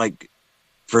not like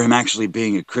for him actually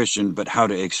being a Christian, but how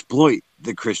to exploit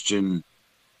the Christian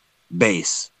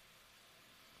base.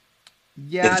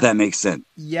 yeah, If that makes sense.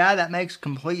 yeah, that makes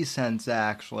complete sense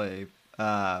actually.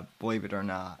 Believe it or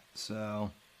not. So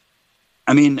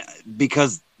I mean,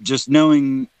 because just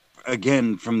knowing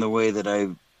again from the way that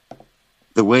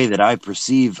I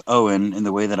perceive Owen and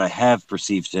the way that I have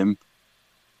perceived him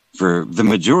for the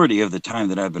majority of the time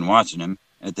that I've been watching him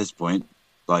at this point,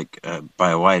 like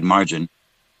by a wide margin,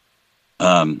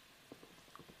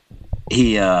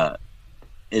 he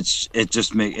it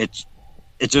just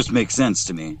makes sense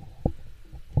to me.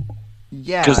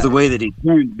 yeah, Because the way that he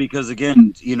turned, because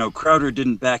again, Crowder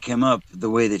didn't back him up the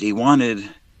way that he wanted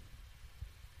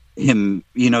him,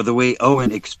 the way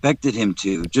Owen expected him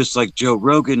to, just like Joe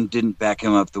Rogan didn't back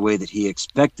him up the way that he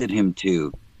expected him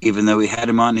to, even though he had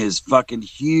him on his fucking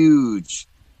huge,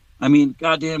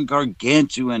 goddamn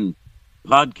gargantuan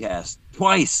podcast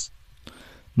twice.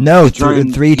 no, To try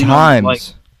and, 3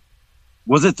 times.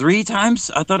 Was it 3 times?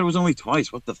 I thought it was only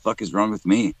twice. What the fuck is wrong with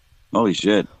me? Holy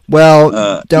shit.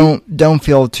 Well, don't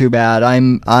feel too bad.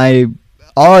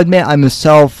 I'll admit I'm a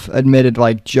self-admitted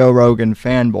like Joe Rogan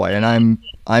fanboy, and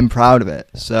I'm proud of it.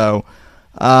 So,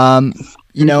 and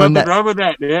that, wrong with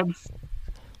that, man.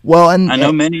 well, and I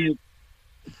know many.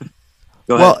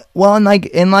 Go ahead. well,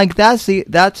 and like that's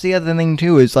the other thing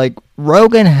too is like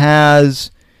Rogan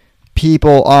has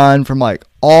people on from like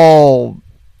all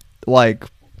like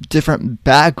different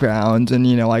backgrounds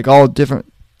and like all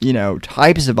different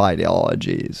types of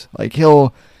ideologies. Like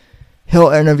he'll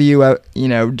interview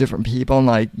different people, and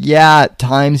like at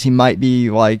times he might be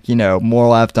like more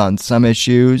left on some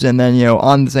issues, and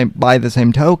then by the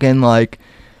same token, like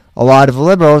a lot of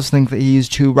liberals think that he's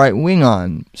too right wing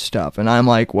on stuff, and I'm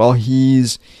like, well,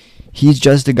 he's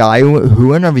just a guy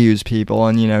who interviews people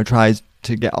and tries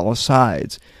to get all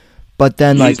sides. But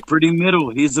then he's pretty middle.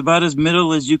 He's about as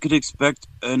middle as you could expect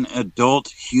an adult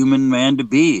human man to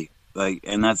be. Like,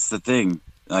 and that's the thing.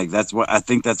 Like, that's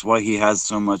why he has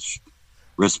so much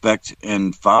respect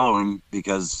and follow him,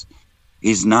 because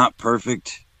he's not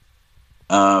perfect,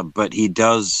 but he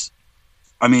does.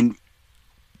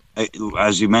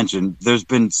 As you mentioned, there's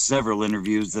been several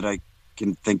interviews that I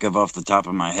can think of off the top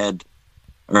of my head,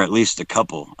 or at least a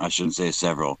couple. I shouldn't say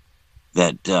several,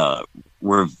 that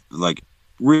were like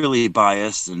really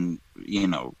biased and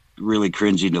really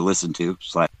cringy to listen to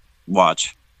 /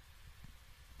 watch.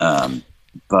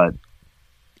 But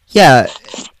yeah,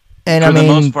 and for the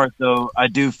most part, though, I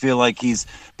do feel like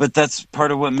but that's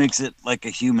part of what makes it like a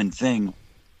human thing,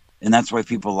 and that's why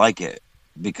people like it,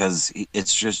 because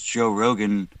it's just Joe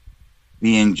Rogan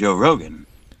being Joe Rogan,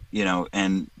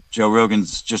 and Joe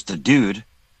Rogan's just a dude,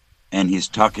 and he's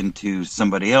talking to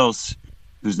somebody else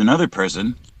who's another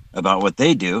person about what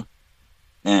they do.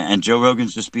 And Joe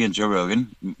Rogan's just being Joe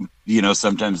Rogan, you know,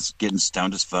 sometimes getting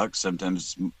stoned as fuck,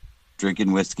 sometimes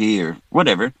drinking whiskey or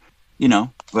whatever, you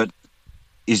know, but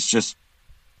he's just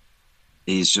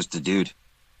a dude.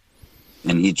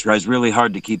 And he tries really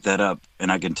hard to keep that up,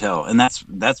 and I can tell. And that's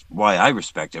why I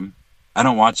respect him. I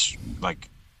don't watch like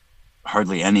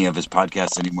hardly any of his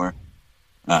podcasts anymore.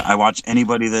 I watch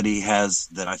anybody that he has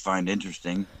that I find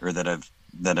interesting, or that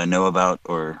I know about,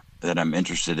 or that I'm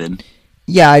interested in.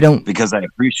 Yeah, I don't, because I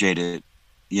appreciate it.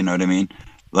 You know what I mean?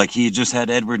 Like he just had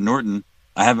Edward Norton.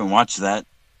 I haven't watched that,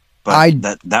 but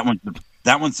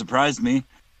that one surprised me.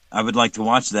 I would like to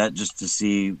watch that just to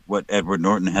see what Edward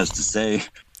Norton has to say.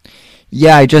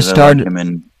 Yeah, I just started that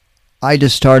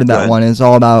ahead. one. It's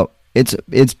all about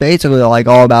it's basically like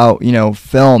all about, you know,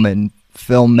 film and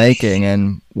filmmaking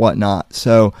and whatnot.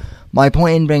 So my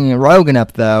point in bringing Rogan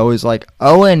up though is like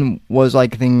Owen was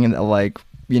like thinking that like,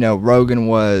 you know, Rogan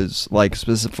was like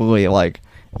specifically like,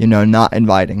 you know, not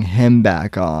inviting him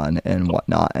back on and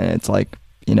whatnot. And it's like,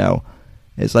 you know,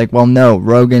 it's like, well, no,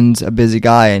 Rogan's a busy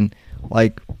guy, and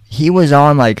like he was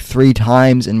on like 3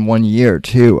 times in 1 year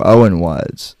too. Owen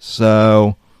was.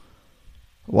 So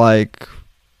like,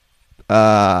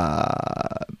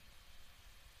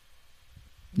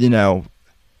 you know,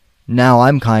 now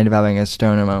I'm kind of having a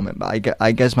stoner moment, but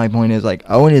I guess my point is like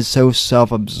Owen is so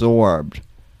self-absorbed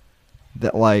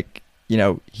that like, you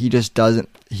know, he just doesn't,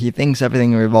 he thinks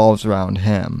everything revolves around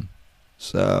him.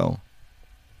 So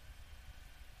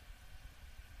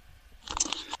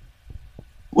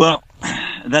Well,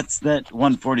 that's that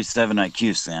 147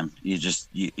 IQ, Sam. You just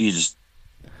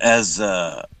as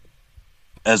a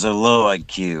low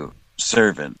IQ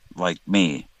servant like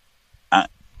me,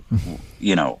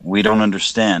 you know, we don't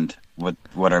understand what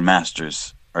our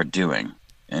masters are doing,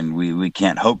 and we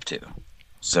can't hope to.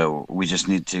 So we just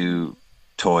need to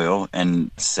toil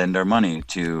and send our money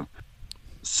to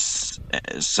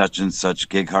such and such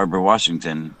Gig Harbor,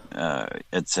 Washington,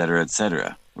 et cetera, et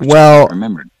cetera. Which well, I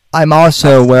remembered. I'm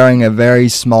also wearing a very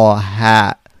small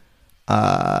hat.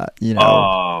 You know.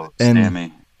 Oh,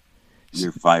 Sammy,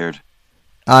 you're fired.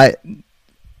 I'm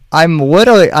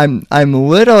literally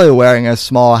wearing a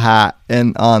small hat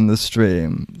on the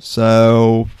stream.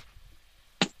 So,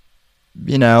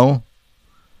 you know,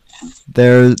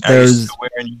 there's.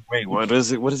 Wait, what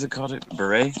is it? What is it called?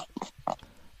 Beret?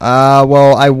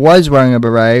 Well, I was wearing a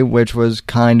beret, which was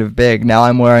kind of big. Now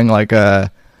I'm wearing like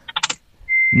a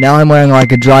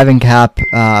driving cap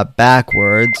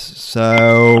backwards.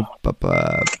 So,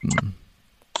 I'm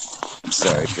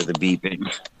sorry for the beeping.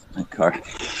 My car.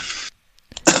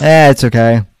 It's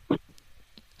okay.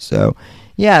 So,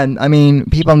 yeah, I mean,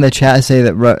 people in the chat say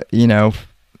that you know,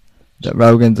 that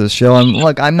Rogan's a shill. And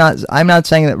look, I'm not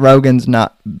saying that Rogan's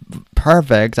not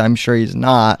perfect. I'm sure he's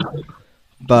not.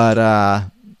 But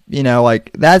you know,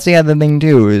 like that's the other thing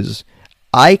too, is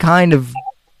I kind of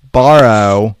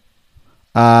borrow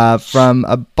from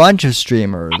a bunch of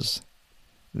streamers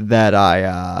that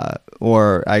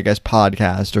or I guess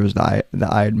podcasters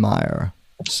that I admire.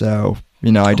 So,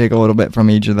 you know, I take a little bit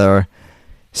from each of their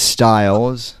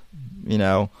styles. You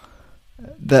know,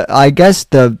 I guess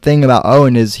the thing about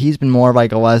Owen is he's been more of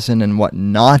like a lesson in what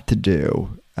not to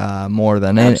do, more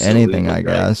than anything, I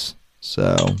guess.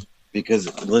 So,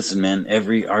 because listen, man,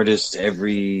 every artist,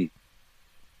 anything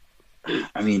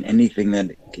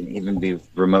that can even be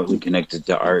remotely connected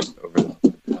to art over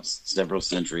the past several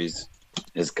centuries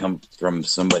has come from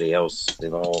somebody else.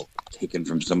 They've all taken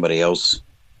from somebody else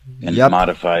and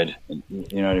modified.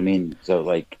 You know what I mean? So,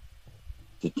 like,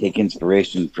 to take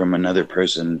inspiration from another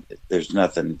person, there's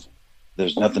nothing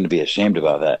to be ashamed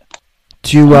about that.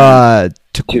 To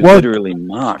quote, literally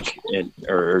mock it,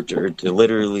 or to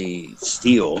literally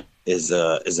steal is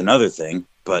another thing,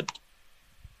 but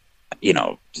you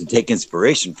know, to take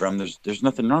inspiration from, there's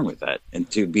nothing wrong with that, and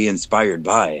to be inspired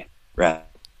by, right?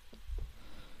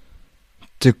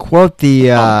 To quote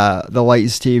the late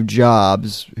Steve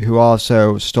Jobs, who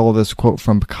also stole this quote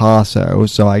from Picasso,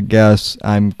 so I guess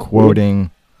I'm quoting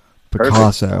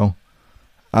Picasso.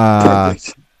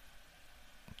 Perfect.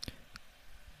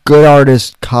 Good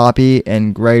artists copy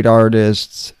and great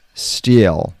artists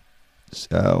steal.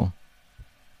 So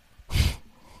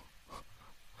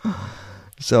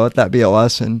let that be a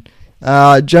lesson.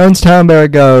 Jones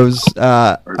Townberry goes,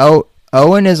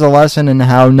 Owen is a lesson in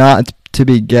how not to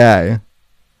be gay.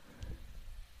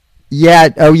 Yeah,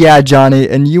 oh yeah, Johnny,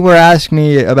 and you were asking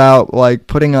me about like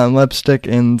putting on lipstick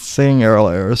and singing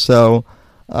earlier, so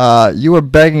you were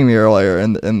begging me earlier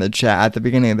in the chat at the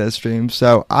beginning of this stream,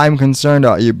 so I'm concerned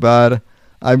about you, bud.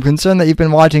 I'm concerned that you've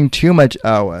been watching too much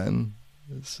Owen.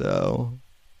 So.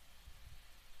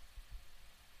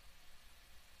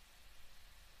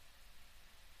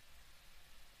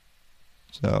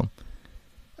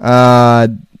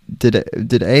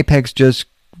 Did Apex just...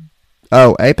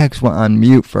 Oh, Apex went on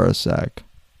mute for a sec.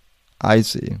 I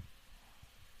see.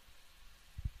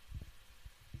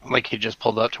 Like he just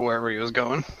pulled up to wherever he was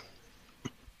going.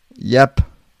 Yep.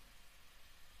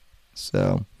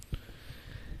 So,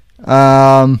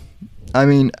 I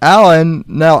mean, Alan.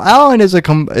 Now, Alan is a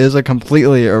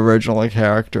completely original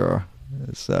character.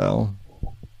 So,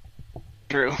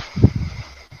 True.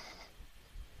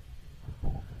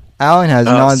 Alan has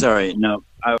Oh, not. sorry. No,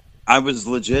 I was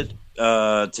legit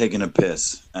taking a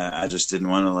piss. I just didn't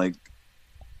want to like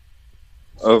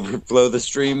overflow the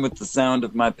stream with the sound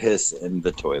of my piss in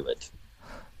the toilet.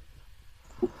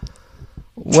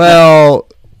 Well,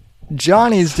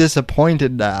 Johnny's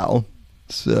disappointed now.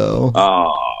 So.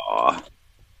 Oh.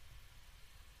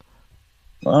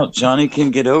 Well, Johnny can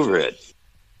get over it.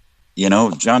 You know,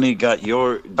 Johnny got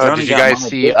your. Oh, did you guys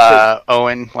see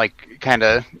Owen like kind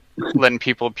of letting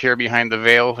people peer behind the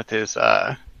veil with his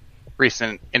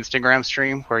recent Instagram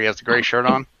stream where he has the gray shirt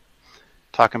on,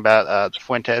 talking about the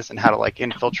Fuentes and how to like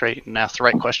infiltrate and ask the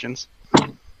right questions?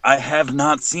 I have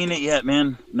not seen it yet,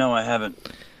 man. No, I haven't.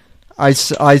 I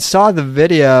saw the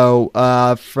video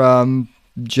from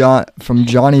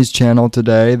Johnny's channel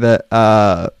today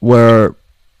that where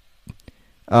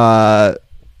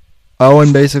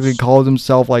Owen basically called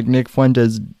himself like Nick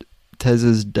Fuentes'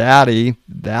 daddy.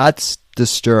 That's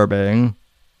disturbing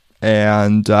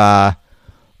and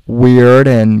weird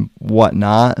and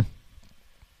whatnot.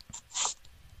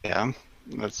 Yeah,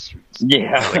 that's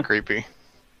really creepy.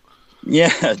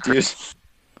 Yeah, dude.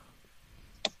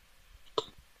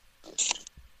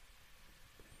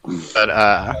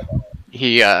 But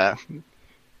he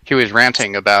was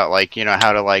ranting about like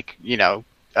how to like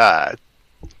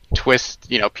twist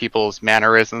people's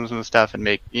mannerisms and stuff and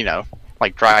make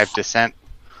like drive dissent.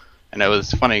 And it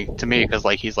was funny to me because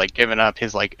like he's like giving up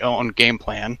his like own game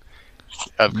plan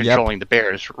of controlling the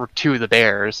bears to the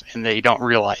bears, and they don't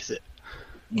realize it.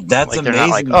 That's like, amazing. They're not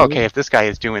like, oh, okay, if this guy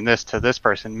is doing this to this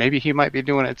person, maybe he might be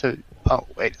doing it to. Oh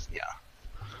wait, yeah.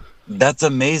 That's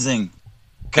amazing.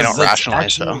 They don't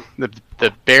rationalize though.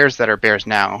 The bears that are bears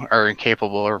now are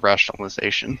incapable of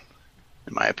rationalization,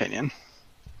 in my opinion.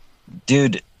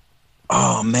 Dude,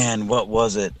 oh man, what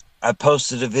was it? I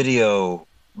posted a video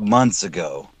months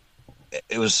ago.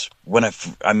 It was when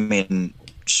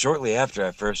shortly after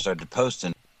I first started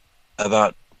posting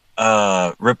about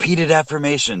repeated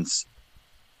affirmations.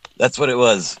 That's what it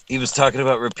was. He was talking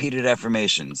about repeated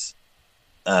affirmations.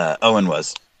 Owen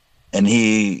was, and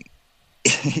he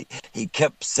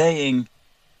kept saying,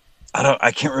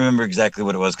 I can't remember exactly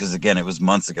what it was because again, it was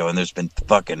months ago, and there's been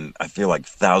I feel like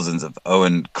thousands of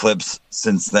Owen clips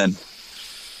since then.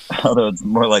 Although it's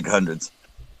more like hundreds.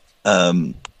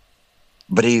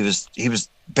 But he was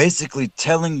basically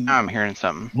telling. Now I'm hearing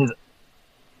something.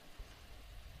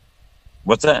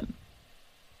 What's that?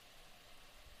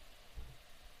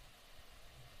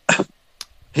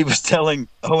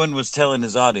 Owen was telling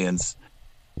his audience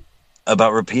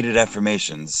about repeated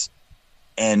affirmations,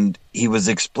 and he was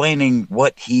explaining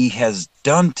what he has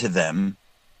done to them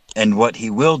and what he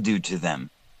will do to them.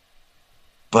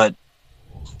 But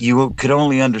you could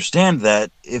only understand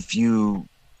that if you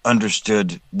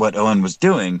understood what Owen was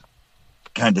doing,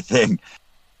 kind of thing.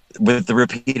 With the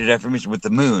repeated affirmation, with the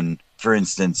moon, for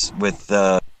instance, with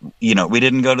we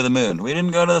didn't go to the moon. We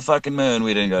didn't go to the fucking moon.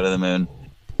 We didn't go to the moon.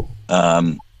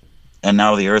 And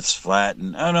now the Earth's flat,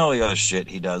 and I don't know all the other shit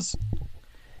he does.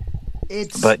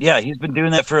 But yeah, he's been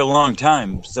doing that for a long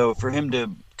time. So for him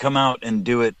to come out and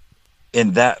do it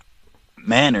in that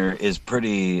manner is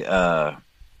pretty.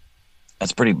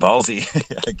 That's pretty ballsy,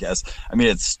 I guess. I mean,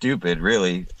 it's stupid,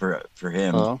 really, for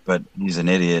him. But he's an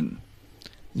idiot.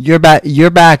 You're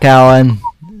back, Alan.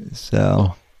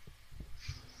 So.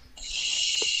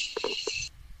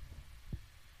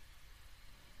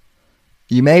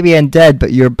 You may be undead,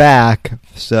 but you're back,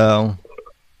 so.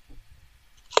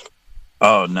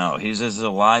 Oh, no. He's as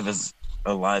alive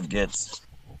gets.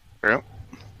 True.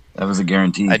 That was a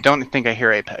guarantee. I don't think I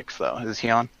hear Apex, though. Is he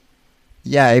on?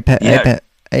 Yeah,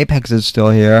 Apex is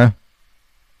still here.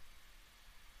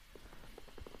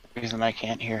 Reason I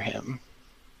can't hear him.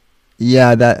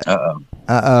 Yeah, that.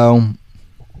 Uh-oh.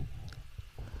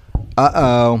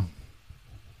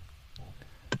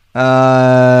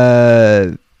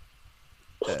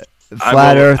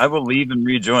 Flat Earth. I will leave and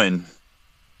rejoin.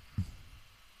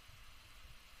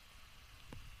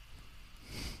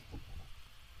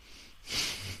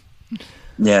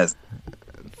 Yes.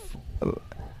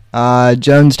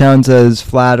 Jonestown says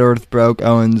Flat Earth broke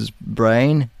Owen's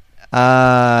brain.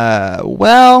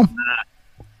 Well,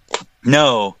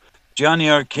 No, Johnny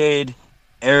Arcade,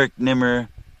 Eric Nimmer,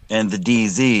 and the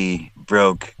DZ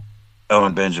broke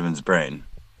Owen Benjamin's brain.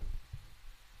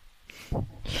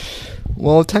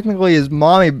 well, technically his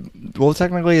mommy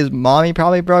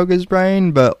probably broke his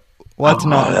brain, but let's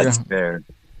not. That's fair.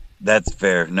 That's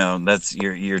fair. No, that's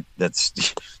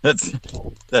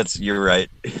that's you're right.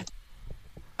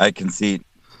 I concede.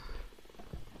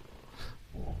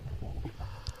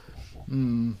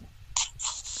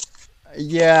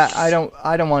 Yeah, I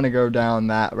don't want to go down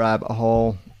that rabbit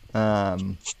hole. So.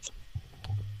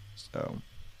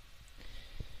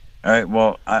 All right.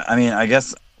 Well, I mean, I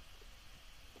guess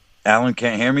Alan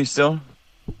can't hear me still.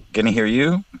 Can he hear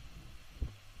you?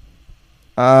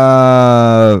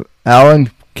 Alan,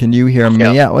 can you hear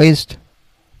me at least?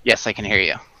 Yes, I can hear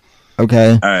you.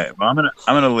 Okay. All right. Well, I'm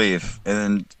gonna leave, and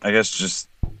then I guess just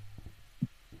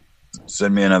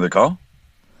send me another call.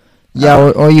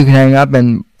 Yeah, or you can hang up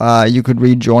and you could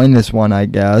rejoin this one, I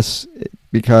guess,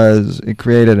 because it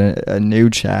created a new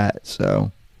chat.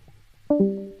 So.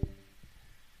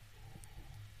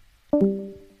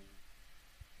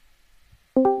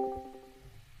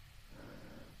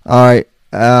 All right.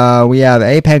 We have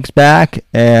Apex back,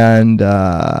 and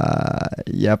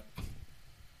yep.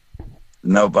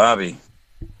 No, Bobby.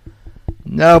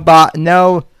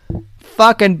 No,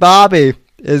 fucking Bobby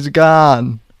is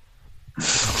gone.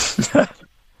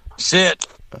 Shit.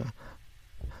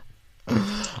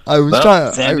 I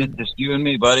was Sammy, just you and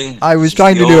me, buddy. I was Just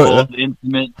trying to the do old,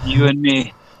 intimate you and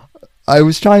me. I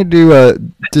was trying to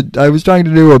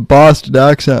do a Boston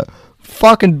accent.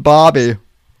 Fucking Bobby.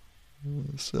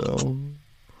 So,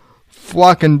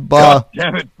 fucking God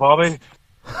damn it, Bobby.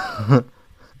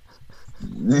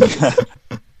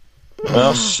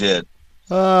 Well, shit.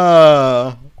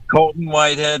 Colton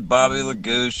Whitehead, Bobby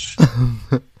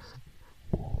Lagouche,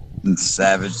 and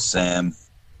Savage Sam.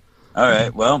 All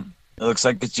right, well, it looks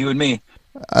like it's you and me.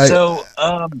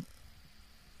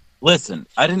 Listen,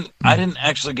 I didn't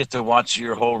actually get to watch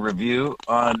your whole review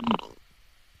on,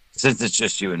 since it's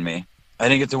just you and me. I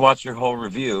didn't get to watch your whole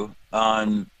review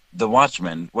on The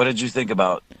Watchmen. What did you think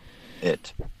about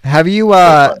it? Have you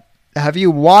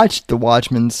watched the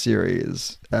Watchmen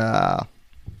series? I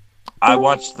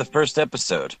watched the first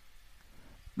episode.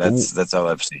 That's all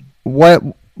I've seen.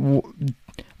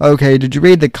 Okay, did you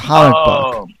read the comic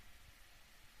book?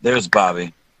 There's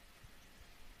Bobby.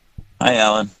 Hi,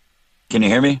 Alan. Can you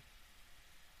hear me?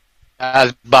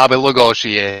 As Bobby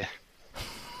Lugosier.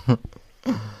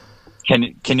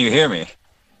 Can you hear me?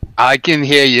 I can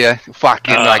hear you.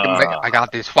 Fucking, I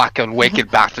got this fucking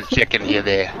wicked bastard chicken here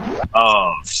there.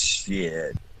 Oh,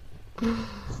 shit.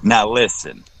 Now,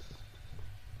 listen.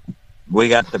 We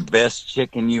got the best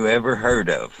chicken you ever heard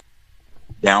of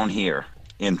down here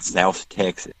in South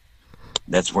Texas.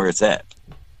 That's where it's at.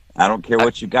 I don't care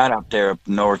what you got out there up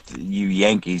north, you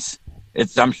Yankees.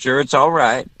 I'm sure it's all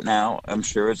right now. I'm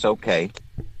sure it's okay.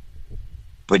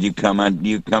 But you come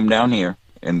down here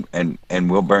and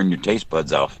we'll burn your taste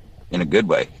buds off in a good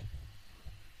way.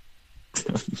 I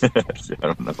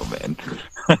don't know,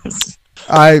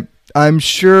 man. I'm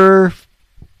sure.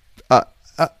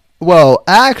 Well,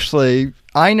 actually,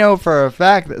 I know for a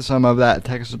fact that some of that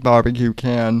Texas barbecue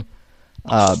can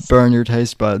burn your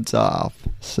taste buds off.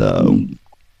 So.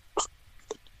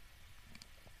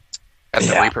 That's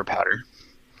the Reaper powder.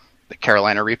 The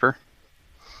Carolina Reaper.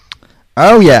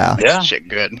 Oh, yeah. Yeah. Shit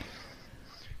good.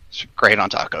 It's great on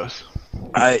tacos.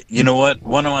 You know what?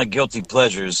 One of my guilty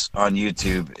pleasures on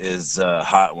YouTube is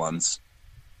Hot Ones.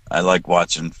 I like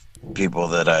watching people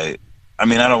that I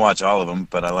mean, I don't watch all of them,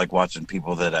 but I like watching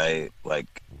people that I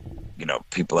like,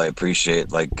 people I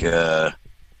appreciate. Like,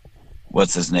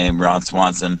 what's his name? Ron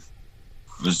Swanson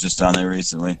was just on there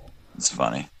recently. It's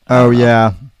funny. Oh,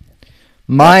 yeah.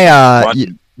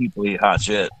 Watching people eat hot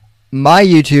shit. My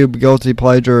YouTube guilty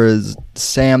pleasure is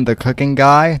Sam the Cooking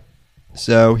Guy.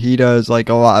 So he does like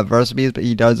a lot of recipes, but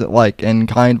he does it like in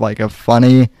kind of like a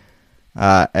funny,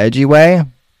 edgy way.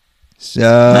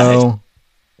 So nice.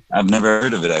 I've never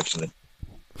heard of it actually.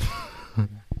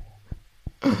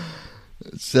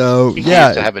 So He yeah,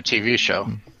 used to have a TV show.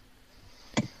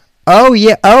 Oh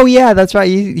yeah, that's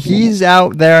right. He's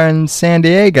out there in San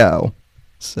Diego.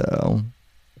 So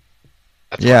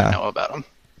That's what I know about him.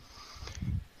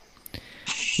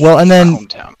 Well, and then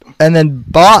Hometown. and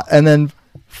then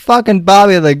fucking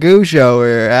Bobby the Goose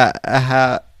over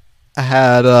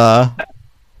had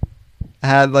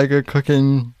like a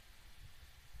cooking,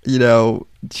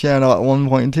 channel at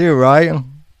 1.2, right?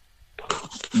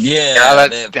 Yeah,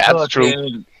 that's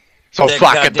true. So That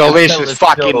fucking goddamn delicious pellet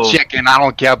fucking stove. chicken. I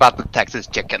don't care about the Texas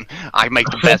chicken. I make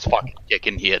the best fucking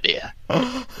chicken here, there.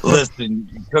 Listen,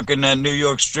 you're cooking that New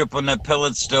York strip on that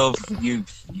pellet stove, you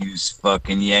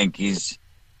fucking Yankees.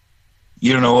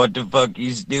 You don't know what the fuck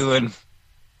he's doing.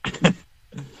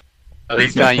 At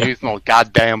least I use no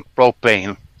goddamn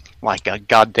propane like a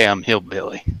goddamn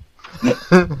hillbilly.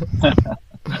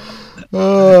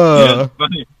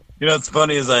 Funny. You know what's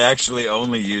funny is I actually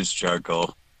only use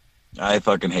charcoal. I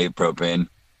fucking hate propane.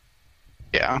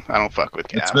 Yeah, I don't fuck with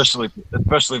gas.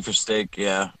 Especially for steak,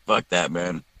 yeah. Fuck that,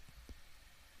 man.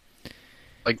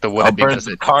 Like the wood I'll burn because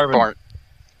some it carbon.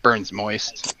 burns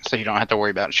moist, so you don't have to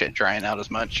worry about shit drying out as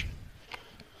much.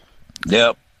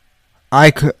 Yep.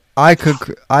 I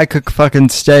cook fucking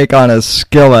steak on a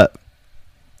skillet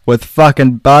with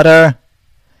fucking butter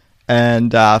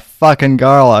and fucking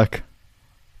garlic.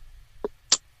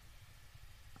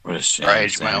 What a shame. Or I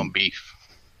age my Sam. own beef.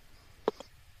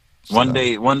 One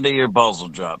day your balls will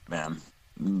drop, man.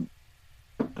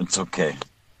 It's okay.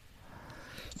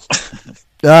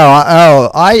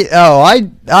 I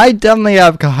definitely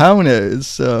have cojones.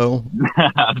 So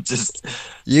I'm just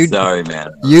You- sorry,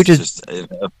 man. you It's just-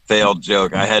 a failed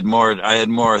joke. I had more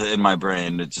in my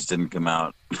brain. It just didn't come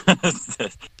out.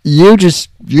 you just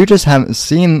haven't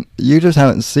seen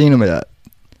them yet.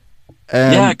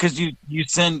 And, Yeah, because you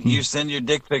send your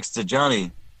dick pics to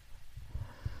Johnny,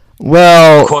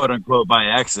 well, quote unquote, by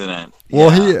accident.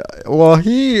 well, Yeah.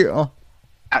 he.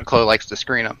 Aunt Chloe likes to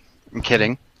screen them. I'm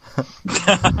kidding.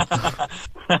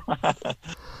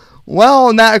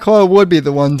 Well, Nat Chloe would be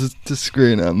the one to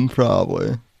screen him,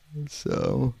 probably.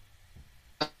 So.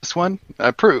 This one,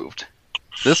 approved.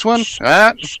 This one,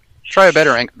 try a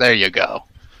better angle. There you go.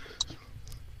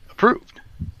 Approved.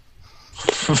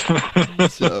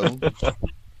 So.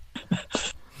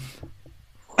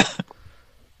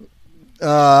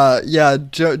 Yeah,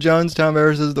 Jonestown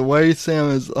Bear says the way Sam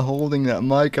is holding that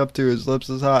mic up to his lips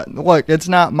is hot. Look, it's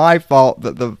not my fault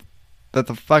that the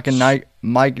fucking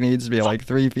mic needs to be like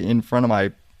 3 feet in front of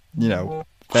my,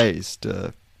 face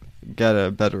to get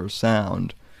a better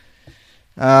sound.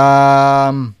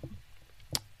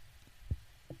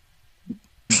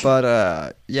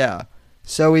 But yeah.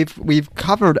 So we've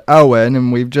covered Owen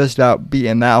and we've just about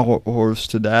beaten that horse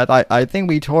to death. I think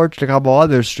we torched a couple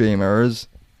other streamers.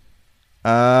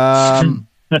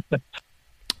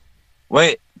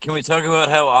 Wait, can we talk about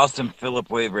how awesome Philip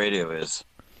Wave Radio is?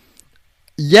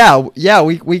 Yeah,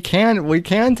 we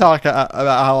can talk about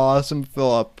how awesome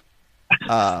Philip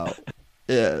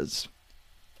is.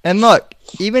 And look,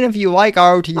 even if you like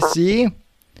ROTC,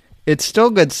 it's still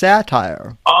good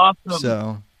satire. Awesome.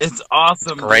 So It's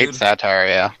awesome. Great dude. satire,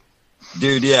 yeah.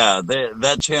 Dude, yeah,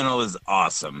 that channel is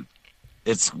awesome.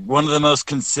 It's one of the most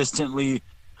consistently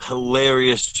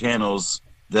hilarious channels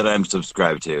that I'm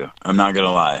subscribed to. I'm not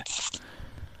gonna lie.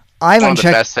 I One haven't of the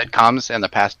checked. best sitcoms in the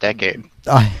past decade.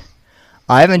 I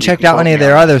haven't You checked can out quote any of me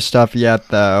their on other stuff yet,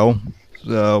 though.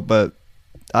 So, but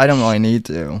I don't really need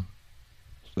to.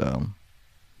 So,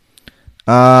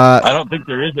 I don't think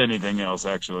there is anything else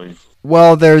actually.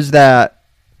 well, there's that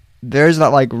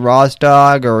like Ross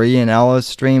Dog or Ian Ellis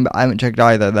stream, but I haven't checked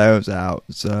either of those out.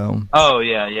 So, Oh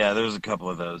yeah, there's a couple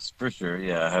of those for sure.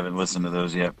 Yeah, I haven't listened to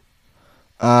those yet.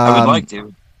 I would like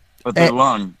to, but they're and-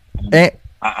 long. and-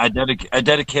 I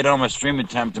dedicate all my streaming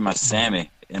time to my Sammy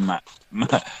and my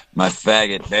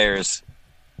faggot bears.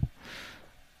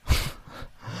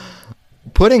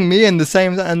 putting me in the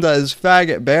same sentence as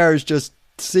faggot bears just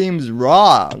seems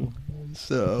wrong.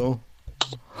 So,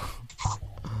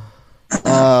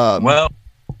 Well,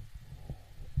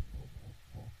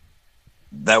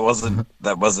 that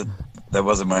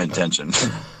wasn't my intention.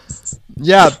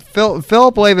 yeah,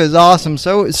 Philip Wave is awesome.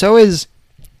 So is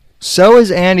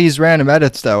Andy's random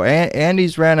edits though.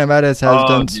 Andy's random edits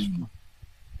Dude.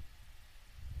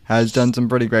 has done some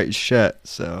pretty great shit.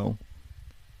 So,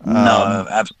 No,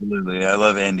 absolutely. I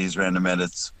love Andy's random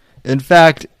edits. in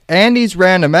fact, Andy's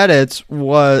random edits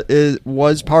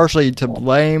was partially to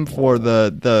blame for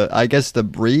the I guess the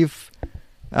brief,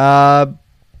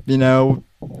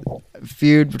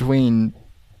 feud between.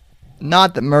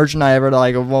 Not that Merch and I ever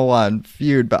like a full-on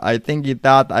feud, but I think he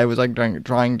thought I was like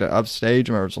trying to upstage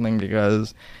him or something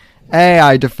because,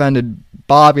 I defended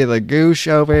Bobby Lagoosh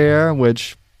over here,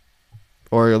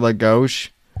 or Lagoosh,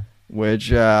 which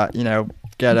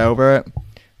get over it.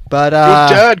 But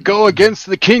Good dad go against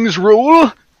the king's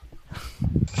rule?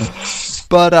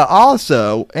 But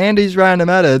also, Andy's Random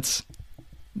Edits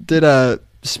did a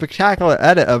spectacular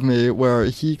edit of me where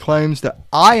he claims that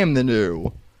I am the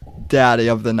new daddy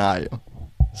of the night.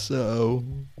 So,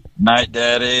 Night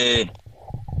Daddy.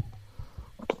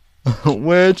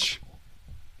 which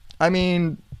I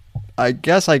mean, I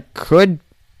guess I could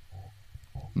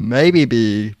maybe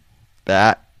be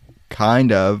that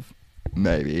kind of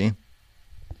maybe. You're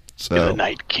So the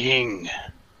Night King.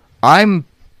 I'm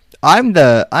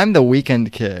the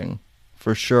weekend king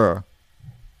for sure.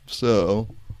 So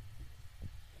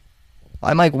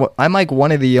I'm like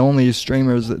one of the only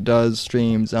streamers that does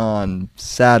streams on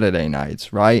Saturday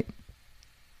nights, right?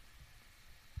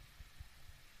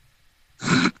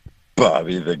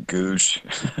 Bobby the Goosh.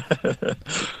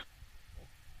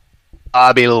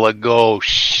 Bobby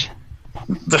Lagoshe.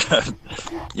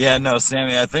 Yeah, no,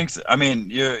 Sammy. I think. I mean,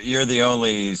 you're the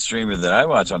only streamer that I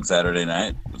watch on Saturday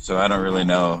night, so I don't really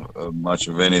know much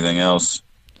of anything else.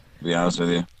 To be honest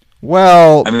with you.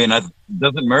 Well, I mean,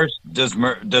 does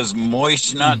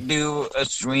Moish not do a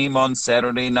stream on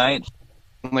Saturday night?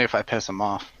 Only if I piss him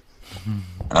off.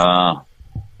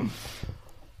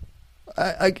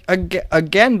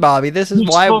 again, Bobby, this is It's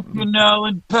why. fucking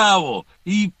Alan Powell.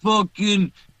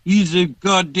 He's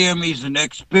an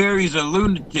expert. He's a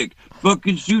lunatic.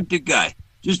 Fucking shoot the guy.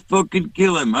 Just fucking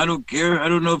kill him. I don't care. I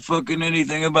don't know fucking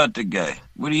anything about the guy.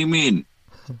 What do you mean?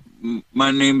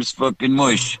 My name is fucking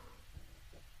Moish.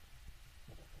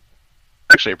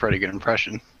 Actually, a pretty good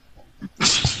impression.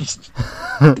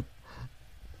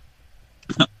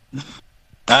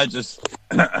 I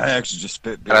actually just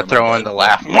spit beer. Gotta throw in the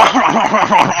laugh.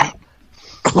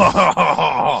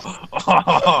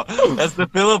 That's the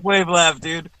Philip Wave laugh,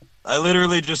 dude. I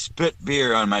literally just spit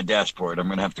beer on my dashboard. I'm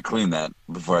gonna have to clean that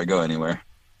before I go anywhere.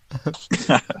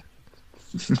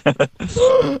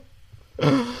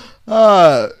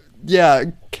 Yeah,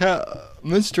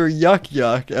 Mr. Yuck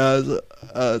Yuck,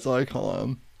 as I call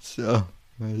him. So.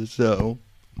 Mr.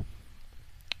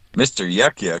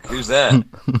 Yuck Yuck, who's that?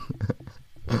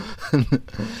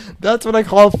 That's what I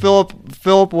call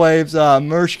Philip Wave's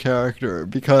merch character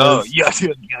because. Oh, yuck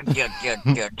yuck yuck yuck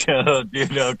yuck. Oh,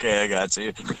 dude, okay, I got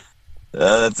you.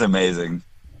 That's amazing.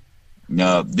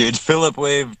 No, dude, Philip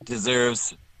Wave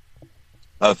deserves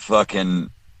a fucking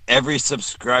every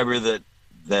subscriber that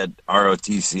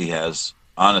ROTC has.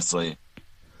 Honestly,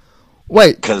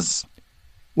 Wait, 'cause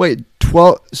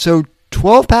 12. So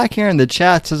 12 pack here in the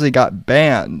chat says he got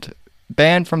banned.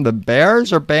 Banned from the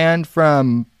Bears or banned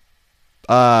from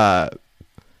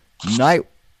night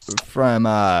from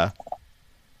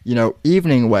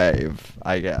Evening Wave,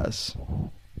 I guess.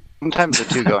 Sometimes the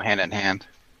two go hand in hand.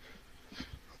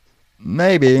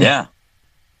 Maybe. yeah.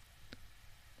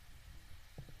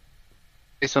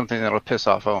 Say something that'll piss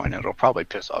off Owen. It'll probably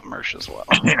piss off Mersh as well.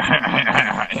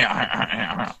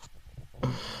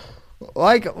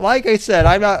 Like I said,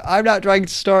 I'm not trying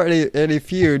to start any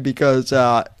feud because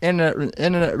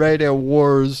internet radio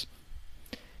wars.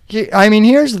 I mean,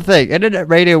 here's the thing: internet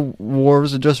radio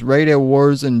wars and just radio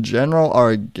wars in general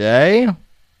are gay.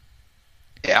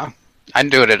 Yeah, I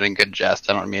do it in good jest.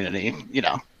 I don't mean any. I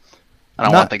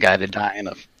don't want the guy to die in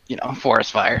a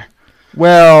forest fire.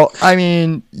 Well, I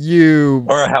mean,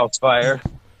 or a house fire,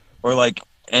 or like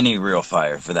any real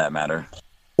fire for that matter.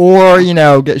 Or,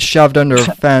 get shoved under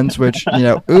a fence, which,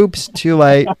 oops, too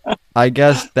late. I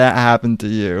guess that happened to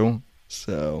you.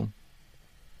 So.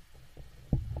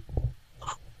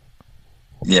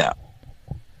 Yeah.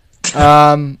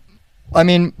 I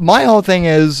mean, my whole thing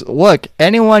is, look,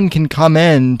 anyone can come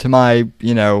in to my,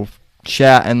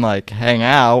 chat and, hang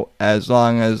out as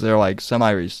long as they're,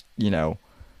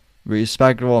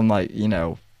 respectable and,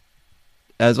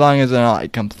 as long as they're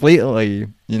not, completely,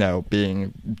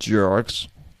 being jerks.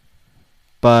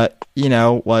 But,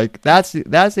 that's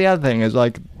the other thing is,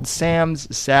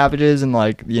 Sam's Savages and,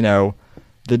 the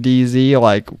DZ,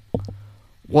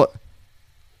 what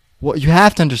you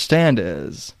have to understand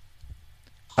is,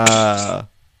 I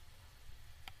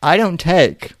don't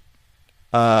take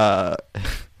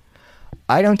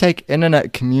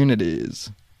internet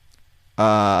communities,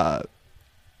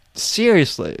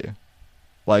 seriously,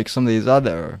 like some of these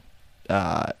other,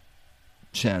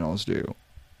 channels do.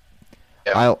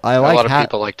 Yeah. I like a lot of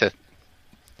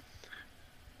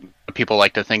people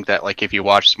like to think that if you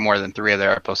watch more than 3 of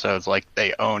their episodes,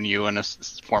 they own you in a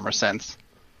former sense.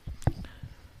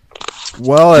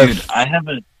 Well, dude, I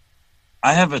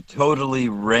have a totally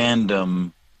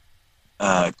random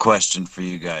question for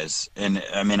you guys, and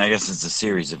I mean, I guess it's a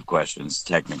series of questions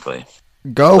technically.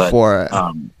 Go for it.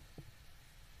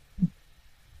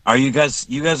 Are you guys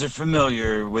are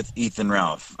familiar with Ethan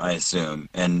Ralph, I assume,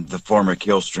 and the former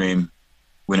Killstream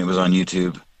when it was on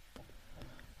YouTube?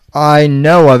 I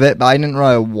know of it, but I didn't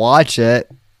really watch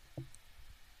it.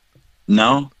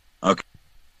 No? Okay.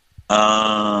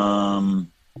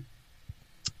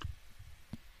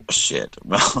 Shit.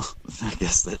 Well, I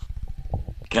guess that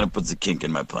kind of puts a kink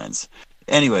in my plans.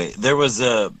 Anyway, there was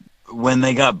when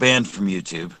they got banned from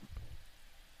YouTube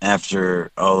after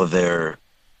all of their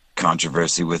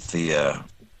controversy with the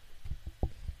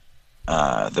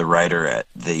writer at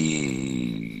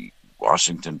the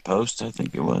Washington Post, I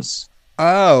think it was.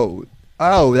 Oh,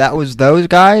 that was those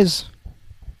guys?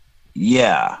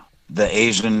 Yeah, the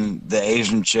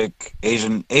Asian chick,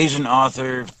 Asian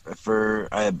author for,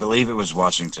 I believe it was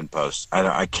Washington Post.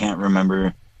 I can't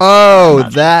remember. Oh, I'm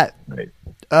not that. sure. Right.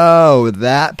 Oh,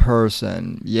 that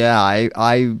person. Yeah,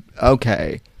 I.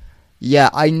 Okay. Yeah,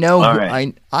 I know. All Who,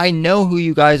 right. I know who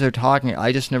you guys are talking.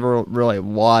 I just never really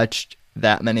watched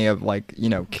that many of like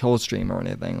Killstream or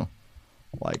anything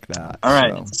like that. All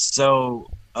right.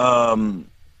 So,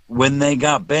 when they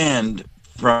got banned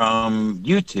from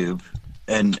YouTube,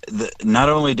 and not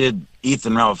only did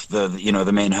Ethan Ralph, the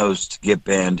main host, get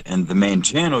banned, and the main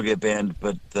channel get banned,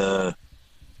 but the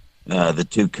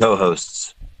two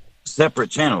co-hosts, separate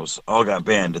channels, all got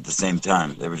banned at the same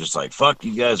time. They were just like, "Fuck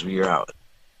you guys, we're out."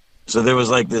 So there was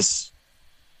like this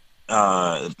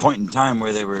point in time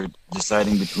where they were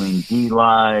deciding between D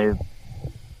Live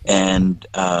and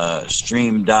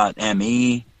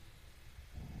Stream.me.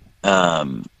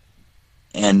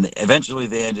 And eventually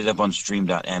they ended up on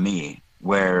Stream.me,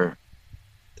 where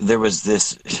there was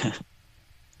this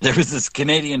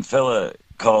Canadian fella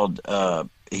called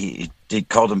he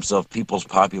called himself People's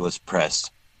Populist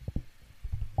Press,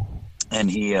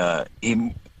 and he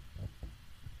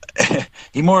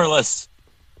he more or less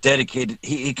dedicated.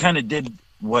 He kind of did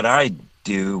what I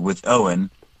do with Owen,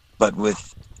 but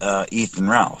with Ethan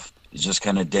Ralph. He just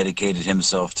kind of dedicated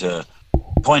himself to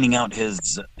pointing out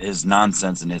his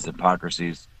nonsense and his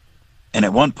hypocrisies. And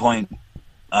at one point,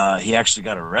 he actually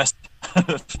got arrested.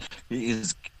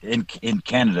 He's in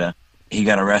Canada. He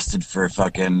got arrested for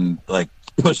fucking like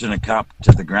pushing a cop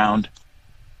to the ground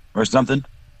or something.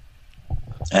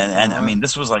 And I mean,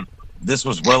 this was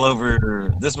well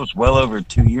over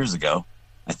 2 years ago,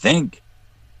 I think.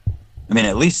 I mean,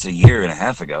 at least a year and a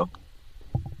half ago.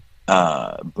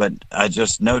 But I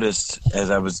just noticed as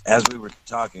we were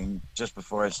talking just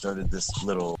before I started this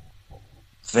little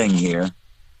thing here,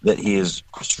 that he is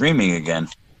streaming again.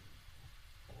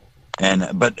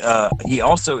 But he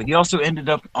also ended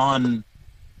up on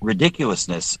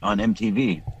Ridiculousness on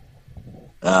MTV.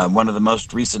 One of the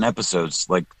most recent episodes,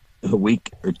 like a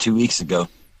week or 2 weeks ago,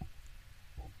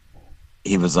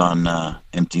 he was on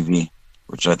MTV,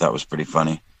 which I thought was pretty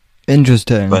funny.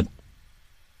 Interesting. But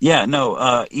yeah, no,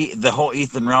 the whole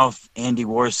Ethan Ralph, Andy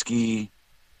Worski,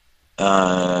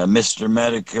 Mr.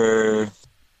 Medicare,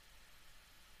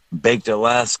 Baked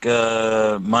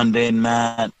Alaska, Mundane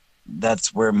Matt,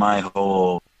 that's where my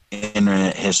whole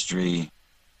internet history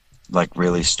like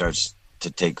really starts to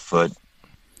take foot.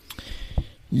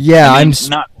 Yeah, I mean,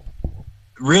 not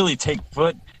really take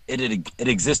foot. It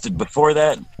existed before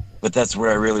that, but that's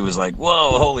where I really was like,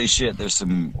 whoa, holy shit, there's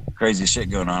some crazy shit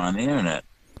going on the internet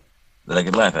that I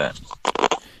could laugh at.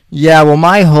 Yeah, well,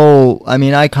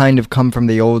 I kind of come from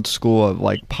the old school of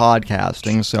like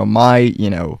podcasting, so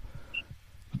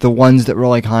the ones that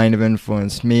really kind of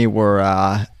influenced me were,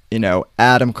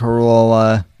 Adam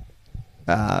Carolla,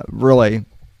 really,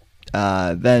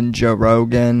 then Joe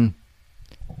Rogan,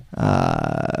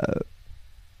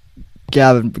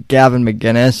 Gavin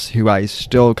McGinnis, who I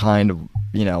still kind of,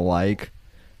 like,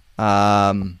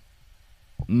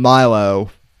 Milo,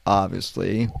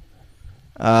 obviously.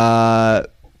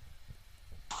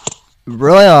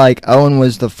 Really, like, Owen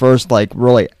was the first, like,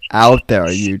 really out there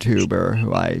YouTuber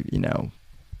who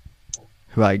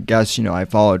I guess, I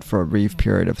followed for a brief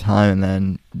period of time and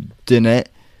then didn't,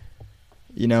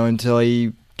 until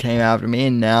he came after me.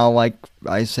 And now, like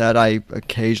I said, I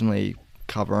occasionally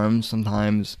cover him.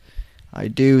 Sometimes I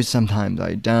do, sometimes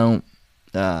I don't.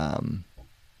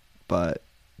 But,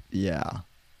 yeah.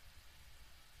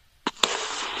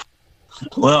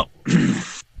 Well,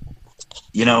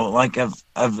 like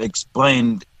I've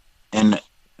explained in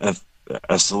a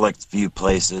select few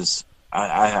places,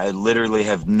 I literally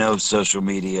have no social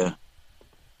media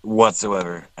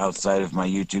whatsoever outside of my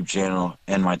YouTube channel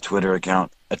and my Twitter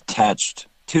account attached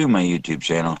to my YouTube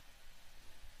channel.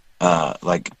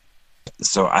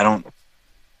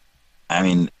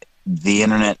 The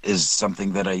internet is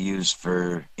something that I use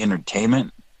for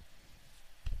entertainment,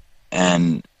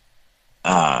 and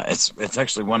it's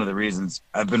actually one of the reasons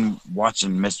I've been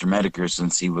watching Mr. Medicare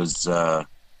since he was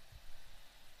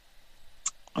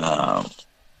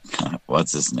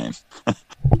what's his name?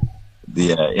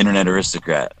 The internet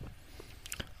aristocrat.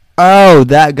 Oh,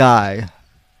 that guy.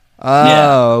 Oh,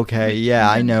 yeah. Okay, yeah,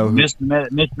 I know. Mr.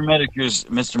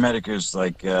 Medicare's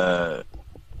like, I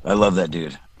love that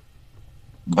dude.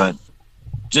 But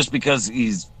just because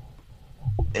it's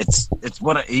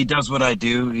what he does. What I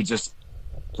do, he just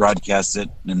broadcasts it,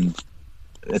 and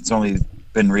it's only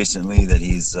been recently that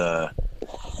he's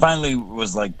finally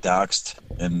was like doxxed.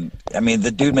 And I mean,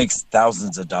 the dude makes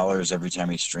thousands of dollars every time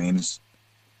he streams.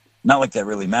 Not like that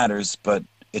really matters, but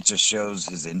it just shows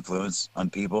his influence on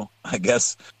people, I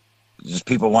guess. Just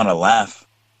people want to laugh.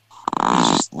 He's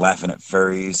just laughing at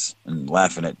furries and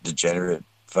laughing at degenerate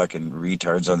fucking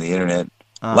retards on the internet.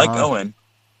 Like Owen,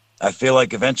 I feel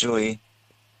like eventually,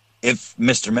 if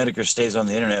Mr. Medicare stays on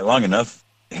the internet long enough,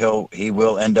 he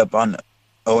will end up on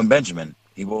Owen Benjamin.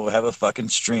 He will have a fucking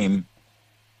stream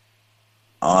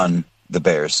on the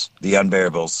Bears, the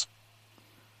Unbearables.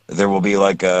 There will be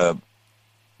like a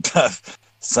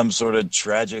some sort of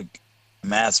tragic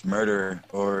mass murder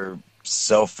or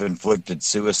self-inflicted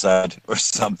suicide or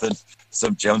something.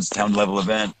 Some Jonestown level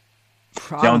event.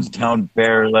 Jonestown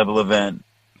Bear level event.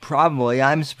 Probably.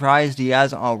 I'm surprised he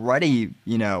hasn't already,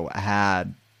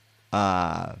 had.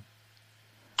 I'm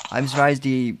surprised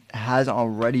he hasn't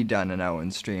already done an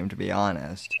Owen stream, to be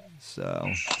honest.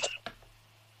 So.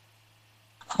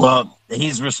 Well,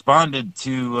 he's responded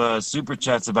to super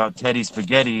chats about Teddy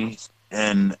Spaghetti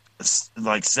and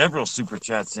like several super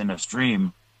chats in a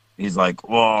stream. He's like,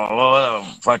 whoa,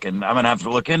 fucking, I'm going to have to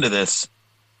look into this.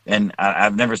 And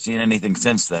I've never seen anything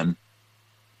since then.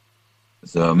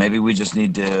 So maybe we just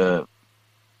need to,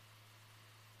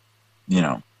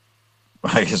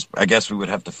 I guess we would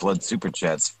have to flood super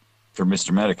chats for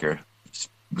Mr. Medicare.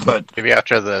 But maybe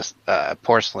after the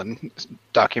porcelain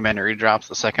documentary drops,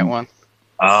 the second one.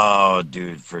 Oh,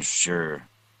 dude, for sure.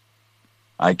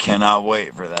 I cannot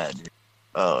wait for that, dude.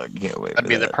 Oh, I can't wait. That'd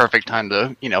be the perfect time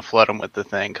to, flood him with the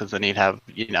thing, because then he'd have,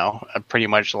 pretty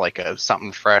much like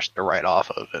something fresh to write off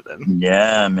of it. Then.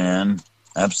 Yeah, man,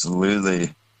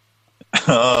 absolutely.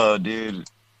 Oh, dude,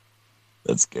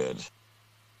 that's good.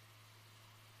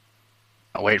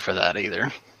 I'll wait for that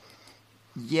either.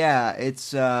 Yeah,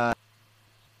 it's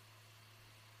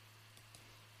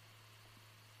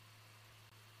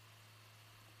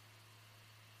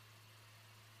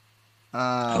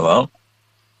Hello?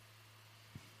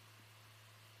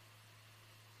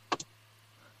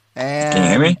 And, can you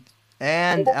hear me?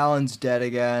 And Alan's dead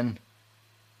again.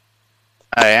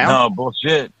 I am? No,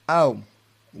 bullshit. Oh,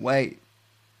 wait.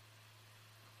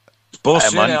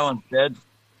 Bullshit, Alan's dead.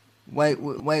 Wait,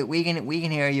 we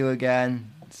can hear you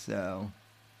again, so.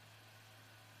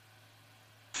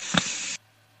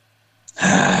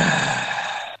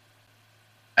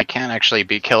 I can't actually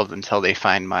be killed until they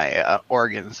find my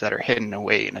organs that are hidden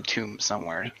away in a tomb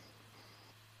somewhere.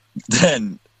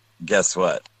 Then, guess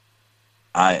what?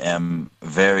 I am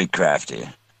very crafty.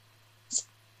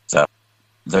 So,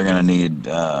 they're going to need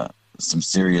some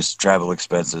serious travel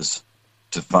expenses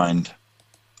to find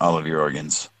all of your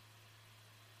organs.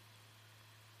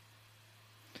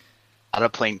 A lot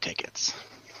of plane tickets.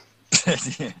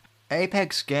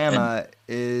 Apex Gamma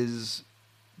is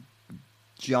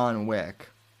John Wick.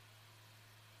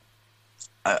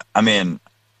 I mean,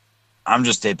 I'm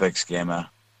just Apex Gamma.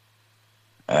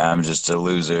 I'm just a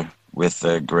loser with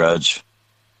a grudge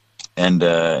and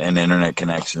an internet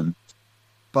connection.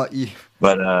 But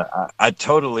I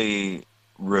totally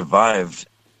revived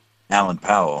Alan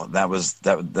Powell.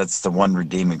 That's the one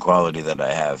redeeming quality that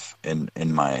I have in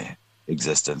my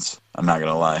existence. I'm not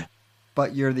gonna lie.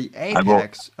 But you're the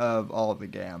apex of all the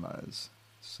Gammas.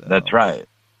 So. That's right.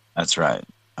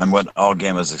 I'm what all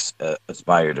Gammas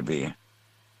aspire to be.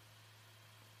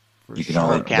 You can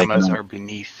only Gammas are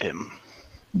beneath him.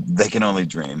 They can only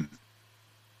dream.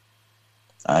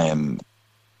 I am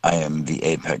the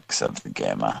apex of the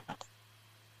Gamma.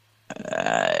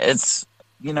 It's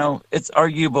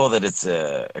arguable that it's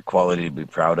a quality to be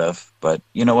proud of, but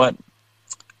you know what?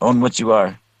 Own what you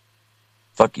are.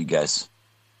 Fuck you guys.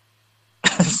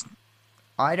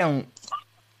 I don't,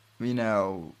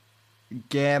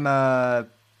 Gamma,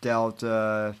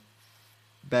 Delta,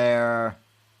 Bear,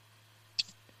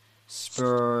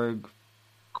 Spurg,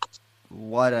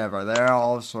 whatever. There are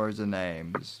all sorts of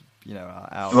names,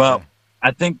 out there.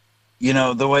 I think,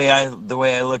 the way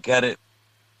I look at it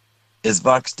is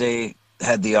Vox Day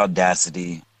had the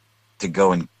audacity to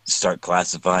go and start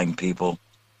classifying people.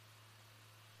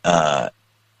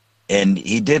 And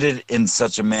he did it in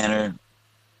such a manner.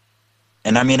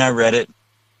 And I mean, I read it.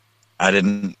 I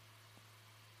didn't.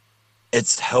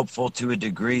 It's helpful to a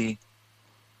degree,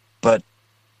 but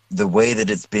the way that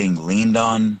it's being leaned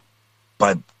on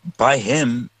by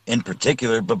him in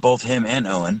particular, but both him and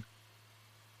Owen,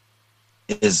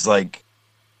 is like,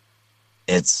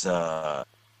 it's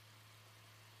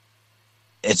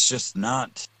just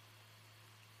not.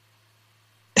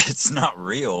 It's not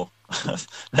real.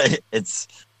 it's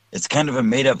kind of a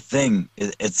made up thing.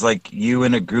 It's like you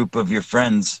and a group of your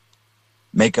friends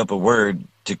make up a word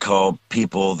to call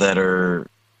people that are,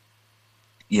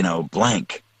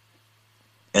 blank.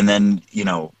 And then,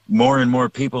 more and more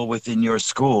people within your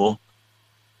school,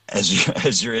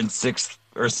 as you're in 6th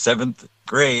or 7th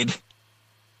grade,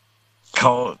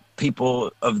 call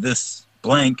people of this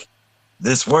blank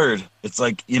this word. It's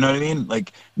like, you know what I mean?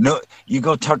 Like, no, you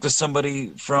go talk to somebody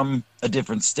from a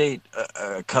different state,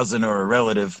 a cousin or a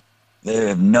relative, they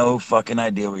have no fucking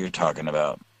idea what you're talking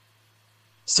about.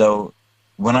 So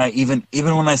when I even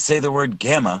when I say the word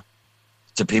gamma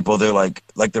to people, they're like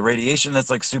the radiation that's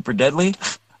like super deadly.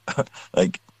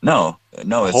 Like, no,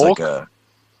 it's Hulk? like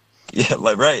yeah,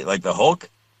 like, right, like the Hulk.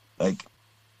 Like,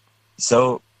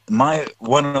 so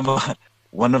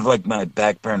one of like my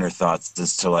back burner thoughts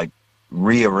is to like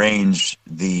rearrange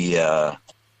the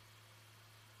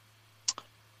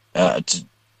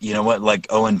you know what, like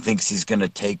Owen thinks he's gonna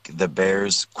take the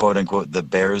Bears, quote unquote, the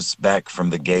Bears back from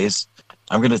the gays.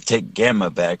 I'm gonna take Gamma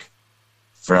back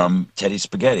from Teddy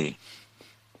Spaghetti.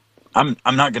 I'm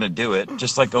not gonna do it,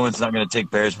 just like Owen's not gonna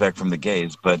take Bears back from the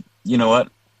gays, but you know what,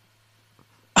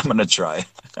 I'm gonna try.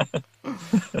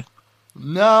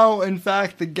 No, in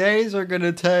fact, the gays are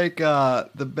gonna take the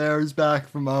Bears back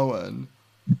from Owen.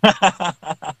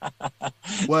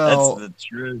 Well, That's the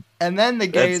truth. and then the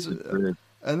That's gays, the truth.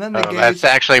 and then the That's gays.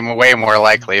 actually way more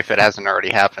likely if it hasn't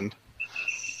already happened.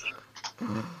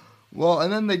 Well,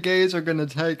 and then the gays are gonna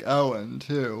take Owen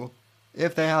too,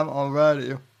 if they haven't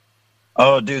already.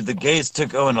 Oh, dude, the gays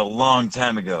took Owen a long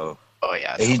time ago. Oh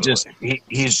yeah, He's just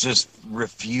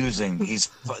refusing.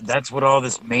 That's what all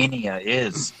this mania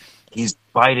is. He's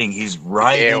fighting. He's Stay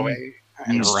writhing. away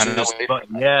and He's run just away.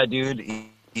 yeah, dude.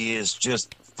 He is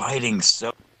just fighting.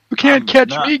 So You can't I'm catch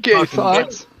not me, gay fucking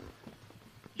thoughts.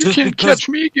 You Just can't because- catch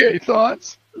me, gay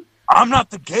thoughts. I'm not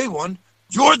the gay one.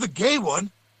 You're the gay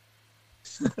one.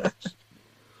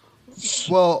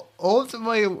 Well,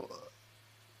 ultimately, what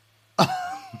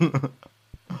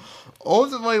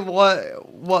Owen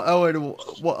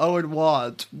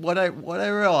wants, what I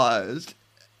realized,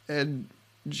 and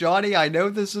Johnny, I know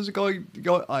this is going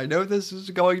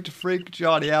to freak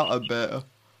Johnny out a bit,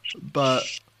 but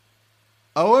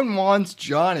Owen wants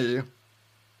Johnny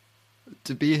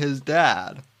to be his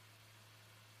dad.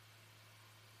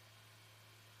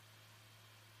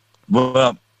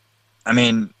 Well, I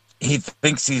mean, he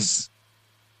thinks he's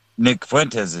Nick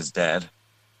Fuentes' dad.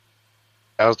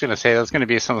 I was gonna say that's gonna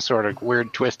be some sort of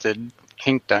weird, twisted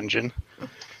kink dungeon.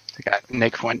 They got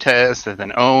Nick Fuentes, and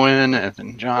then Owen, and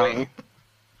then Johnny.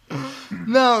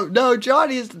 No,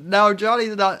 Johnny's not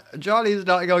going to,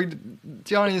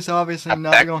 Johnny's obviously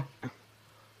not going.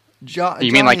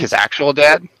 You mean like his actual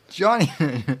dad? Johnny?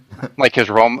 Like his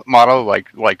role model?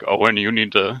 Like Owen, you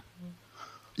need to.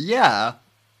 Yeah,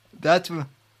 that's what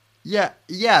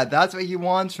he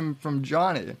wants from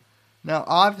Johnny. Now,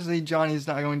 obviously, Johnny's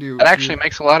not going to. That actually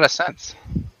makes a lot of sense.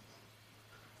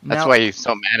 That's now, why he's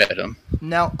so mad at him.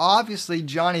 Now, obviously,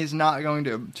 Johnny's not going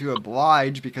to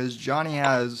oblige because Johnny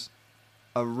has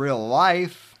a real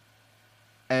life,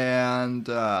 and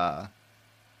for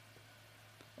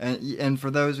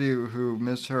those of you who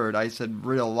misheard, I said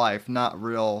real life, not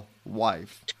real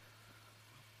wife.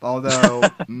 Although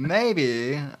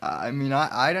maybe, I mean,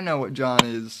 I don't know what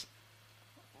Johnny's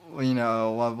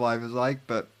love life is like,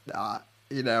 but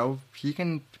he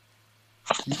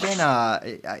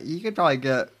could probably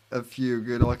get a few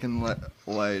good looking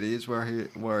ladies where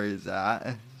he's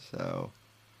at. So,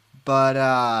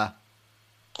 but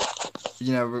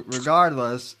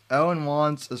regardless, Owen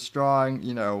wants a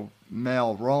strong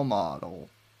male role model,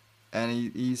 and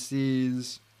he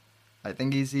sees, I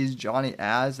think he sees Johnny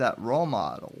as that role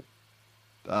model,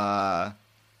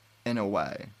 in a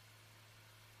way.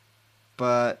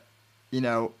 But,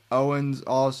 Owen's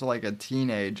also like a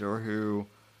teenager who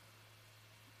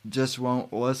just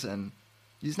won't listen.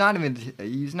 He's not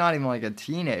even like a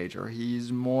teenager.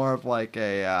 He's more of like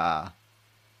a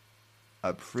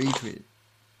pre-teen.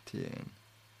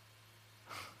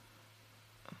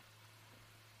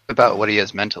 About what he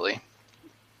is mentally.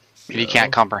 So, He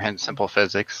can't comprehend simple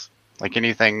physics. Like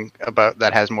anything about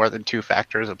that has more than two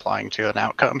factors applying to an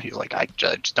outcome, he's like, I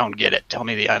just don't get it. Tell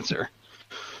me the answer.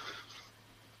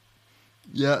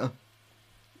 Yeah.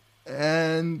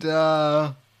 And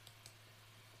yeah.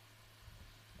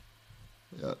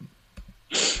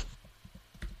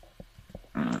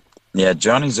 Yeah,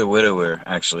 Johnny's a widower,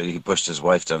 actually. He pushed his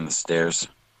wife down the stairs.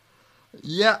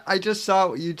 Yeah, I just saw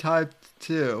what you typed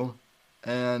too.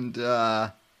 And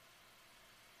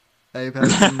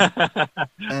Apex,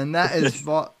 and that is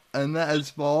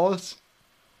false.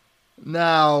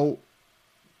 Now,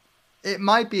 it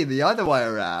might be the other way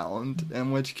around,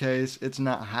 in which case it's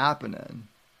not happening.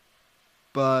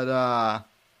 But,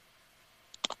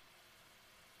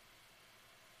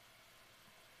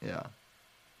 yeah.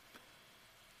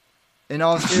 In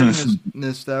all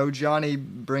seriousness, though, Johnny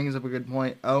brings up a good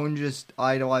point. Owen just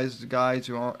idolizes guys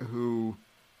who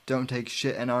don't take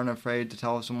shit and aren't afraid to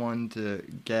tell someone to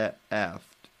get effed.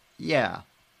 Yeah,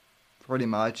 pretty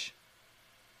much.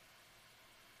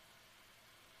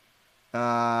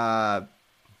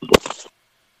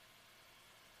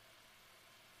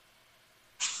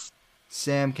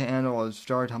 Sam can handle a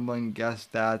star tumbling. Guess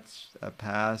that's a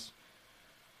pass.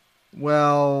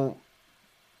 Well,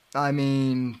 I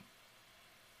mean,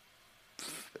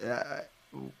 uh,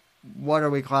 what are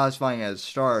we classifying as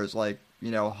stars? Like,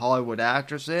 Hollywood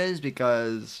actresses?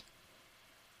 Because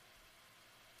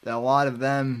a lot of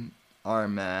them are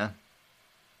meh.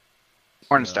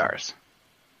 Porn stars.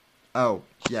 Oh,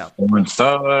 yeah. Porn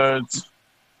stars.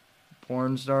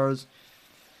 Porn stars.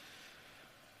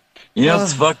 You know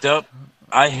what's fucked up?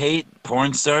 I hate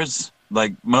porn stars.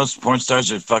 Like, most porn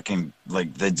stars are fucking,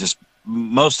 like, they just,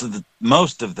 most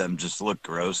of them just look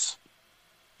gross.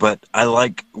 But I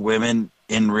like women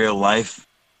in real life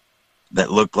that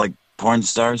look like porn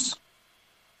stars.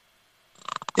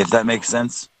 If that makes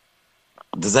sense.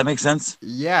 Does that make sense?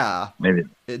 Yeah. Maybe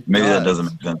that doesn't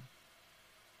make sense.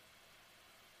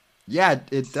 Yeah,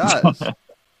 it does. Of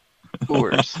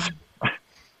course.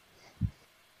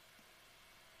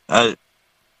 I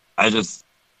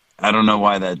don't know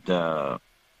why that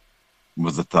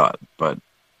was a thought, but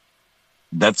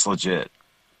that's legit.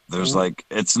 There's like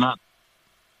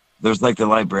the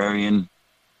librarian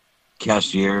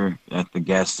cashier at the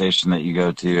gas station that you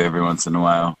go to every once in a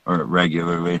while or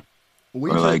regularly. We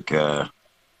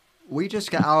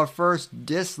just got our first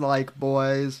dislike,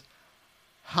 boys.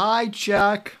 Hi,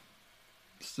 Chuck.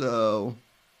 So.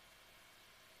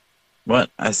 What?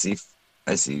 I see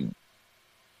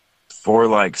 4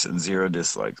 likes and 0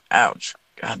 dislikes. Ouch.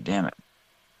 God damn it.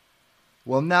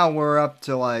 Well, now we're up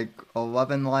to like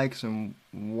 11 likes and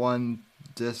 1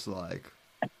 dislike.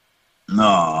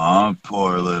 Aw,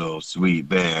 poor little sweet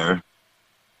bear.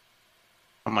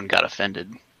 Someone got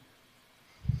offended.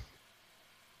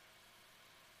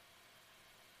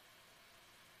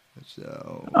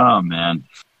 So. Oh, man.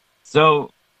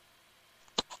 So,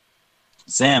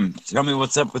 Sam, tell me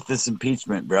what's up with this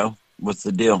impeachment, bro. What's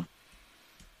the deal?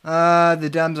 The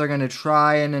Dems are gonna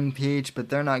try and impeach, but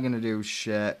they're not gonna do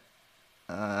shit.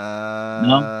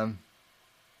 No?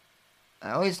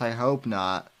 At least I hope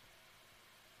not.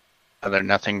 Another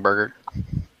nothing burger.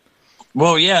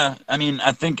 Well, yeah. I mean,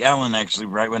 I think Alan actually,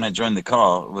 right when I joined the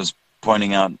call, was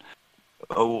pointing out,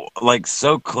 like,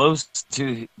 so close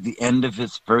to the end of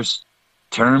his first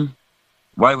term,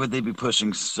 why would they be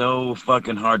pushing so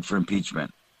fucking hard for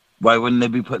impeachment? Why wouldn't they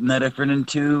be putting that effort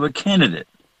into a candidate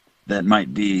that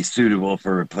might be suitable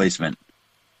for replacement?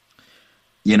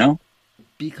 You know?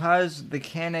 Because the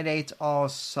candidates all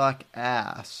suck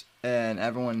ass, and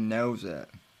everyone knows it.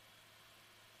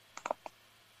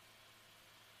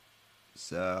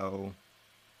 So,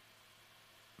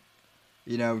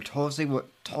 Tulsi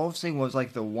was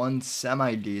like the one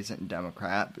semi-decent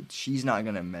Democrat, but she's not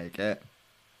gonna make it.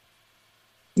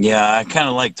 Yeah, I kind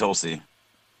of like Tulsi.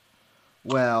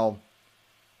 Well,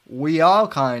 we all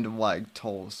kind of like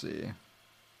Tulsi.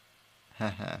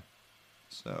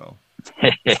 So.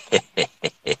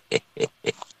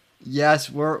 Yes,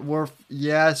 we're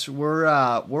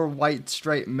white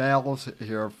straight males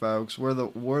here, folks. We're the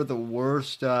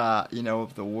worst,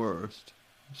 of the worst.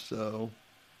 So.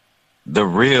 The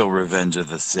real revenge of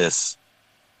the cis.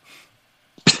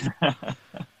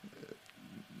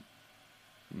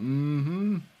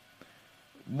 Mm-hmm.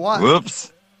 What?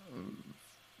 Whoops.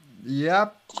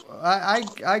 Yep.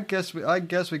 I guess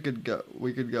we could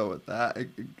go with that.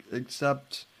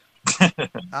 Except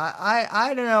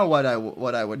I don't know what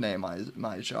I would name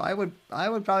my show. I would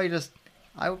probably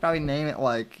name it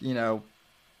like,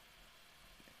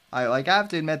 I have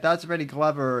to admit that's a pretty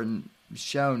clever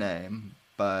show name,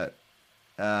 but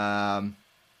I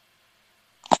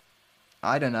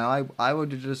don't know. I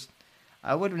would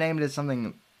have named it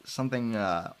something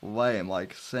lame,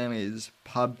 like Sammy's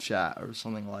Pub Chat or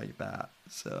something like that.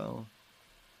 So.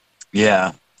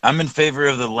 Yeah, I'm in favor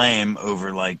of the lame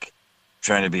over, like,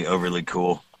 trying to be overly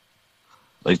cool.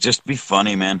 Like, just be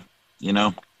funny, man.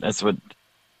 That's what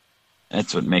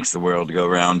makes the world go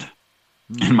round,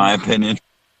 in my opinion.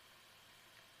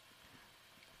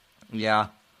 Yeah.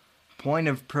 Point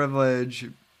of privilege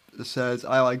says,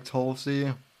 I like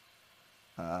Tulsi.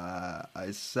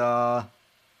 I saw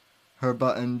her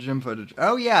butt in gym footage.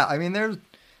 Oh, yeah. I mean,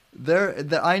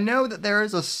 I know that there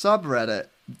is a subreddit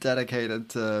dedicated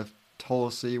to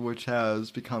Tulsi, which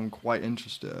has become quite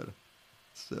interesting.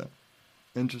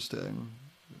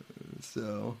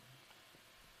 So,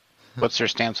 What's their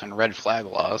stance on red flag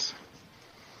laws?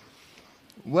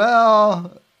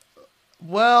 well,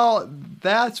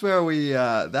 that's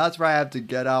where that's where I have to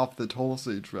get off the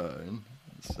Tulsi train.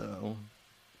 So,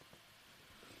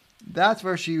 that's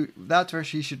where she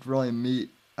should really meet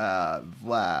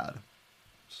Vlad.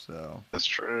 So, That's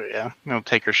true. Yeah,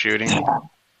 take her shooting.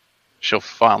 She'll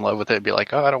fall in love with it and be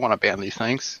like, "Oh, I don't want to ban these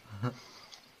things."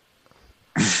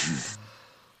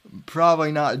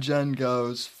 probably not. Jen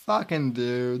goes, fucking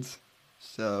dudes.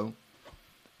 So,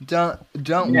 don't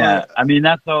Yeah, worry. I mean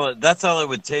that's all it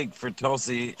would take for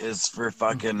Tulsi is for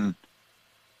fucking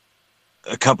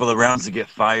a couple of rounds to get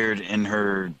fired in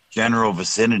her general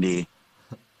vicinity,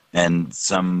 and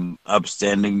some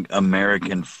upstanding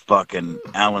American fucking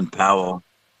Alan Powell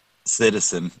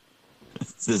citizen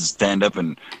to stand up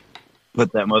and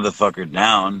put that motherfucker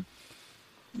down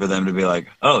for them to be like,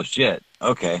 oh shit,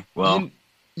 okay, well,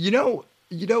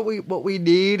 What we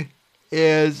need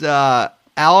is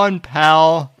Alan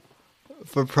Powell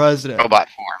for president. Robot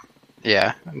form.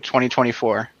 Yeah, in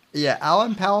 2024. Yeah,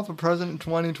 Alan Powell for president in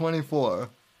 2024.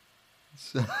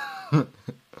 So,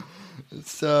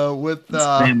 so with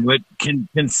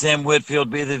can Sam Whitfield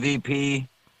be the VP?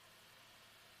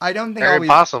 I don't think Very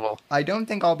possible. I don't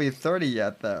think I'll be 30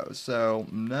 yet though. So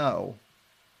no.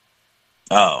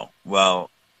 Oh well,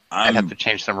 I'd have to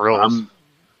change some rules.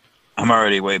 I'm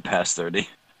already way past 30,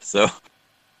 so.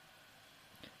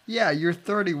 Yeah, you're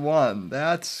 31.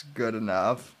 That's good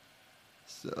enough.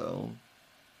 So.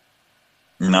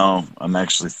 No, I'm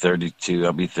actually 32.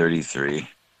 I'll be 33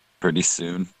 pretty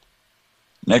soon.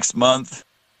 Next month.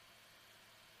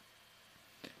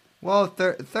 Well,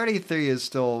 33 is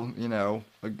still,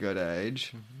 a good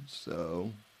age.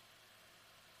 So.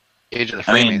 Age of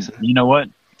the I mean, Freemason. you know what?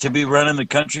 To be running the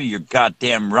country, you're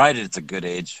goddamn right. It's a good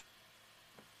age.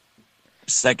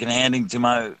 Second handing to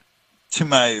my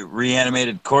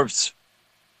reanimated corpse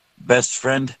best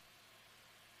friend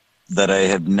that I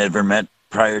have never met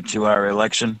prior to our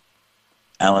election,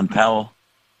 Alan Powell.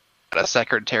 Got a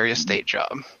Secretary of State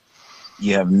job.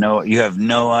 You have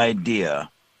no idea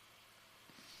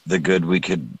the good we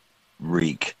could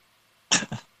wreak.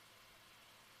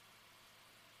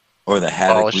 Or the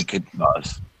havoc we could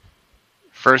cause.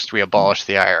 First, we abolish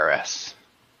the IRS.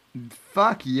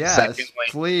 Fuck yes, Secondly,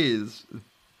 please.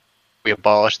 We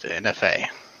abolish the NFA.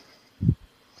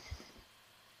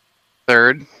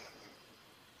 Third,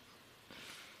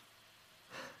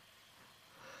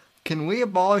 can we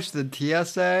abolish the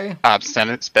TSA? stop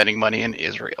spending money in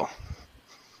Israel.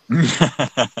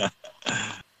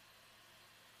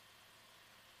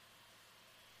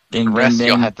 Ding, The rest ding,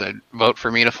 you'll ding. have to vote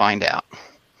for me to find out.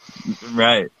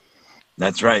 Right.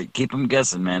 That's right. Keep them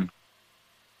guessing, man.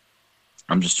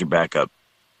 I'm just your backup.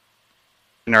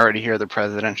 You can already hear the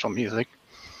presidential music.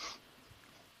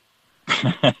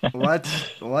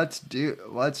 let's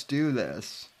do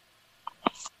this.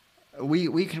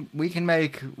 We can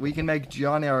make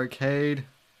Johnny Arcade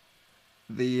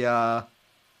the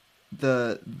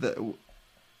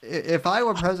if I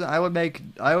were president, I would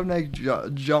make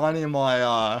Johnny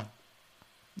my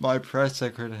my press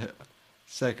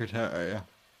secretary.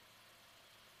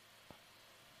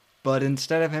 But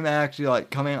instead of him actually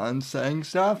like coming out and saying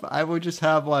stuff, I would just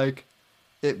have like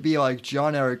it be like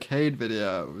Johnny Arcade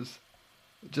videos,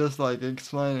 just like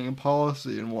explaining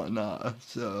policy and whatnot.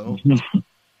 So.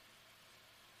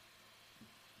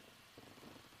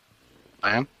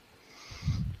 I am.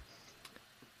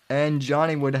 And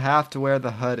Johnny would have to wear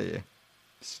the hoodie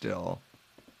still.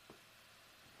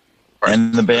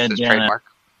 And the That's his bandana. trademark.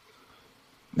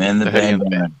 And the The hoodie and the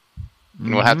bandana.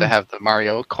 And we'll have to have the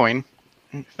Mario coin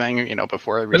thing,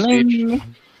 before every speech.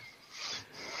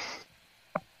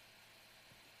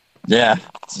 Yeah.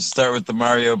 So start with the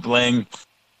Mario bling,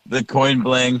 the coin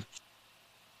bling.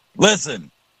 Listen.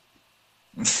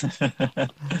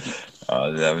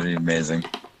 Oh, that would be amazing.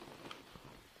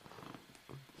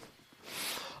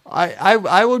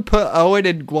 I would put Owen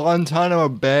in Guantanamo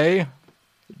Bay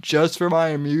just for my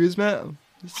amusement.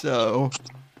 So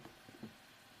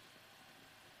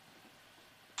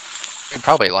You'd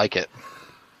probably like it.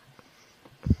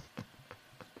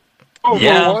 Oh,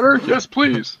 yeah. Water? Yes,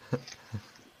 please.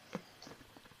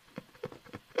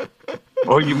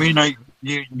 Oh, you mean I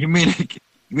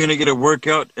get a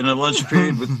workout in a lunch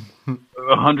period with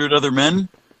 100 other men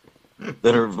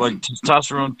that are like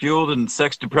testosterone fueled and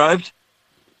sex deprived?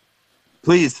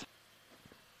 Please.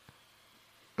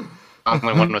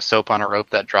 Only one with soap on a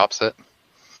rope that drops it.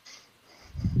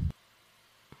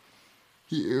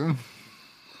 he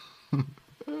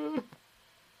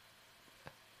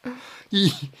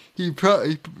he he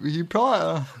probably he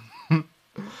probably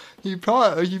he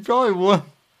probably would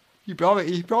he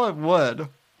probably would.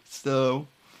 So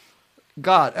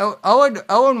God,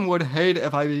 Owen would hate it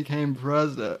if I became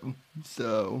president.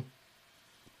 So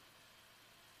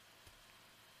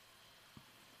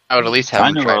I would at least have I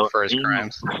him know. tried for his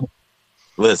crimes.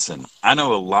 Listen, I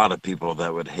know a lot of people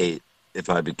that would hate if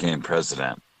I became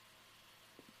president.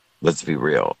 Let's be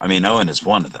real. I mean, Owen is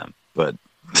one of them, but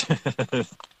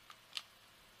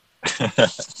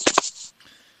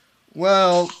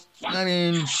well, I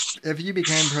mean, if you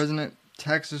became president,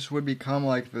 Texas would become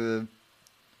like the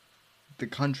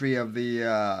country of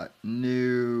the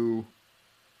new.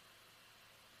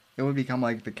 It would become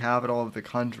like the capital of the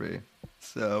country.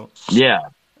 So yeah,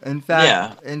 in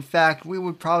fact, we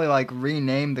would probably like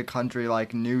rename the country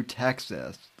like New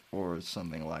Texas or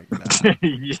something like that.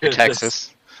 yeah,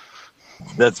 Texas.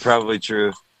 That's probably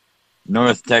true.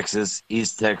 North Texas,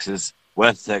 East Texas,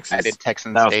 West Texas, I did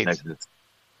Texan South states. Texas.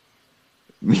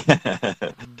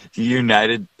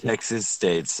 United Texas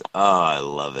States. Oh, I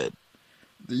love it.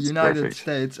 The It's United perfect.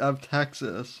 States of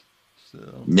Texas.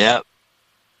 So Yep.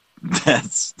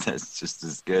 That's just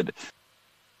as good.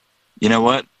 You know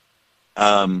what?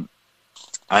 I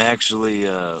actually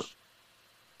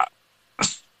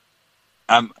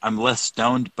I'm less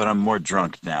stoned, but I'm more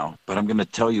drunk now. But I'm gonna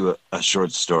tell you a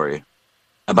short story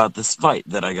about this fight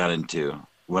that I got into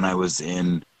when I was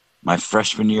in my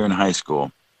freshman year in high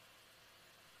school.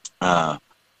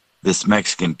 This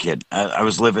Mexican kid. I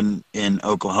was living in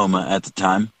Oklahoma at the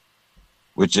time,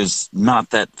 which is not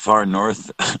that far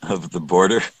north of the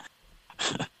border.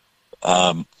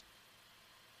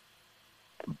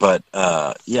 But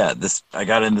yeah, I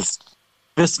got in this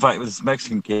fist fight with this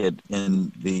Mexican kid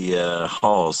in the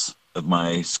halls of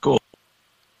my school,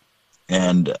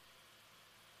 and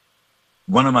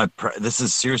this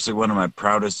is seriously one of my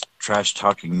proudest trash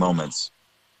talking moments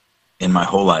in my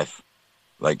whole life,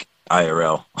 like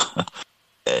IRL.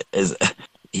 Is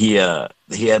he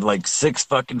had like 6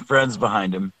 fucking friends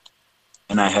behind him,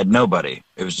 and I had nobody.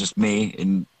 It was just me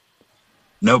and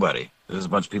nobody. There was a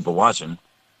bunch of people watching,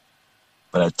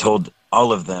 but I told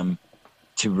all of them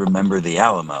to remember the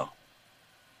Alamo,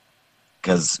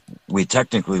 because we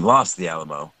technically lost the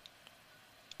Alamo.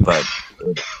 But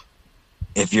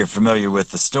if you're familiar with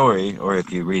the story, or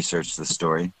if you research the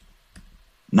story,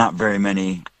 not very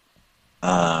many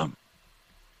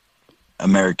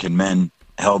American men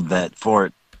held that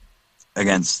fort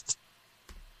against,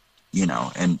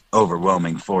 an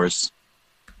overwhelming force,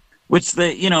 which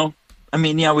they, I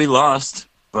mean, yeah, we lost,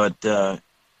 but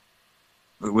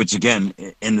which again,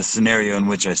 in the scenario in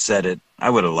which I said it, I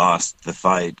would have lost the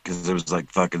fight because there was like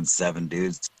fucking 7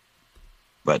 dudes.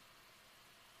 But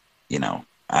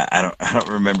I don't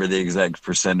remember the exact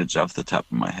percentage off the top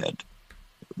of my head,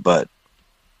 but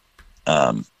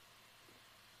I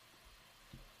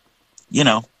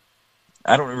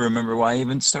don't remember why I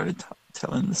even started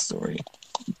telling the story.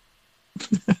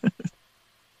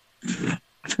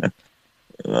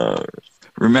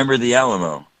 Remember the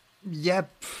Alamo yep.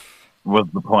 was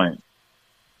the point.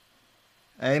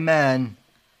 Amen.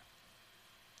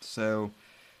 So,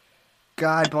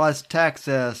 God bless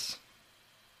Texas.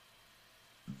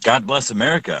 God bless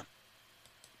America.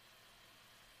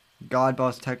 God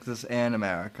bless Texas and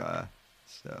America.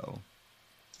 So,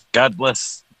 God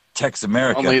bless Tex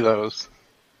America. Only those.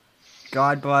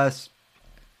 God bless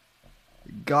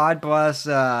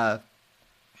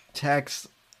Tex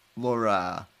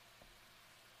Laura,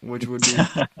 which would be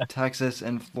Texas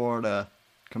and Florida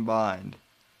combined.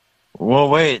 Well,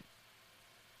 wait.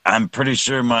 I'm pretty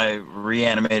sure my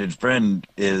reanimated friend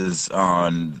is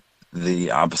on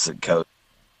the opposite coast.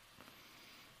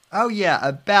 Oh yeah,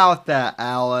 about that,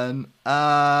 Alan.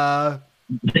 Uh-oh.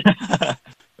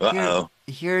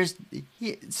 Here's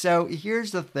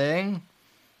the thing.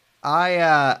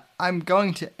 I'm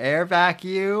going to air vac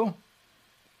you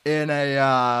in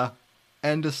a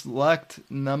select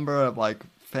number of like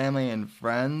family and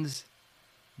friends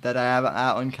that I have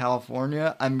out in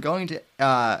California. I'm going to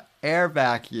air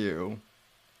vac you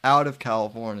out of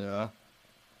California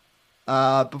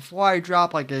before I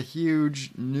drop like a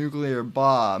huge nuclear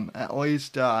bomb, at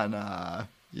least on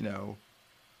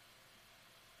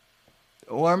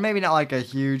or maybe not like a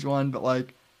huge one, but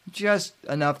like just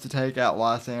enough to take out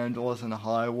Los Angeles and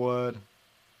Hollywood.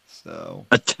 So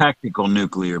a tactical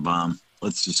nuclear bomb.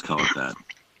 Let's just call it that.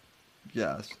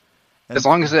 yes. As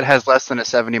long as it has less than a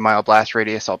 70-mile blast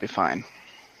radius, I'll be fine.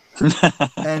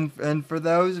 And for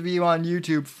those of you on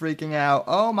YouTube freaking out,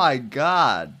 oh my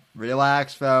god,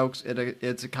 Relax, folks.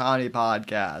 It's a comedy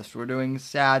podcast. We're doing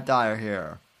satire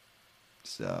here.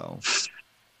 So.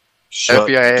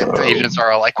 FBI agents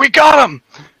are all like, "We got him!"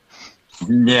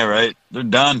 Yeah, right. They're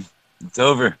done. It's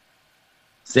over.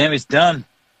 Sammy's done.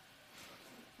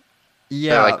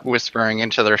 Yeah. They're like whispering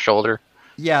into their shoulder.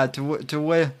 Yeah. To which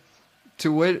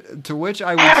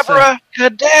I would say,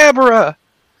 Abracadabra!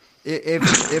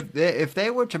 if they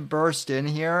were to burst in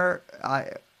here,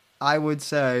 I would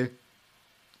say,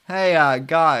 hey,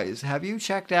 guys, have you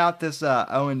checked out this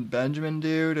Owen Benjamin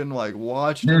dude and like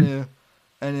watched any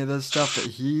of the stuff that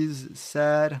he's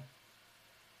said?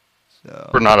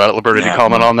 So We're not at liberty to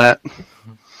comment on that.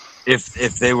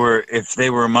 If they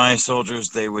were my soldiers,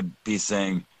 they would be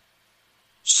saying,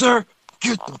 "Sir,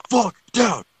 get the fuck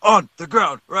down on the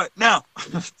ground right now."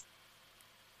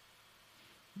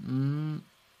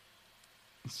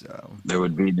 So there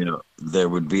would be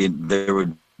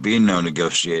no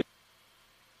negotiating.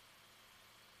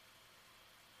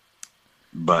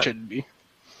 But Should be.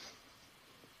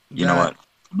 you know what?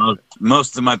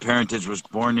 Most of my parentage was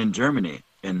born in Germany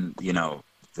in, the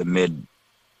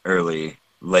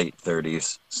late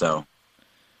 30s. So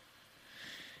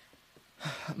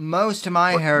most of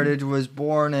my heritage was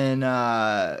born in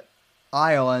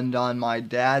Ireland on my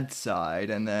dad's side,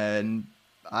 and then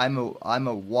I'm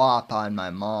a WAP on my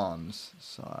mom's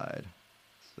side.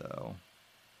 So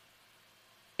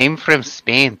I'm from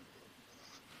Spain.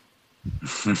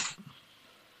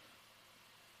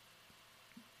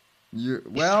 You're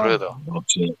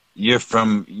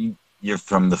from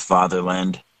the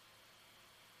fatherland.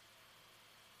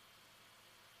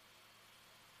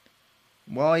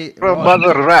 From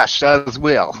Mother Russia as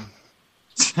well.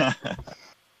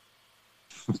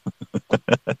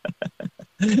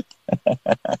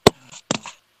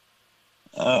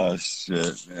 Oh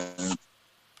shit, man!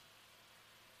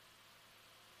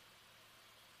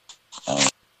 I'm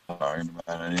not talking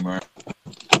about it anymore.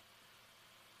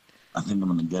 I think I'm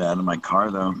gonna get out of my car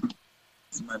though.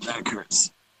 My back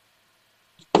hurts.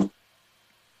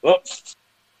 Whoops.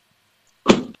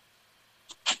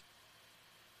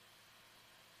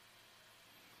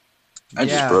 I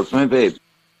just broke my vape.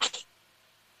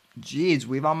 Jeez,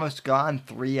 we've almost gone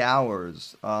 3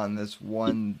 hours on this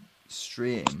one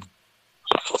stream.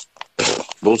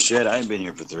 Bullshit, I ain't been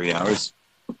here for 3 hours.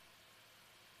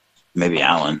 Maybe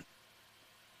Alan.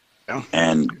 Yeah.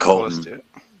 And Colton.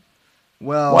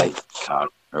 Well, White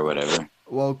cock or whatever.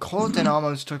 Well, Colton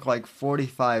almost took like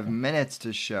 45 minutes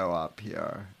to show up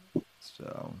here.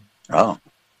 So. Oh.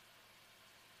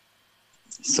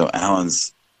 So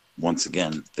Alan's, once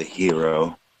again, the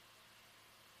hero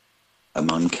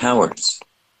among cowards.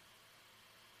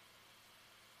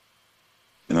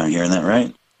 Am I hearing that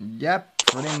right? Yep,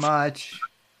 pretty much.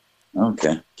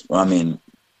 Okay. Well, I mean,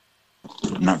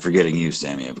 I'm not forgetting you,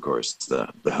 Sammy, of course, the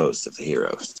host of the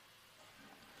Heroes.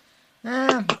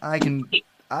 I'm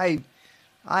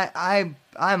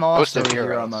also a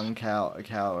hero among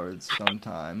cowards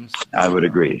sometimes. I would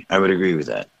agree. I would agree with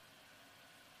that.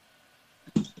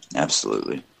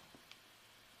 Absolutely.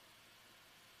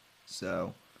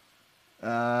 So,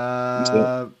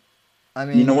 I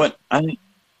mean, you know what?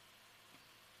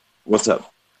 What's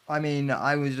up? I mean,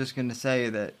 I was just gonna say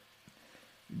that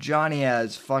Johnny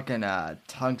has fucking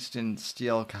tungsten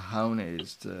steel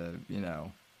cojones to,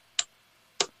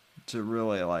 to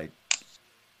really like,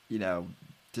 to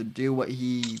do what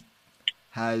he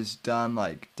has done,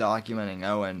 like documenting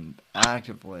Owen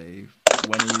actively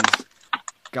when he's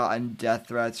gotten death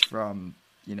threats from,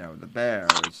 the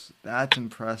Bears. That's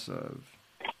impressive.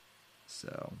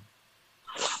 So.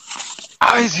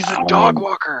 He's a dog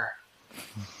walker.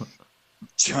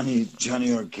 Johnny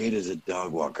Arcade is a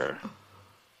dog walker.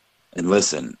 And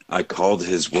listen, I called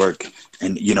his work,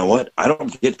 and you know what? I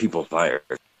don't get people fired.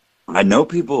 I know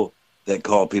people that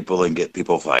call people and get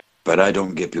people fired, but I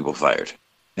don't get people fired.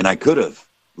 And I could have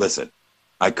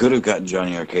gotten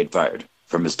Johnny Arcade fired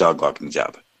from his dog walking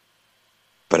job.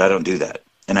 But I don't do that.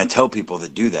 And I tell people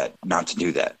that do that not to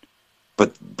do that.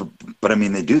 But I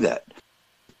mean, they do that.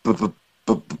 But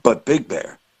Big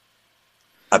Bear,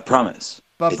 I promise.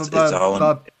 It's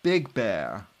all Big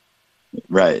Bear.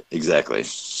 Right, exactly.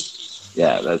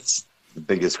 Yeah, that's the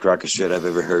biggest crock of shit I've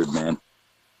ever heard, man.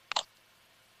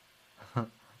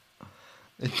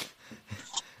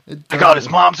 I got his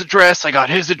mom's address. I got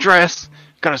his address.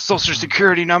 Got his social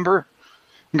security number.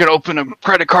 I'm gonna open a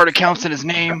credit card account in his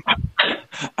name.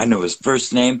 I know his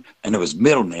first name. I know his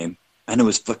middle name. I know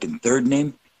his fucking third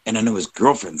name, and I know his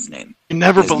girlfriend's name. You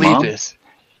never believe this.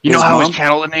 You know how his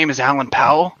channel name is Alan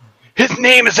Powell? His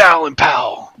name is Alan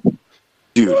Powell.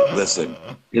 Dude, listen.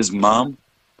 His mom.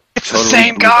 It's the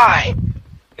same guy.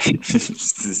 I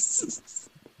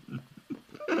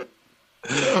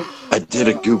did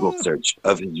a Google search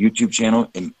of his YouTube channel,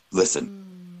 and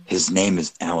listen, his name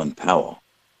is Alan Powell.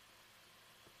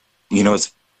 You know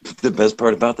what's the best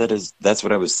part about that is that's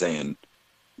what I was saying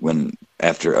when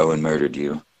after Owen murdered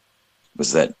you.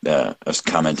 Was that I was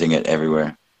commenting it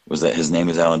everywhere? Was that his name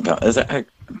is Alan Powell?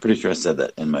 I'm pretty sure I said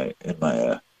that in my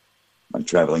my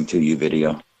traveling to you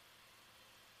video.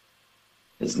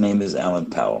 His name is Alan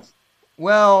Powell.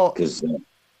 Well, Because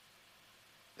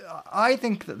I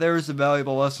think that there is a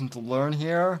valuable lesson to learn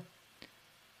here.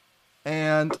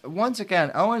 And once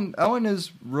again, Owen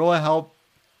has really helped,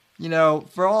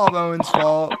 for all of Owen's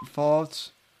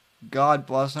faults, God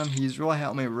bless him, he's really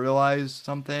helped me realize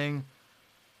something,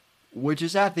 which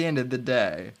is at the end of the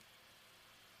day,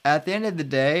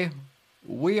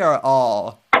 we are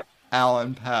all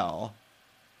Alan Powell.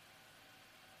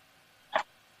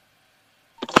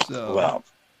 So, well,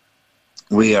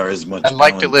 we are as much. I'd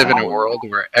like to Alan live in a Powell. world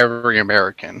where every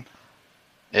American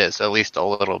is at least a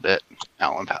little bit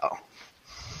Alan Powell.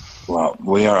 Well,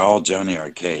 we are all Johnny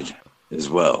Arcade as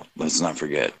well. Let's not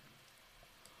forget.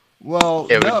 well,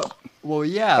 It no, well,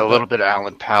 yeah, A little bit of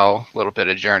Alan Powell, a little bit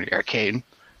of Journey Arcade,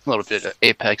 a little bit of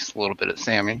Apex, a little bit of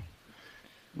Sammy,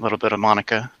 a little bit of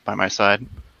Monica by my side.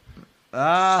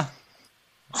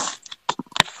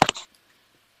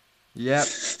 Yep.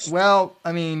 Well,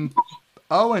 I mean,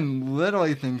 Owen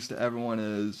literally thinks that everyone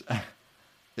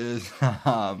is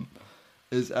Alan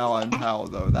Powell,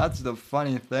 though. That's the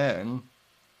funny thing.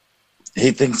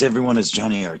 He thinks everyone is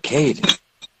Johnny Arcade.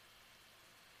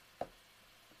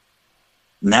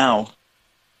 Now,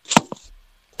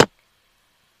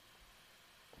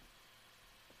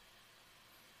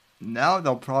 Now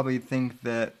they'll probably think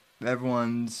that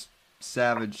everyone's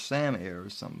Savage Sammy or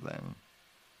something.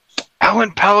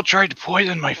 Alan Powell tried to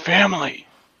poison my family.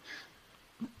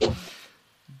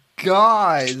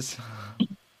 Guys,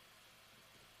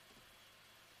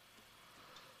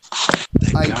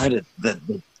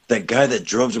 that guy that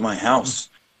drove to my house,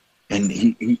 and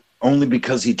he only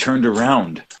because he turned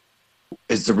around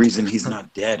is the reason he's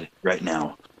not dead right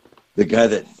now. The guy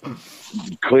that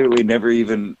clearly never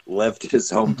even left his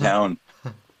hometown,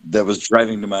 that was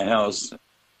driving to my house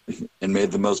and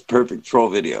made the most perfect troll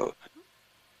video.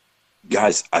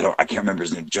 Guys, I can't remember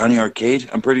his name. Johnny Arcade,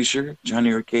 I'm pretty sure.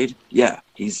 Johnny Arcade. Yeah,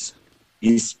 he's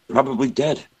probably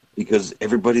dead because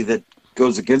everybody that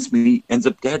goes against me ends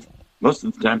up dead. Most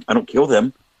of the time, I don't kill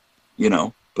them,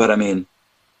 But I mean,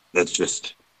 that's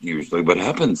just usually what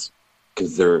happens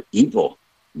because they're evil,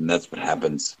 and that's what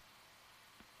happens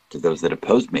to those that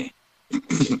oppose me.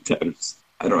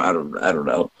 I don't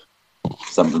know,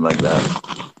 something like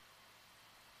that.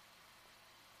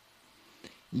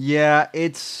 yeah,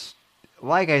 it's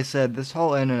like I said, this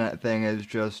whole internet thing is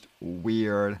just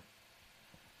weird.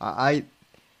 I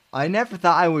never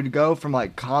thought I would go from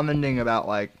commenting about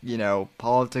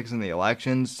politics and the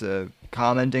elections to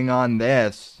commenting on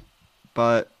this,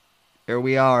 but here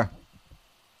we are.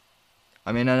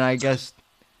 I mean, and I guess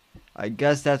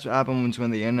that's what happens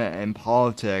when the internet and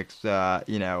politics,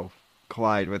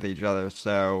 collide with each other.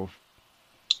 So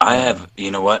I have,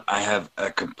 you know what? I have a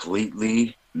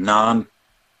completely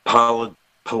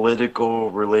non-political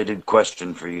related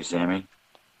question for you, Sammy.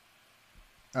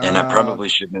 And I probably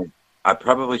should know. I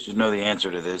probably should know the answer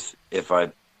to this if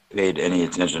I paid any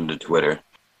attention to Twitter.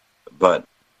 But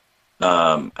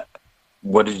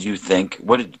what did you think?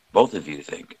 What did both of you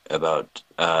think about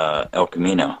El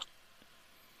Camino?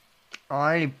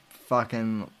 I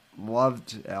fucking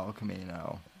loved El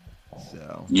Camino.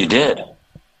 So You did. I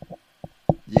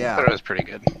yeah, thought it was pretty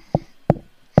good.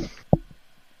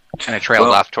 And it trailed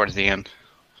off towards the end.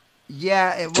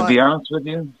 yeah. It To was. be honest with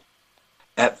you,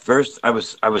 at first I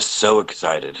was so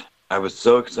excited. I was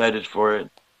so excited for it.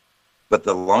 But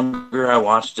the longer I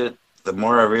watched it, the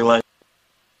more I realized,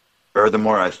 or the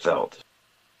more I felt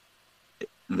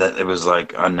that it was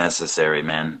unnecessary,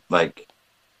 man.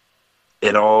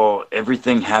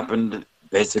 Everything happened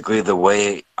basically the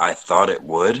way I thought it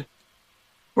would,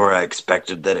 or I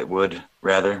expected that it would,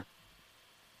 rather.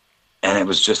 And it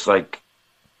was just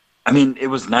it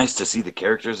was nice to see the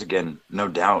characters again, no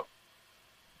doubt.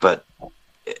 But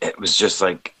it was just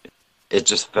it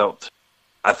just felt,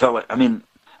 I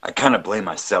kind of blame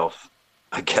myself,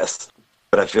 I guess.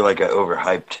 But I feel like I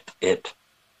overhyped it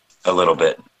a little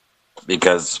bit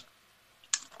because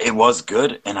it was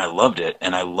good and I loved it.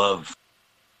 And I love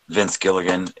Vince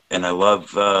Gilligan and I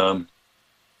love,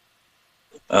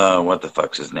 what the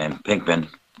fuck's his name? Pinkman,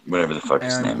 whatever the fuck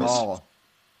his Aaron name Paul. is.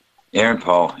 Aaron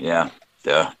Paul, yeah.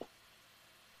 Duh.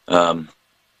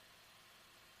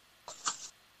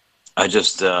 I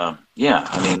just,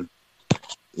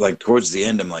 like towards the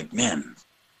end, I'm like, man,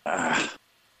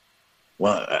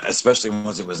 well, especially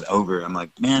once it was over, I'm like,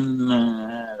 man,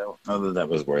 I don't know that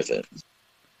was worth it.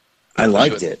 I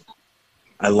liked it.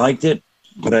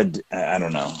 But I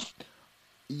don't know.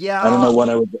 Yeah, I don't know what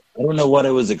I don't know what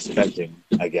I was expecting.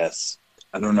 I guess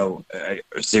I don't know.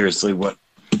 Seriously, what?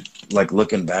 Like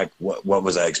looking back, what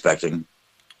was I expecting?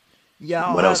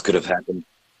 yeah. What else could have happened?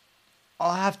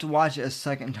 I'll have to watch it a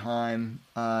second time,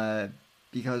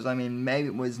 because I mean maybe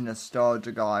it was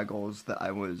nostalgia goggles that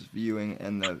I was viewing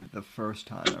in the first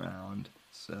time around.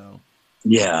 So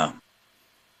Yeah,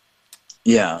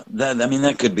 yeah. That I mean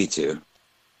that could be too.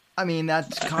 I mean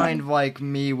that's kind of like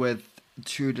me with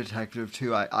True Detective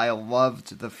 2. I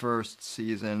loved the first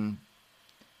season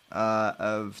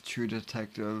of True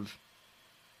Detective.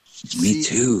 Me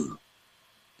too.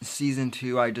 Season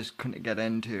 2 I just couldn't get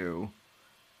into.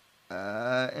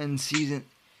 And season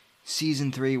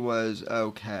 3 was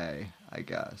okay, I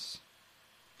guess.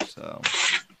 So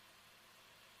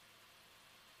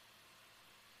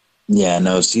Yeah,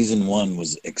 no. Season 1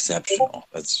 was exceptional.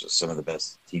 That's just some of the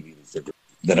best TV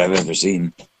that I've ever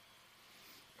seen.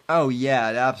 oh yeah,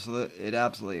 it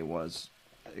absolutely was,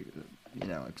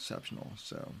 exceptional.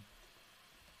 So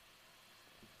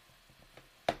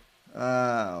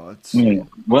let's see.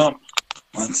 Well,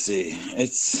 let's see.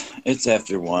 It's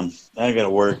after 1. I gotta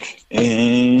work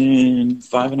in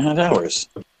 5.5 hours.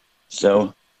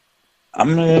 So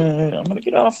I'm gonna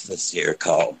get off this here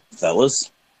call,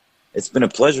 fellas. It's been a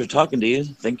pleasure talking to you.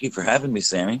 Thank you for having me,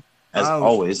 Sammy. As Oh,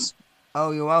 always.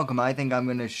 oh, you're welcome. I think I'm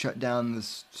gonna shut down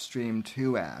this stream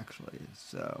too, actually.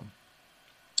 So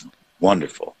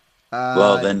Wonderful.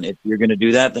 Well, then if you're gonna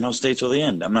do that, then I'll stay till the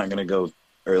end. I'm not gonna go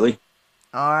early.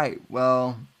 all right.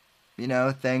 Well,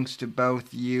 thanks to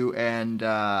both you and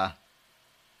Ellen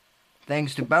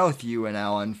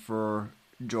for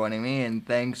joining me, and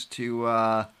thanks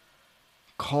to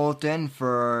Colton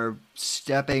for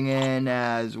stepping in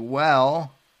as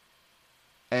well,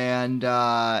 and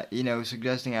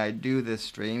suggesting I do this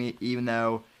stream, even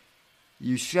though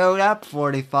you showed up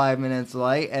 45 minutes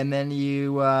late, and then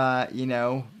you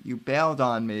bailed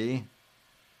on me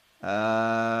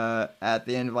at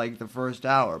the end of like the first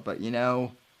hour. But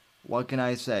what can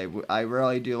I say? I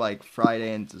really do like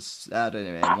Friday and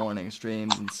Saturday morning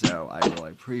streams, and so I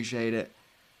really appreciate it.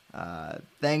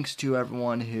 Thanks to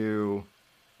everyone who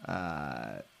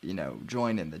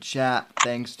joined in the chat.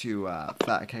 Thanks to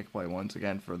Fat Kickboy once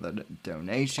again for the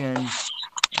donation,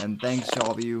 and thanks to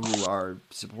all of you who are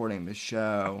supporting the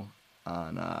show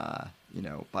on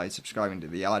by subscribing to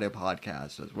the audio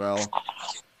podcast as well.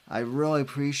 I really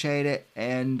appreciate it,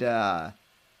 and I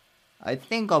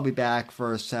think I'll be back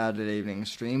for a Saturday evening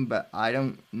stream, but I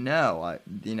don't know.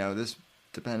 This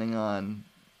depending on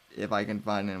if I can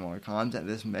find any more content.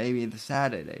 This may be the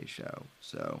Saturday show,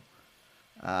 so.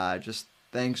 Just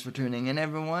thanks for tuning in,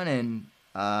 everyone, and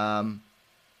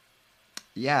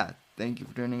thank you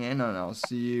for tuning in, and I'll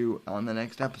see you on the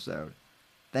next episode.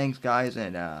 Thanks, guys,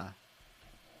 and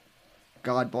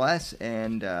God bless,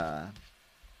 and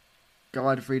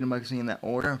God, freedom, legacy in that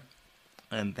order,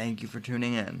 and thank you for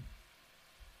tuning in.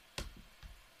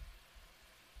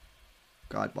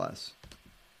 God bless.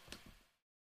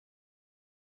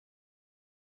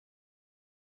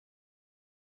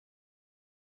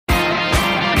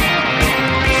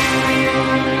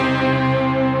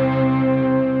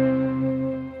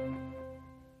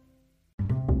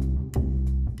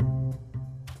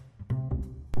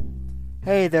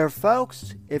 Hey there,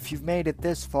 folks. If you've made it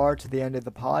this far to the end of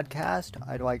the podcast,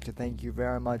 I'd like to thank you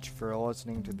very much for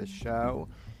listening to the show.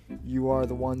 You are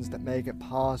the ones that make it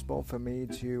possible for me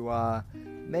to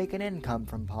make an income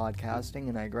from podcasting,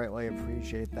 and I greatly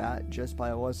appreciate that just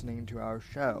by listening to our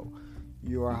show.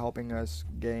 You are helping us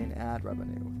gain ad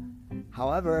revenue.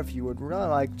 However, if you would really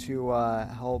like to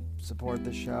help support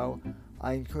the show,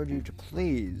 I encourage you to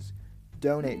please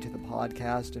donate to the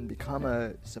podcast and become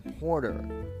a supporter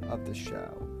of the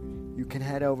show. You can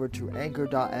head over to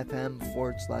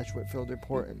anchor.fm/Whitfield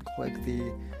Report and click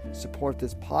the support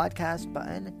this podcast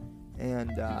button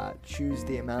and choose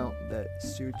the amount that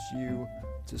suits you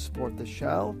to support the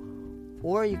show.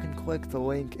 Or you can click the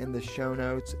link in the show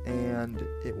notes and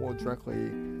it will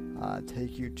directly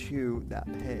take you to that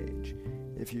page.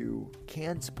 If you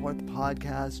can support the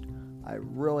podcast, I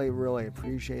really, really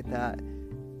appreciate that.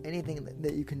 Anything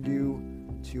that you can do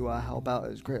to help out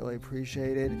is greatly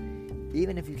appreciated.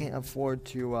 Even if you can't afford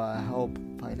to help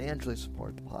financially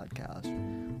support the podcast,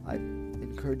 I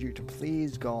encourage you to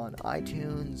please go on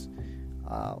iTunes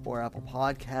or Apple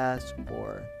Podcasts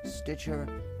or Stitcher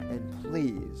and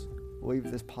please leave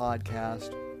this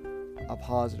podcast a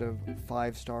positive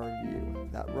 5-star review.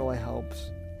 That really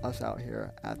helps us out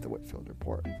here at the Whitfield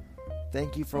Report.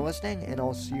 Thank you for listening, and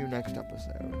I'll see you next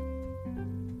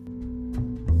episode.